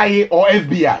CIA or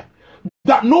FBI?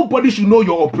 That nobody should know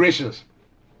your operations?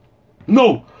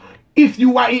 No. If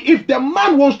the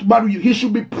man wants to marry you, he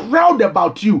should be proud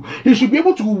about you. He should be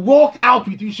able to walk out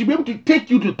with you. He should be able to take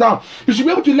you to town. He should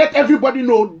be able to let everybody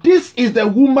know, this is the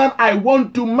woman I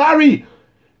want to marry.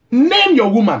 Name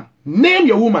your woman. Name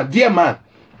your woman, dear man.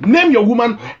 Name your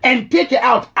woman and take her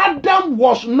out. Adam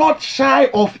was not shy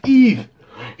of Eve.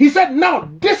 He said,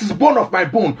 now this is bone of my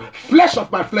bone, flesh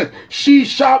of my flesh. She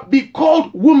shall be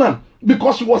called woman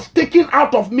because she was taken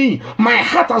out of me. My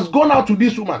heart has gone out to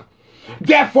this woman.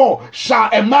 Therefore shall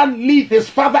a man leave his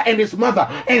father and his mother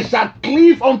and shall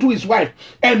cleave unto his wife,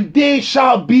 and they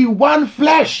shall be one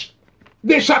flesh.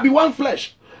 They shall be one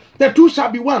flesh. The two shall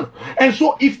be one. And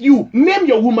so if you name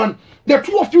your woman, the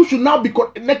two of you should now be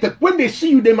connected. When they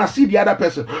see you, they must see the other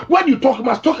person. When you talk, you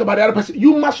must talk about the other person.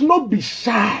 You must not be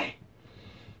shy.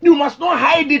 You must not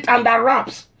hide it under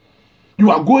wraps.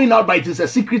 You are going out, but it is a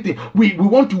secret thing. We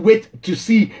want to wait to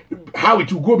see how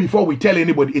it will go before we tell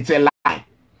anybody. It's a lie.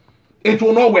 It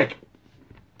will not work.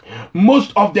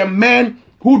 Most of the men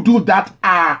who do that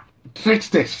are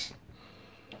tricksters.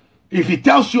 If he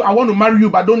tells you, I want to marry you,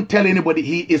 but don't tell anybody,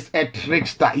 he is a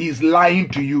trickster. He is lying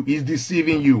to you. He is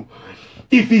deceiving you.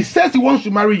 If he says he wants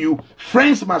to marry you,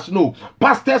 friends must know.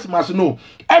 Pastors must know.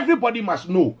 Everybody must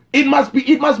know. It must be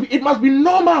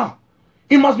normal.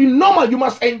 It must be normal. You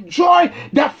must enjoy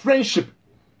that friendship.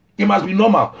 It must be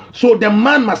normal. So the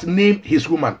man must name his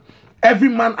woman. Every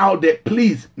man out there,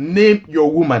 please name your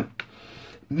woman.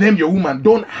 Name your woman.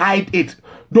 Don't hide it.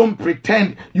 Don't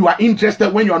pretend you are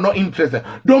interested when you are not interested.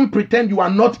 Don't pretend you are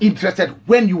not interested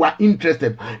when you are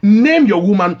interested. Name your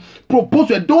woman. Propose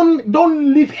her.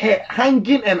 Don't leave her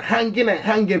hanging and hanging and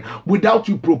hanging without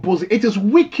you proposing. It is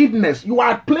wickedness. You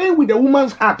are playing with a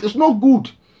woman's heart. It's not good.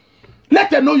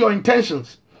 Let her know your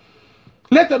intentions.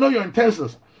 Let her know your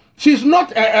intentions. She's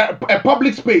not a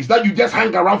public space that you just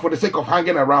hang around for the sake of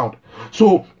hanging around.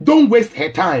 So don't waste her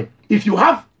time. If you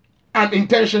have an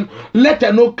intention, let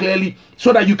her know clearly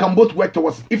so that you can both work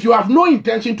towards it. If you have no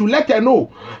intention to, let her know.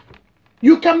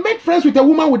 You can make friends with a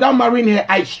woman without marrying her.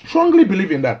 I strongly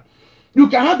believe in that. You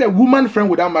can have a woman friend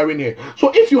without marrying her.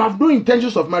 So if you have no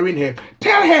intentions of marrying her,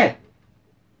 tell her.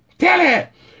 Tell her.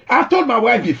 I've told my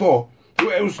wife before,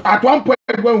 at one point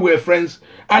when we were friends,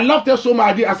 I loved her so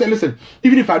much. I said, listen,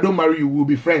 even if I don't marry you, we'll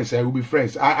be friends. We'll be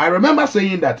friends. I remember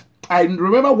saying that. I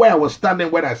remember where I was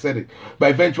standing when I said it. But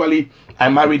eventually, I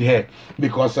married her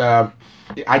because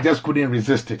I just couldn't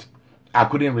resist it. I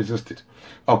couldn't resist it.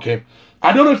 Okay.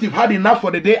 I don't know if you've had enough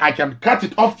for the day. I can cut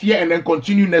it off here and then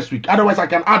continue next week. Otherwise, I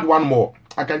can add one more.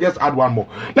 I can just add one more.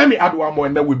 Let me add one more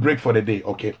and then we break for the day.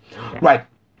 Okay. Right.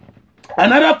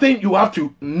 Another thing you have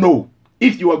to know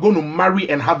if you are going to marry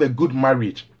and have a good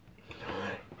marriage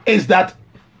is that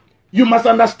you must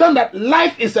understand that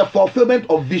life is a fulfillment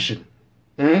of vision.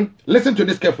 Listen to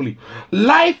this carefully.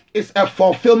 Life is a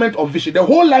fulfillment of vision. The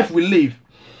whole life we live,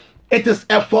 it is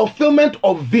a fulfillment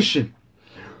of vision.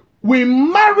 We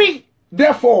marry,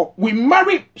 therefore, we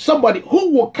marry somebody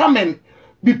who will come and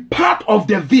be part of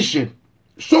the vision.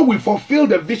 So we fulfill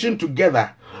the vision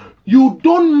together. You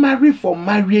don't marry for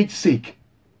marriage's sake.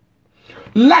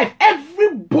 Life,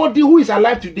 everybody who is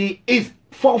alive today is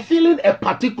fulfilling a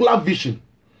particular vision.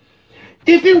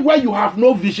 Even where you have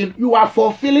no vision, you are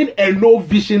fulfilling a no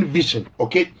vision.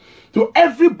 Okay? So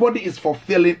everybody is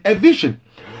fulfilling a vision.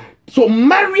 So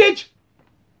marriage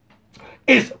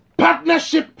is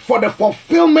partnership for the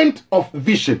fulfillment of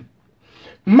vision.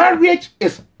 Marriage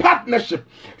is partnership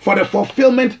for the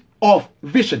fulfillment of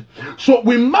vision. So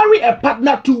we marry a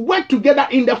partner to work together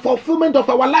in the fulfillment of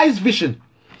our life's vision.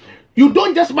 You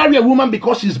don't just marry a woman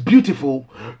because she's beautiful.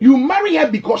 You marry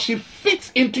her because she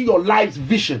fits into your life's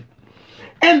vision.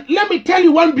 And let me tell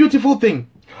you one beautiful thing.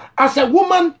 As a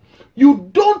woman, you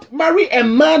don't marry a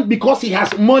man because he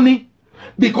has money,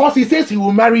 because he says he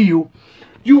will marry you.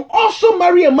 You also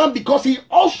marry a man because he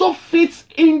also fits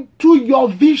into your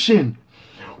vision.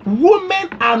 Women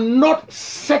are not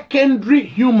secondary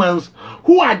humans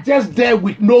who are just there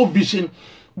with no vision,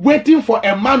 waiting for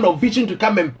a man of vision to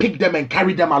come and pick them and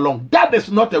carry them along. That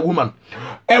is not a woman.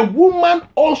 A woman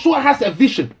also has a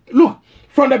vision. Look,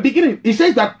 from the beginning, it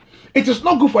says that it is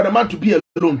not good for the man to be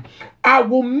alone. I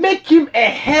will make him a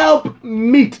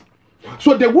helpmeet.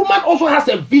 So the woman also has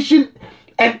a vision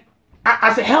and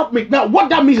as a helpmeet. Now, what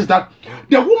that means is that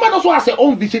the woman also has her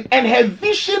own vision, and her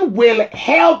vision will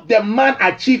help the man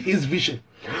achieve his vision.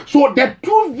 So the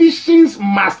two visions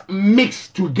must mix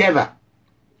together,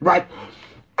 right?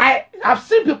 I've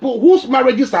seen people whose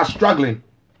marriages are struggling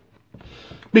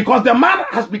because the man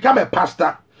has become a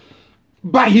pastor,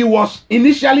 but he was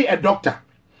initially a doctor.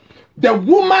 The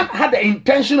woman had the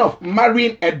intention of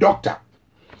marrying a doctor.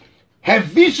 Her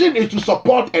vision is to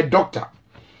support a doctor.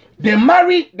 They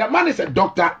marry, the man is a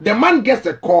doctor, the man gets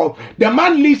a call, the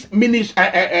man leaves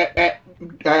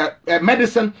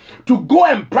medicine to go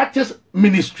and practice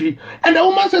ministry, and the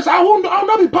woman says, I'll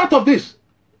not be part of this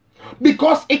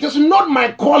because it is not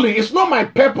my calling, it's not my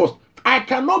purpose. I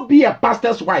cannot be a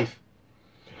pastor's wife.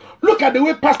 Look at the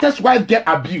way pastor's wives get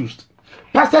abused.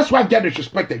 Pastor's wives get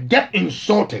disrespected, get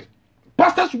insulted.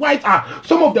 Pastors' wives are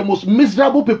some of the most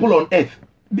miserable people on earth,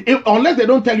 unless they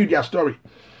don't tell you their story.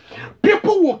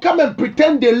 People will come and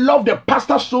pretend they love the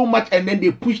pastor so much, and then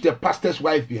they push the pastor's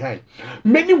wife behind.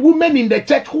 Many women in the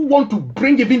church who want to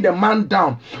bring even the man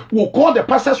down will call the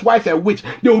pastor's wife a witch.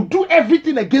 They will do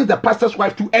everything against the pastor's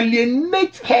wife to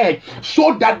alienate her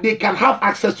so that they can have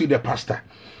access to the pastor.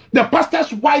 The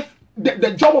pastor's wife,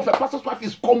 the job of a pastor's wife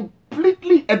is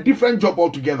completely a different job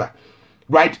altogether,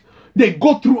 right? They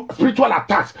go through spiritual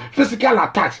attacks, physical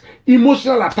attacks,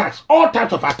 emotional attacks, all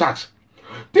types of attacks.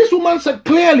 This woman said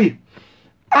clearly,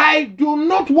 I do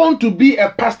not want to be a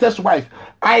pastor's wife.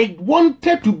 I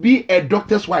wanted to be a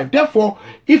doctor's wife. Therefore,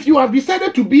 if you have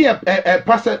decided to be a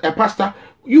pastor,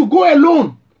 you go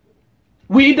alone.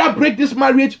 We either break this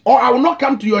marriage or I will not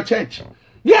come to your church.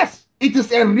 Yes, it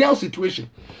is a real situation.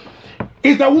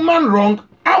 Is the woman wrong?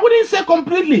 I wouldn't say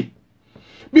completely.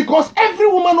 Because every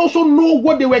woman also know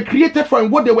what they were created for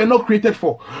and what they were not created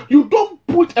for. You don't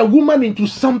put a woman into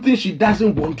something she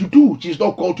doesn't want to do. She's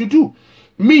not called to do.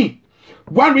 Me,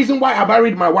 one reason why I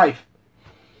married my wife,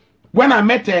 when I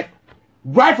met her,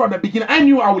 right from the beginning, I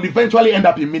knew I would eventually end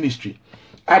up in ministry.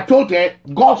 I told her,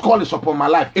 God's call is upon my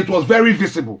life. It was very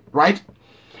visible, right?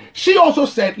 She also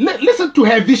said, listen to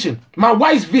her vision, my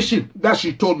wife's vision that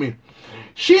she told me.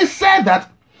 She said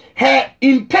that her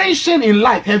intention in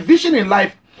life, her vision in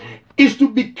life, is to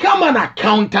become an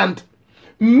accountant,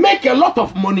 make a lot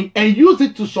of money, and use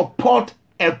it to support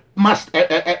a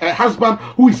husband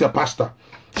who is a pastor.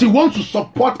 She wants to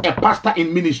support a pastor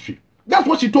in ministry. That's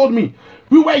what she told me.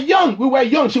 We were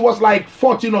young. She was like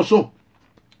 14 or so.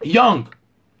 Young.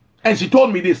 And she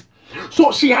told me this.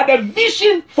 So she had a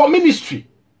vision for ministry.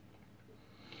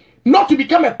 Not to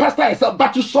become a pastor herself,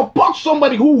 but to support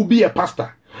somebody who will be a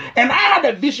pastor. And I had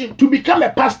a vision to become a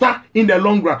pastor in the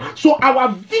long run. So our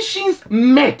visions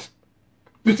met.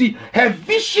 You see, her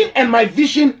vision and my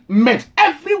vision met.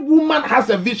 Every woman has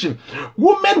a vision.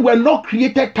 Women were not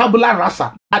created tabula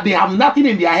rasa. They have nothing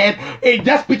in their head. Hey,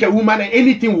 just pick a woman and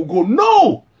anything will go.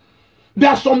 No. There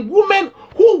are some women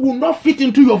who will not fit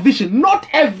into your vision. Not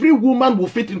every woman will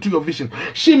fit into your vision.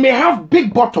 She may have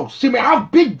big buttocks. She may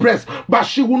have big breasts. But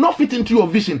she will not fit into your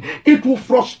vision. It will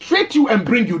frustrate you and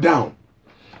bring you down.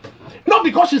 Not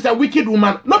because she's a wicked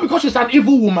woman, not because she's an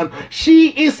evil woman. She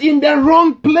is in the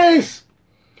wrong place.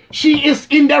 She is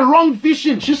in the wrong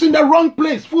vision. She's in the wrong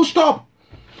place. Full stop.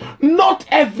 Not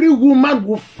every woman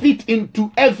will fit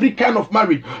into every kind of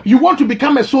marriage. You want to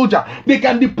become a soldier, they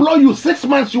can deploy you 6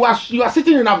 months. You are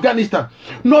sitting in Afghanistan.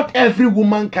 Not every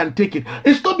woman can take it.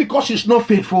 It's not because she's not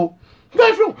faithful.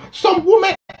 No, some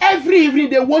women, every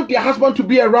evening they want their husband to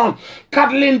be around,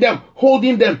 cuddling them,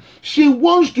 holding them. She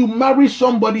wants to marry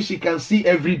somebody she can see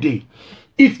every day.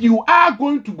 If you are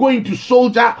going to go into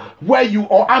soldier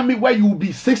or army where you will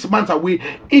be 6 months away,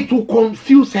 it will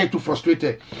confuse her, to frustrate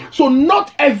her. So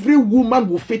not every woman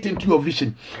will fit into your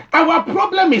vision. Our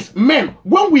problem is men,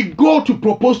 when we go to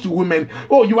propose to women,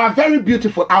 oh, you are very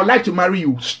beautiful, I would like to marry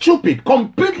you. Stupid,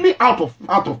 completely out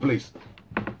of place.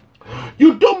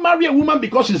 You don't marry a woman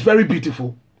because she's very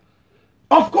beautiful.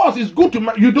 Of course, it's good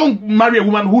to you don't marry a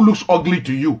woman who looks ugly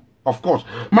to you. Of course,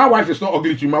 my wife is not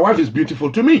ugly to you. My wife is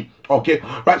beautiful to me. Okay,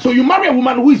 right? So you marry a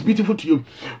woman who is beautiful to you,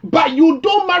 but you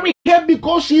don't marry her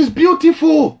because she is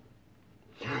beautiful.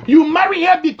 You marry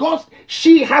her because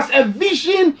she has a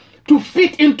vision to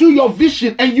fit into your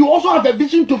vision, and you also have a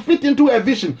vision to fit into her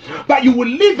vision. But you will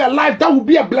live a life that will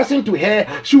be a blessing to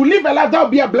her. She will live a life that will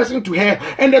be a blessing to her,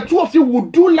 and the two of you will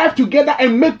do life together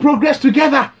and make progress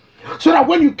together. So that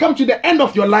when you come to the end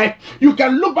of your life, you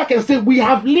can look back and say, we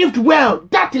have lived well.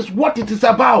 That is what it is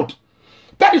about.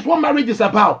 That is what marriage is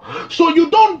about. So you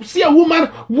don't see a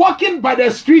woman walking by the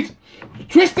street,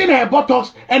 twisting her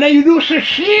buttocks, and then you do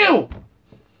shield.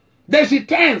 Then she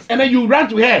turns, and then you run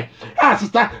to her. Ah,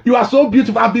 sister, you are so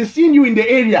beautiful. I've been seeing you in the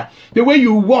area. The way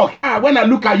you walk. Ah, when I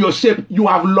look at your shape, you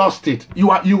have lost it.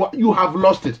 You have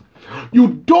lost it. You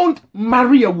don't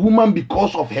marry a woman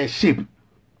because of her shape.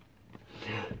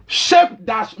 Shape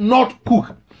does not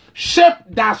cook. Shape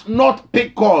does not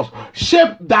pick calls.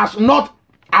 Shape does not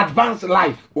advance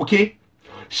life. Okay?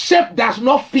 Shape does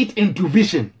not fit into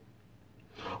vision.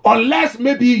 Unless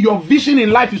maybe your vision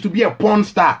in life is to be a porn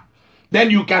star. Then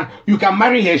you can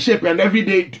marry her shape, and every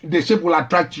day the shape will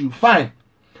attract you. Fine.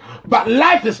 But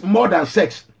life is more than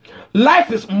sex.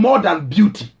 Life is more than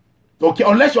beauty. Okay?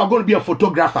 Unless you are going to be a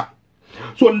photographer.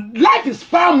 So life is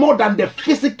far more than the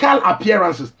physical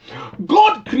appearances.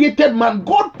 God created man.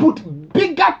 God put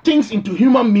bigger things into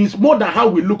human beings more than how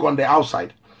we look on the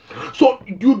outside. So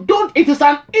it is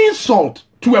an insult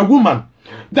to a woman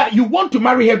that you want to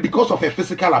marry her because of her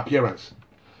physical appearance.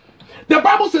 The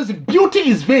Bible says beauty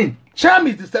is vain. Charm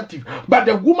is deceptive, but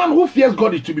the woman who fears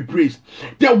God is to be praised.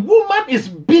 The woman is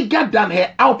bigger than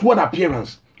her outward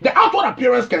appearance. The outward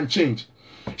appearance can change.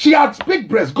 She has big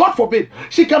breasts, God forbid.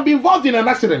 She can be involved in an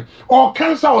accident or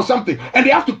cancer or something, and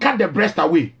they have to cut the breast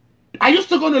away. Are you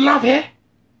still going to love her?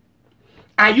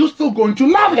 Are you still going to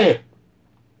love her?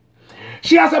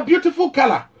 She has a beautiful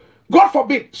color. God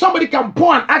forbid, somebody can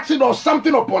pour an acid or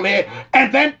something upon her,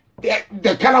 and then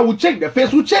the color will change, the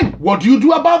face will change. What do you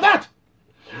do about that?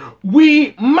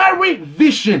 We marry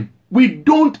vision. We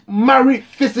don't marry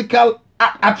physical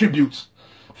attributes,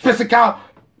 physical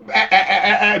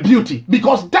beauty,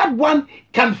 because that one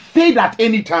can fade at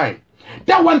any time.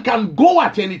 That one can go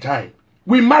at any time.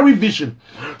 We marry vision.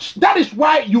 That is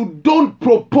why you don't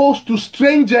propose to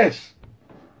strangers.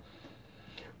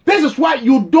 This is why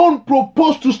you don't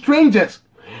propose to strangers.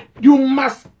 You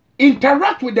must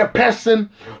interact with the person.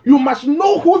 You must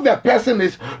know who the person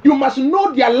is. You must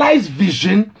know their life's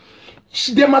vision.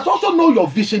 They must also know your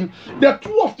vision. The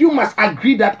two of you must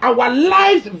agree that our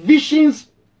life's visions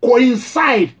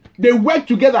coincide. They work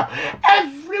together.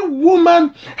 Every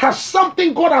woman has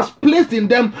something God has placed in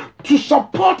them to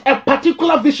support a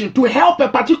particular vision, to help a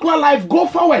particular life go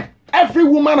forward. Every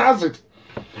woman has it.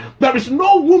 There is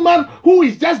no woman who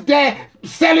is just there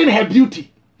selling her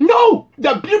beauty. No,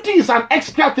 the beauty is an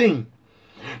extra thing.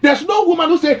 There's no woman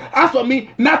who says, as for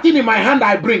me, nothing in my hand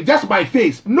I bring, just my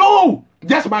face. No,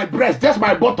 just my breast, just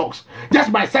my buttocks, just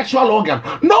my sexual organ.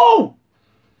 No,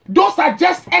 those are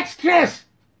just extras.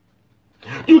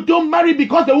 You don't marry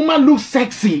because the woman looks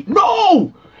sexy.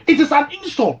 No, it is an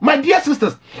insult. My dear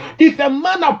sisters, if a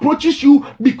man approaches you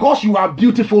because you are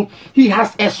beautiful, he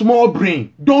has a small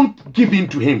brain. Don't give in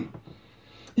to him.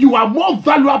 You are more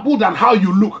valuable than how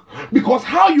you look, because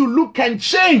how you look can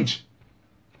change.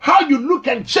 How you look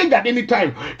can change at any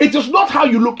time. It is not how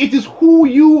you look, it is who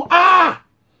you are.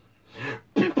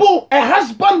 People, a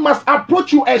husband must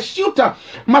approach you, a suitor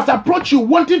must approach you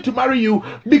wanting to marry you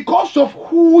because of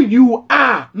who you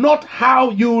are, not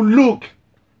how you look.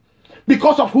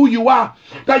 Because of who you are,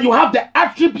 that you have the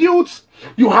attributes,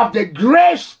 you have the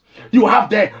grace, you have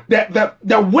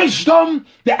the wisdom,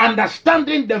 the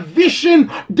understanding, the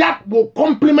vision that will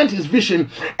complement his vision.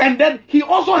 And then he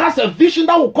also has a vision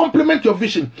that will complement your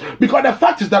vision. Because the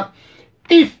fact is that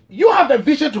if you have a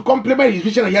vision to complement his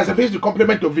vision and he has a vision to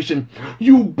complement your vision,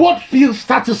 you both feel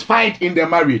satisfied in the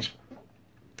marriage.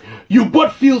 You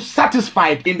both feel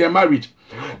satisfied in the marriage.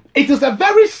 It is a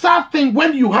very sad thing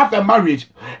when you have a marriage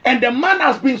and the man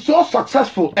has been so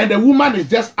successful and the woman is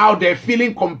just out there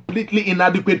feeling completely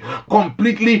inadequate,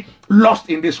 completely lost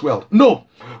in this world. No,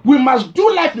 we must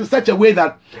do life in such a way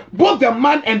that both the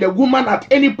man and the woman at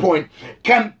any point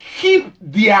can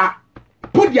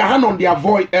put their hand on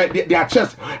their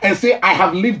chest and say, I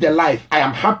have lived a life. I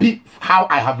am happy how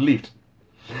I have lived.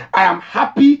 I am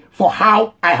happy for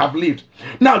how I have lived.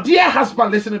 Now, dear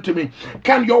husband, listening to me,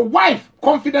 can your wife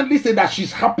confidently say that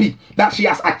she's happy, that she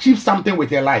has achieved something with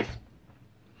her life?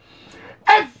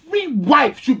 Every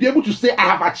wife should be able to say, I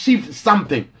have achieved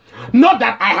something. Not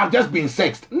that I have just been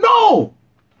sexed. No!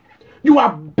 You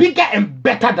are bigger and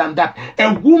better than that.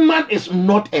 A woman is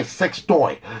not a sex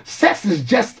toy. Sex is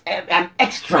just an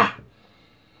extra.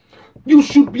 You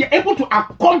should be able to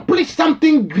accomplish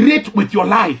something great with your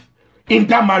life in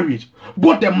that marriage,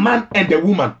 both the man and the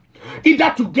woman,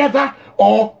 either together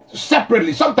or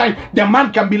separately. Sometimes the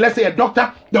man can be, let's say, a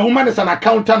doctor, the woman is an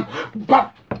accountant,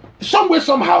 but some way,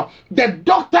 somehow, the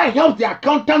doctor helps the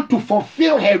accountant to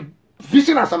fulfill her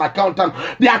vision as an accountant.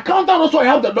 The accountant also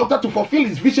helps the doctor to fulfill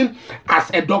his vision as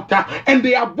a doctor, and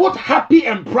they are both happy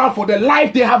and proud for the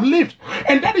life they have lived.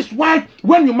 And that is why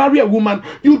when you marry a woman,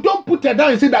 you don't put her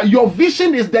down and say that your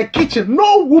vision is the kitchen.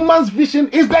 No woman's vision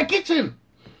is the kitchen.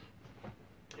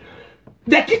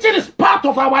 The kitchen is part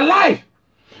of our life.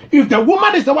 If the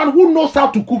woman is the one who knows how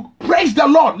to cook, praise the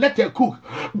Lord, let her cook.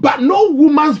 But no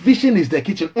woman's vision is the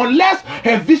kitchen, unless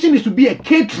her vision is to be a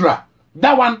caterer.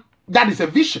 That is a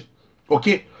vision.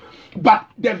 Okay? But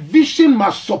the vision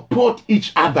must support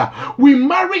each other. We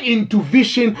marry into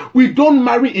vision. We don't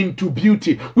marry into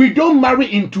beauty. We don't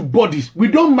marry into bodies. We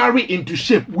don't marry into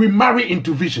shape. We marry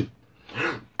into vision.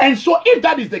 And so if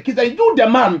that is the case, then you, the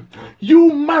man, you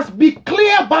must be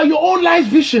clear about your own life's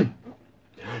vision.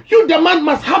 You, the man,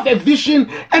 must have a vision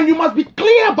and you must be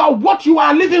clear about what you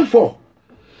are living for.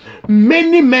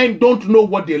 Many men don't know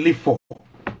what they live for.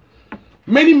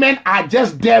 Many men are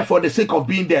just there for the sake of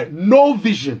being there. No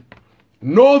vision.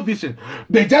 No vision.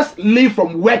 They just live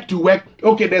from work to work.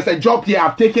 Okay, there's a job here,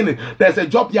 I've taken it. There's a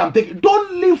job here, I'm taking it.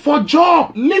 Don't live for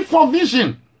job. Live for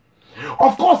vision.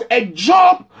 Of course, a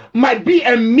job might be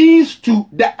a means to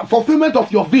the fulfillment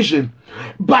of your vision,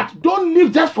 but don't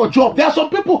live just for job. There are some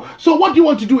people, so what do you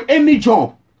want to do? Any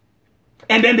job.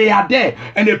 And then they are there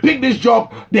and they pick this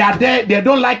job. They are there. They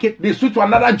don't like it. They switch to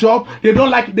another job. They don't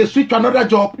like it. They switch to another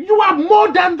job. You are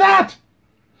more than that.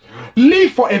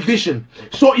 Live for a vision.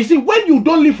 So you see, when you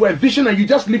don't live for a vision and you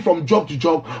just live from job to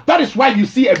job, that is why you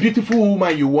see a beautiful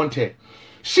woman, you want her.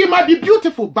 She might be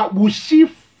beautiful, but will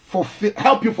she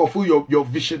help you fulfill your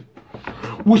vision?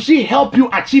 Will she help you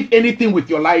achieve anything with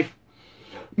your life?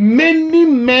 Many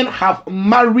men have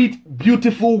married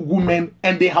beautiful women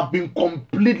and they have been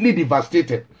completely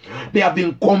devastated. They have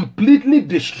been completely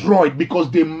destroyed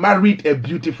because they married a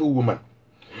beautiful woman.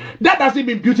 That doesn't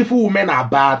mean beautiful women are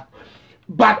bad,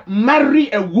 but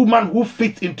marry a woman who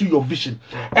fits into your vision.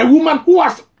 A woman who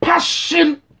has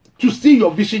passion to see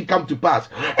your vision come to pass.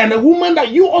 And a woman that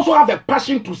you also have a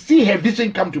passion to see her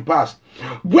vision come to pass.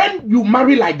 When you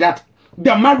marry like that,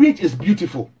 the marriage is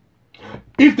beautiful.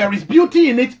 If there is beauty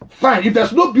in it, fine. If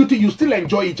there's no beauty, you still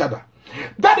enjoy each other.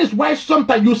 That is why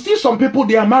sometimes you see some people,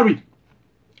 they are married.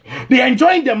 They are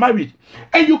enjoying their marriage.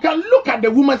 And you can look at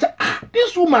the woman and say,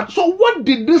 this woman, so what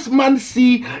did this man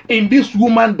see in this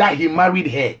woman that he married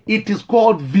her? It is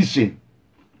called vision.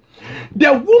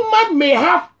 The woman may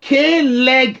have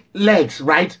legs,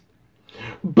 right?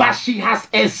 But she has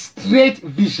a straight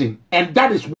vision. And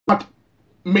that is what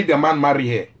made the man marry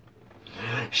her.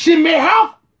 She may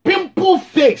have pimple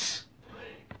face.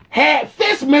 Her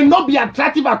face may not be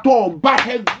attractive at all, but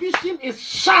her vision is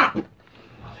sharp.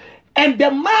 And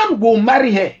the man will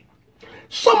marry her.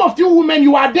 Some of you women,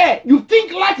 you are there. You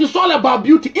think life is all about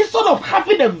beauty. Instead of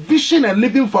having a vision and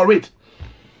living for it,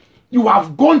 you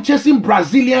have gone chasing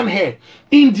Brazilian hair,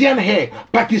 Indian hair,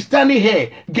 Pakistani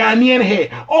hair, Ghanaian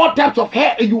hair, all types of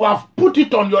hair. You have put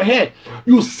it on your head.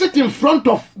 You sit in front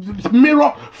of the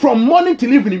mirror from morning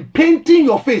till evening, painting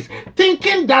your face,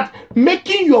 thinking that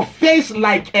making your face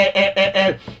like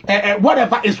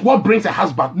whatever is what brings a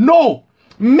husband. No,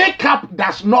 makeup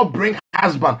does not bring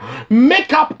husband.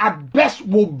 Makeup at best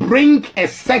will bring a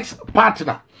sex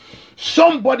partner.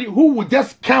 Somebody who will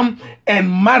just come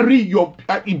and marry your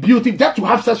beauty just to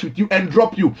have sex with you and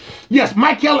drop you. Yes,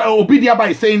 Michael Obidiaba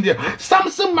is saying there,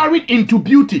 Samson married into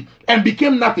beauty and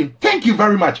became nothing. Thank you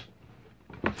very much.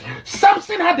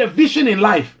 Samson had a vision in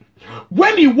life.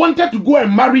 When he wanted to go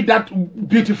and marry that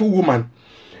beautiful woman,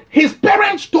 his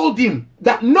parents told him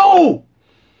that no,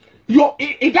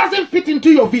 it doesn't fit into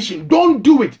your vision. Don't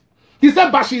do it. He said,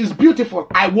 but she is beautiful.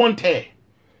 I want her.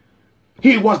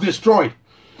 He was destroyed.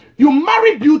 You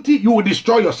marry beauty, you will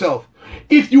destroy yourself.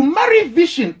 If you marry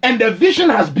vision and the vision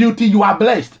has beauty, you are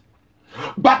blessed.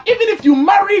 But even if you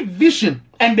marry vision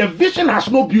and the vision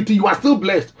has no beauty, you are still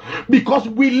blessed. Because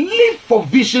we live for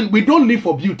vision, we don't live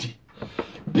for beauty.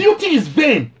 Beauty is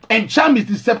vain and charm is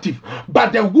deceptive.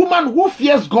 But the woman who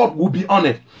fears God will be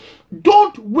honored.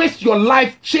 Don't waste your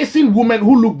life chasing women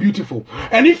who look beautiful.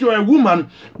 And if you're a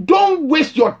woman, don't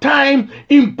waste your time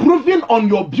improving on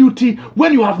your beauty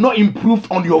when you have not improved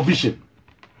on your vision.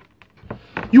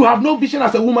 You have no vision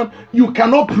as a woman. You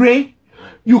cannot pray.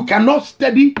 You cannot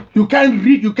study. You can't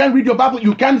read. You can't read your Bible.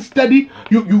 You can't study.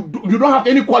 You don't have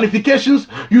any qualifications.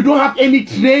 You don't have any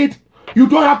trade. You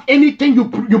don't have anything you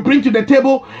bring to the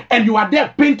table, and you are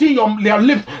there painting your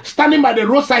lips, standing by the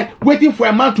roadside, waiting for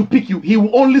a man to pick you. He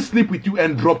will only sleep with you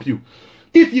and drop you.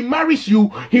 If he marries you,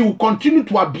 he will continue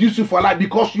to abuse you for life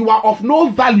because you are of no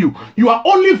value. You are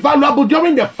only valuable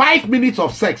during the 5 minutes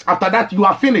of sex. After that, you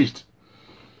are finished.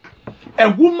 A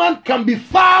woman can be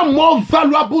far more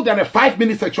valuable than a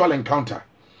 5-minute sexual encounter.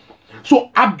 So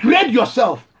upgrade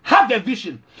yourself. Have a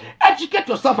vision. Educate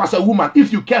yourself as a woman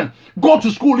if you can. Go to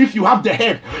school if you have the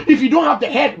head. If you don't have the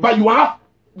head, but you have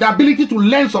the ability to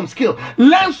learn some skill.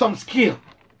 Learn some skill.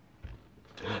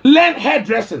 Learn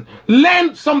hairdressing.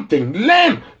 Learn something.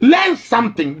 Learn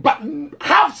something. But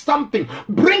have something.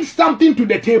 Bring something to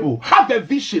the table. Have a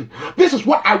vision. This is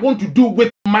what I want to do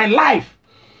with my life.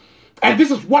 And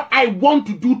this is what I want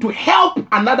to do to help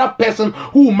another person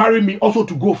who will marry me also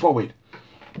to go forward.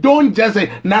 Don't just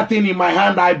say, nothing in my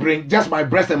hand I bring, just my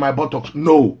breast and my buttocks.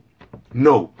 No,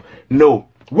 no, no.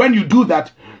 When you do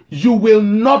that, you will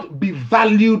not be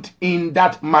valued in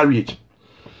that marriage.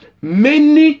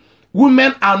 Many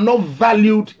women are not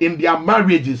valued in their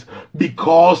marriages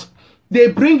because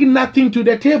they bring nothing to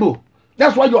the table.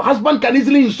 That's why your husband can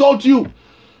easily insult you.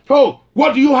 Oh,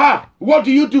 what do you have? What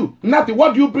do you do? Nothing.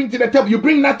 What do you bring to the table? You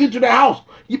bring nothing to the house.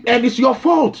 And it's your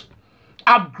fault.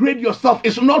 Upgrade yourself.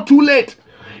 It's not too late.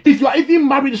 If you are even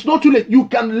married, it's not too late. You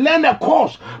can learn a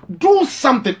course. Do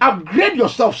something. Upgrade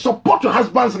yourself. Support your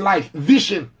husband's life.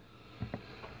 Vision.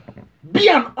 Be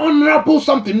an honorable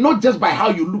something, not just by how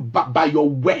you look, but by your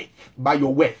worth. By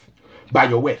your worth. By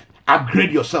your worth.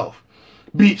 Upgrade yourself.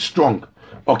 Be strong.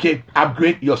 Okay?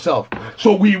 Upgrade yourself.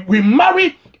 So we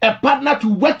marry a partner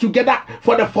to work together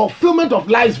for the fulfillment of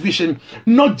life's vision,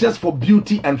 not just for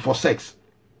beauty and for sex.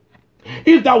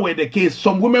 If that were the case,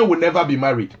 some women would never be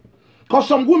married. Because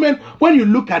some women, when you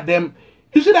look at them,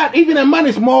 you see that even a man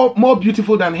is more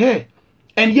beautiful than her.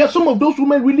 And yet some of those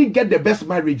women really get the best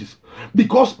marriages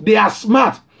because they are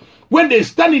smart. When they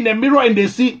stand in the mirror and they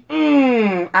see,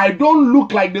 I don't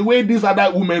look like the way these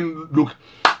other women look,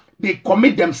 they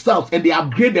commit themselves and they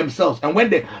upgrade themselves. And when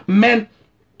the men,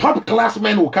 top class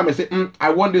men will come and say,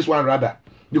 I want this one rather.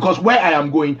 Because where I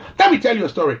am going, let me tell you a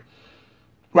story.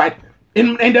 Right?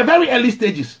 In the very early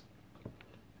stages,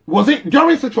 was it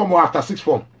during sixth form or after sixth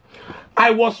form?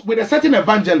 I was with a certain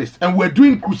evangelist and we're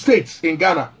doing crusades in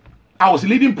Ghana. I was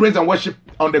leading praise and worship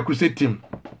on the crusade team.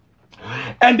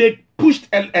 And they pushed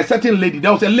a certain lady.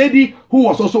 There was a lady who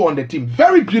was also on the team.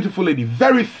 Very beautiful lady.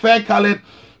 Very fair colored.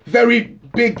 Very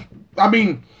big. I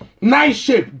mean, nice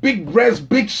shape. Big breast,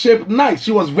 big shape. Nice.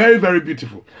 She was very, very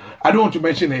beautiful. I don't want to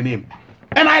mention her name.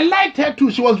 And I liked her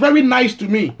too. She was very nice to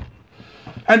me.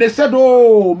 And they said,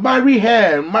 oh, marry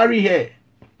her. Marry her.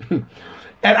 And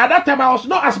at that time, I was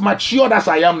not as matured as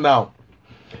I am now.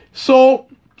 So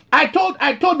I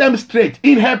told them straight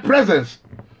in her presence.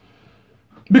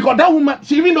 Because that woman,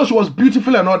 even though she was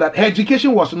beautiful and all that, her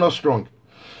education was not strong.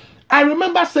 I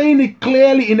remember saying it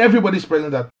clearly in everybody's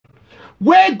presence that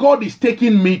where God is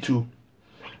taking me to,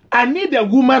 I need a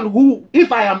woman who,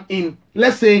 if I am in,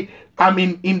 let's say I'm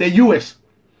in the US,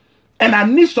 and I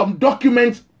need some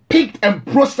documents picked and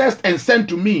processed and sent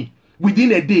to me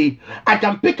within a day, I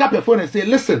can pick up a phone and say,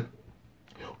 listen,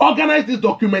 organize this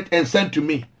document and send to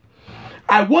me.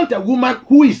 I want a woman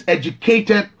who is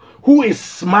educated, who is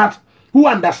smart, who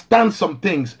understands some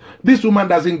things. This woman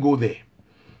doesn't go there.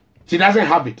 She doesn't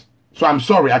have it. So I'm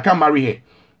sorry, I can't marry her.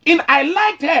 And I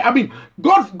liked her. I mean,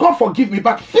 God forgive me,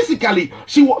 but physically,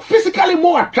 she was physically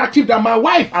more attractive than my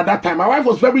wife at that time. My wife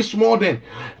was very small then.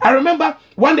 I remember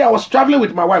one day I was traveling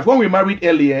with my wife when we married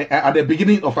earlier, at the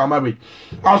beginning of our marriage.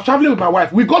 I was traveling with my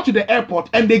wife. We got to the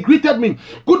airport and they greeted me.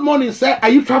 Good morning, sir. Are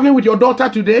you traveling with your daughter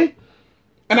today?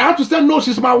 And I had to say, no,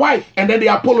 she's my wife. And then they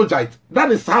apologized.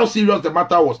 That is how serious the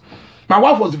matter was. My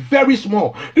wife was very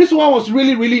small. This one was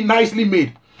really, really nicely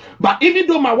made. But even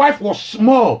though my wife was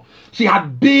small, she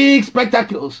had big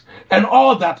spectacles and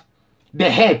all that, the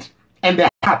head and the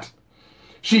heart.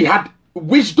 She had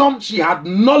wisdom, she had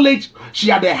knowledge, she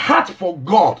had a heart for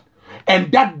God.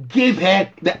 And that gave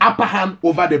her the upper hand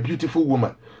over the beautiful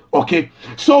woman. Okay?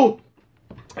 So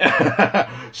it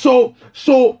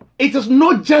is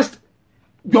not just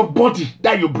your body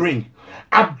that you bring.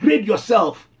 Upgrade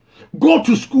yourself. Go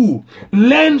to school.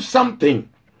 Learn something.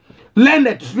 Learn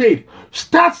a trade.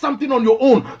 Start something on your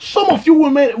own. Some of you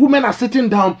women are sitting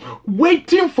down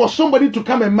waiting for somebody to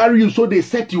come and marry you so they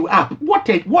set you up. What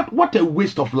a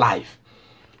waste of life.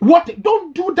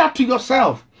 Don't do that to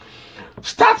yourself.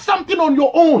 Start something on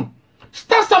your own.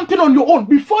 Start something on your own.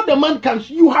 Before the man comes,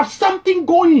 you have something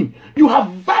going. You have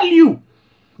value.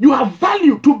 You have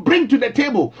value to bring to the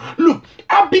table. Look,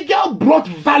 Abigail brought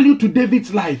value to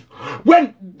David's life.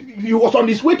 When he was on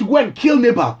his way to go and kill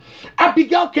Nabal,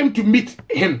 Abigail came to meet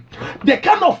him. The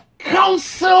kind of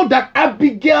counsel that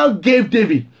Abigail gave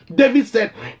David, David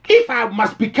said, if I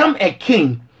must become a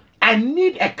king, I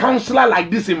need a counselor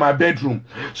like this in my bedroom.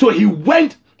 So he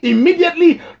went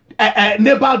immediately.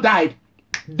 Nabal died.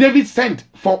 David sent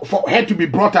for her to be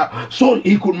brought up so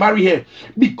he could marry her.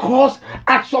 Because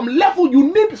at some level,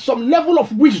 you need some level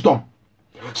of wisdom.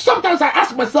 Sometimes I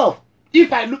ask myself,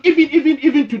 if I look,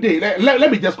 even today,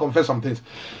 let me just confess some things.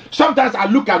 Sometimes I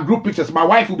look at group pictures. My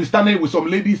wife will be standing with some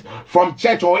ladies from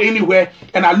church or anywhere,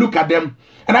 and I look at them,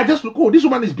 and I just look, oh, this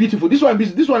woman is beautiful. This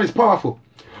one is powerful.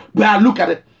 But I look at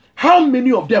it. How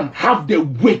many of them have the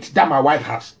weight that my wife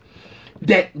has?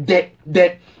 The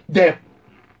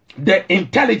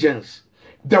intelligence,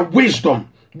 the wisdom,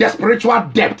 the spiritual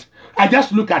depth. I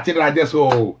just look at it and I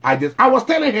was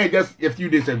telling her just a few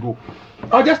days ago.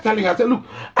 I was just telling her, I said, look,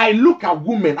 I look at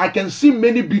women, I can see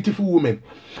many beautiful women,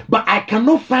 but I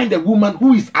cannot find a woman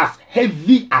who is as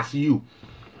heavy as you.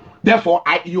 Therefore,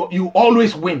 you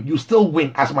always win. You still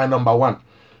win as my number one.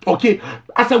 Okay?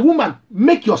 As a woman,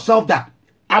 make yourself that.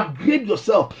 Upgrade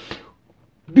yourself.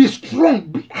 Be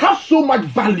strong. Have so much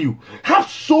value. Have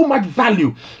so much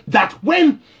value that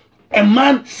when a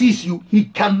man sees you, he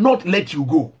cannot let you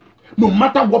go. No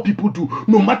matter what people do,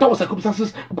 no matter what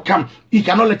circumstances come, he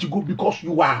cannot let you go because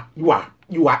you are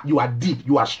deep.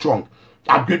 You are strong.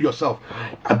 Upgrade yourself.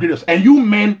 Upgrade yourself. And you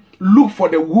men, look for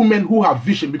the women who have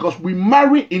vision, because we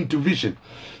marry into vision.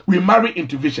 We marry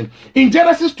into vision. In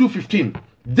Genesis 2:15,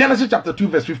 Genesis chapter 2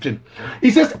 verse 15,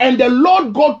 it says, and the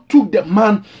Lord God took the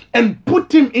man and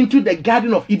put him into the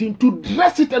Garden of Eden to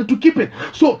dress it and to keep it.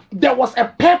 So there was a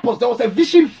purpose, there was a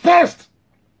vision first.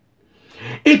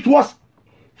 It was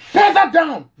further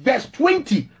down, verse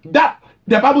 20, that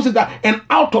the Bible says that, and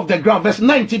out of the ground, verse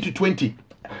 19 to 20.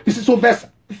 This is so verse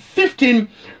 15,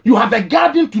 you have a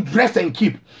garden to dress and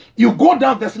keep. You go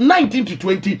down verse 19 to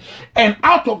 20, and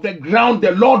out of the ground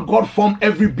the Lord God formed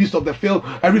every beast of the field,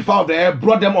 every fowl of the air,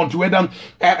 brought them unto Adam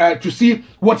to see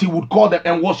what he would call them.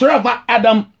 And whatsoever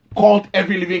Adam called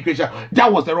every living creature,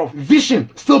 that was thereof. Vision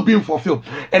still being fulfilled.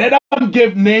 And Adam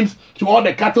gave names to all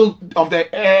the cattle of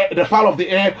the air, the fowl of the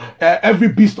air, every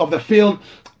beast of the field.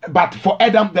 But for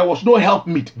Adam there was no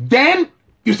helpmeet. Then,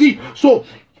 you see, so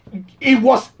it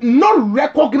was not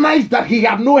recognized that he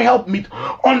had no helpmeet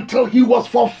until he was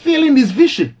fulfilling his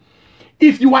vision.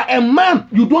 If you are a man,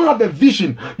 you don't have a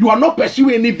vision, you are not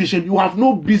pursuing any vision, you have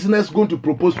no business going to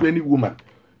propose to any woman.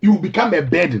 You will become a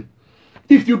burden.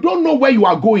 If you don't know where you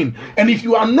are going, and if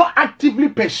you are not actively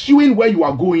pursuing where you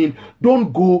are going,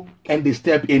 don't go and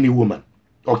disturb any woman.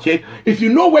 Okay? If you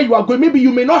know where you are going, maybe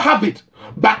you may not have it,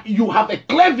 but you have a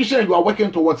clear vision and you are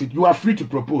working towards it, you are free to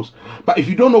propose. But if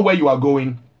you don't know where you are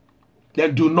going,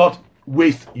 then do not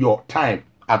waste your time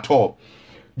at all.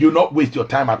 Do not waste your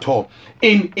time at all.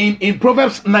 In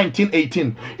Proverbs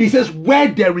 19:18, he says, where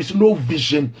there is no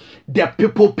vision, the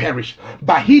people perish.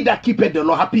 But he that keepeth the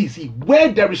law, happy is he.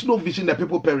 Where there is no vision, the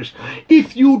people perish.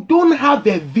 If you don't have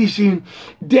a vision,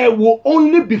 there will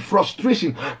only be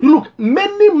frustration. Look,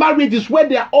 many marriages where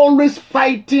they are always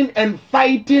fighting and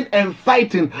fighting and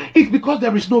fighting, it's because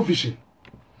there is no vision.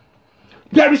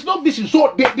 There is no vision.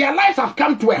 So their lives have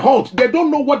come to a halt. They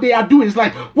don't know what they are doing. It's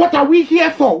like, what are we here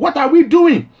for? What are we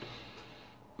doing?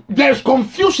 There is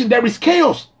confusion. There is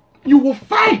chaos. You will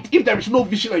fight if there is no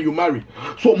vision and you marry.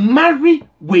 So marry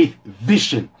with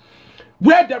vision.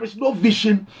 Where there is no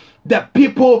vision, the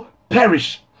people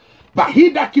perish. But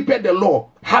he that keepeth the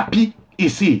law, happy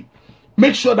is he.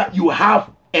 Make sure that you have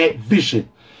a vision.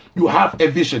 You have a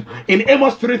vision. In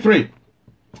Amos 3:3,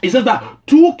 it says that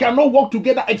two cannot walk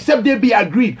together except they be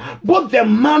agreed. Both the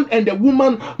man and the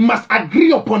woman must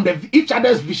agree upon each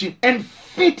other's vision and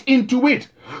fit into it.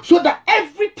 So that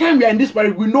every time we are in this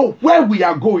marriage, we know where we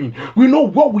are going. We know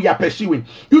what we are pursuing.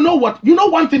 You know what? You know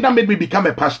one thing that made me become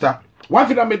a pastor? One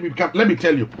thing that made me become, let me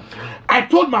tell you. I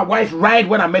told my wife right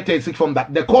when I met her in sixth form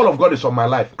that the call of God is on my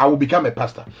life. I will become a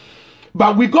pastor.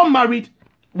 But we got married.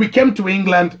 We came to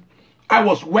England. I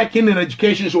was working in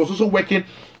education. She was also working.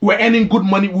 We were earning good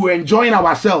money. We were enjoying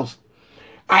ourselves.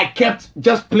 I kept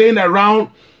just playing around.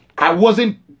 I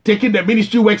wasn't taking the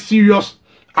ministry work serious.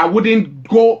 I wouldn't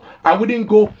go.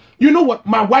 You know what?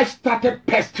 My wife started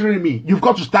pestering me. You've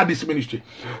got to start this ministry.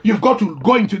 You've got to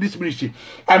go into this ministry.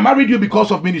 I married you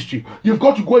because of ministry. You've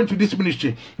got to go into this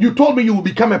ministry. You told me you will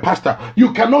become a pastor.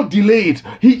 You cannot delay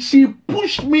it. She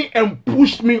pushed me and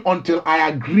pushed me until I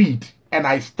agreed. And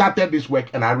I started this work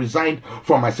and I resigned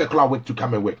from my secular work to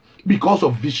come and work because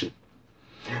of vision.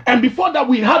 And before that,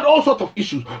 we had all sorts of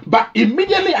issues. But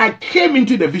immediately I came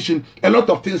into the vision, a lot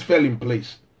of things fell in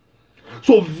place.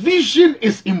 So vision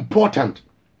is important.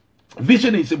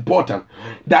 Vision is important.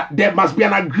 That there must be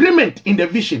an agreement in the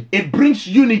vision. It brings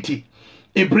unity.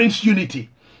 It brings unity.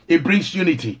 It brings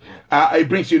unity. It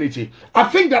brings unity. I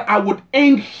think that I would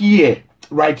end here,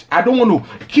 right? I don't want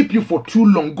to keep you for too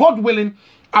long. God willing,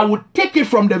 I would take it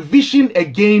from the vision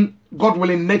again, God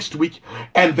willing, next week,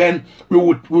 and then we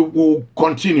will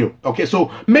continue. Okay,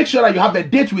 so make sure that you have a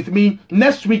date with me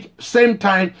next week, same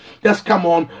time. Just come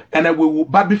on, and then we will.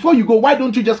 But before you go, why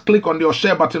don't you just click on your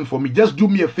share button for me? Just do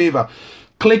me a favor.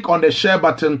 Click on the share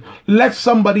button. Let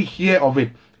somebody hear of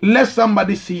it. Let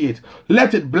somebody see it.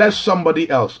 Let it bless somebody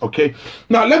else. Okay.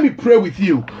 Now let me pray with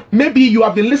you. Maybe you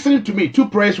have been listening to me. 2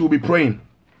 prayers we'll be praying.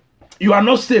 You are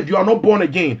not saved. You are not born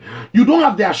again. You don't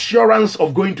have the assurance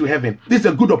of going to heaven. This is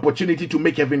a good opportunity to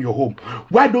make heaven your home.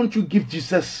 Why don't you give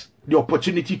Jesus the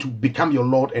opportunity to become your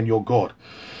Lord and your God?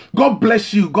 God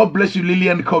bless you. God bless you,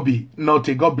 Lillian Kobe.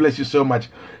 Note, God bless you so much.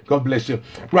 God bless you.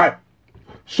 Right.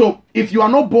 So if you are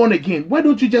not born again, why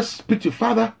don't you just speak to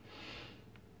Father?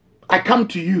 I come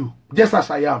to you just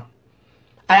as I am.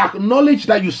 I acknowledge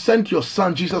that you sent your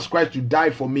son, Jesus Christ, to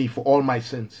die for me, for all my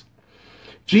sins.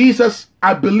 Jesus,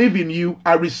 I believe in you.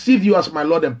 I receive you as my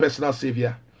Lord and personal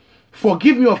Savior.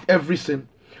 Forgive me of every sin.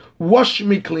 Wash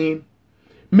me clean.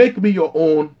 Make me your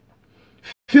own.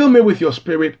 Fill me with your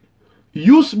spirit.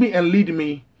 Use me and lead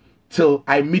me till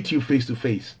I meet you face to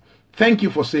face. Thank you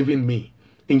for saving me.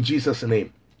 in Jesus'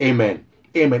 name. Amen.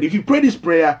 Amen. If you pray this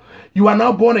prayer, you are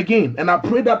now born again. And I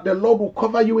pray that the Lord will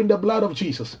cover you in the blood of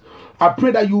Jesus. I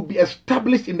pray that you will be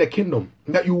established in the kingdom,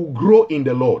 that you will grow in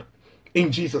the Lord.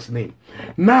 In Jesus' name.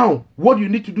 Now, what you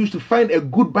need to do is to find a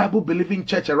good Bible-believing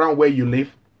church around where you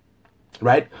live,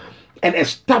 right? And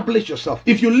establish yourself.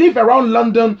 If you live around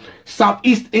London,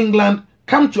 Southeast England,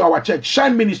 come to our church,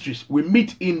 Shine Ministries. We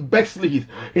meet in Bexley Heath,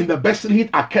 in the Bexley Heath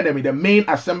Academy, the main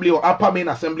assembly hall, upper main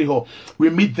assembly hall. We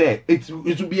meet there. It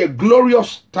will be a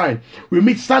glorious time. We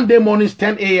meet Sunday mornings,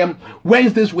 10 a.m.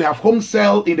 Wednesdays, we have home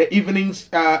cell in the evenings,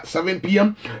 7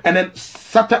 p.m. And then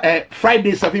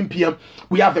Friday, 7 p.m.,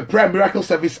 we have a prayer miracle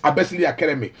service at Bexley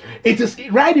Academy. It is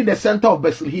right in the center of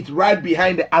Bexley Heath, right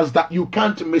behind the Asda. You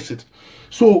can't miss it.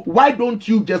 So why don't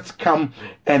you just come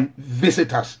and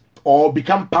visit us or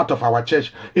become part of our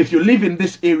church? If you live in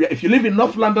this area, if you live in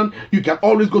North London, you can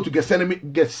always go to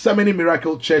Gethsemane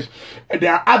Miracle Church.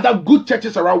 There are other good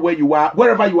churches around where you are,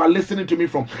 wherever you are listening to me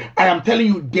from. I am telling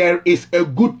you, there is a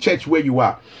good church where you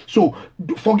are. So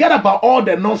forget about all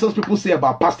the nonsense people say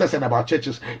about pastors and about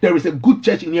churches. There is a good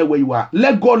church in here where you are.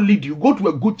 Let God lead you. Go to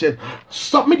a good church.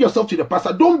 Submit yourself to the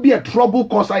pastor. Don't be a trouble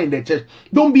causer in the church.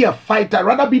 Don't be a fighter.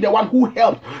 Rather be the one who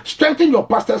helps. Strengthen your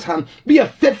pastor's hand. Be a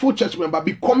faithful church member.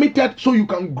 Be committed so you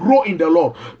can grow in the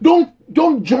Lord.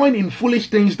 Don't join in foolish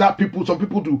things that some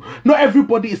people do. Not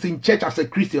everybody is in church as a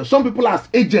Christian. Some people are as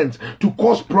agents to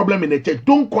cause problem in the church.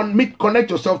 Don't connect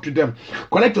yourself to them.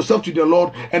 Connect yourself to the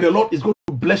Lord, and the Lord is going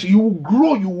to bless you. You will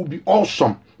grow. You will be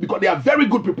awesome, because they are very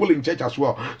good people in church as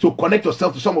well. So connect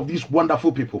yourself to some of these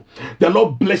wonderful people. The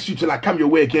Lord bless you till I come your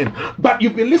way again. But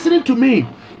you've been listening to me.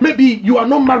 Maybe you are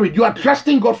not married. You are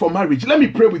trusting God for marriage. Let me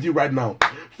pray with you right now.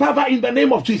 Father, in the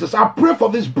name of Jesus, I pray for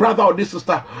this brother or this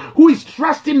sister who is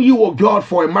trusting you, oh God,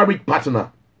 for a married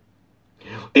partner.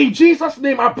 In Jesus'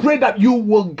 name, I pray that you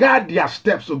will guide their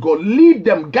steps, oh God. Lead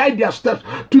them, guide their steps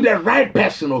to the right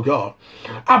person, oh God.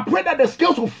 I pray that the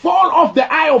scales will fall off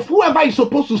the eye of whoever is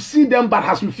supposed to see them but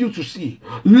has refused to see.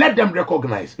 Let them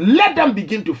recognize. Let them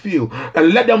begin to feel.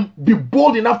 And let them be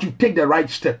bold enough to take the right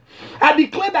step. I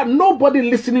declare that nobody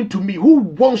listening to me who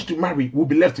wants to marry will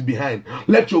be left behind.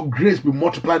 Let your grace be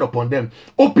multiplied upon them.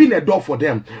 Open a door for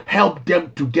them. Help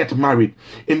them to get married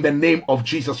in the name of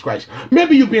Jesus Christ.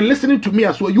 Maybe you've been listening to me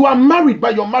as well. You are married,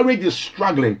 but your marriage is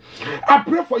struggling. I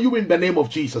pray for you in the name of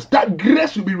Jesus that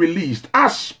grace will be released. I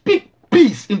speak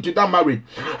peace into that marriage.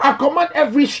 I command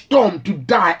every storm to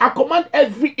die. I command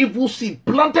every evil seed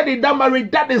planted in that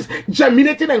marriage that is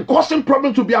germinating and causing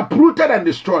problems to be uprooted and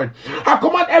destroyed. I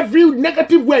command every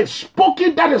negative word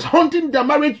spoken that is haunting the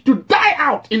marriage to die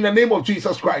out in the name of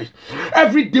Jesus Christ.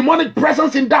 Every demonic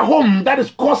presence in that home that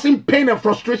is causing pain and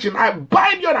frustration, I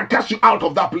bind you and I cast you out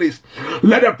of that place.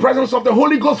 Let the presence of the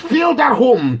Holy Ghost fill that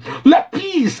home. Let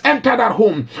peace enter that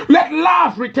home. Let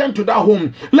love return to that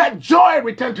home. Let joy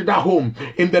return to that home.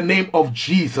 In the name of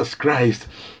Jesus Christ.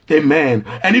 Amen.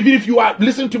 And even if you are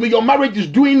listening to me, your marriage is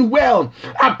doing well,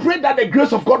 I pray that the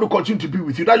grace of God will continue to be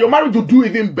with you, that your marriage will do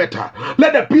even better.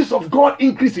 Let the peace of God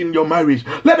increase in your marriage.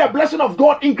 Let the blessing of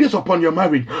God increase upon your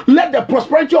marriage. Let the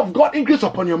prosperity of God increase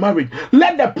upon your marriage.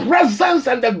 Let the presence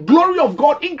and the glory of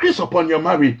God increase upon your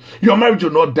marriage. Your marriage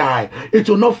will not die. It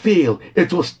will not fail.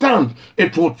 It will stand.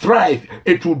 It will thrive.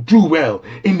 It will do well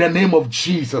in the name of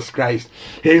Jesus Christ.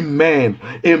 Amen.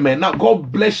 Amen. Now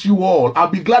God bless you all. I'll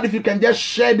be glad if you can just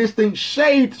share this thing,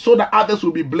 share it so that others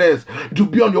will be blessed. To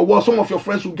be on your wall, some of your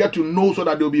friends will get to know so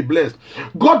that they'll be blessed.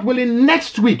 God willing,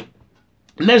 next week,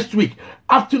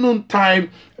 afternoon time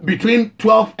between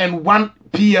 12 and 1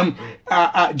 p.m.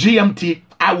 GMT,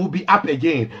 I will be up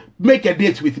again. Make a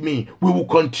date with me. We will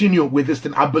continue with this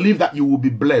thing. I believe that you will be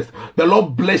blessed. The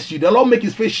Lord bless you. The Lord make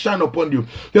his face shine upon you.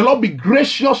 The Lord be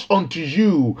gracious unto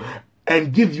you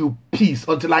and give you peace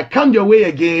until I come your way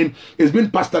again. It's been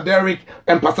Pastor Derek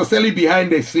and Pastor Sally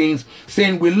behind the scenes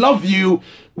saying we love you,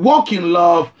 walk in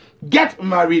love, get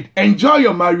married, enjoy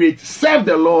your marriage, serve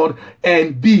the Lord,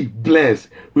 and be blessed.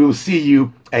 We will see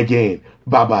you again.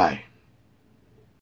 Bye-bye.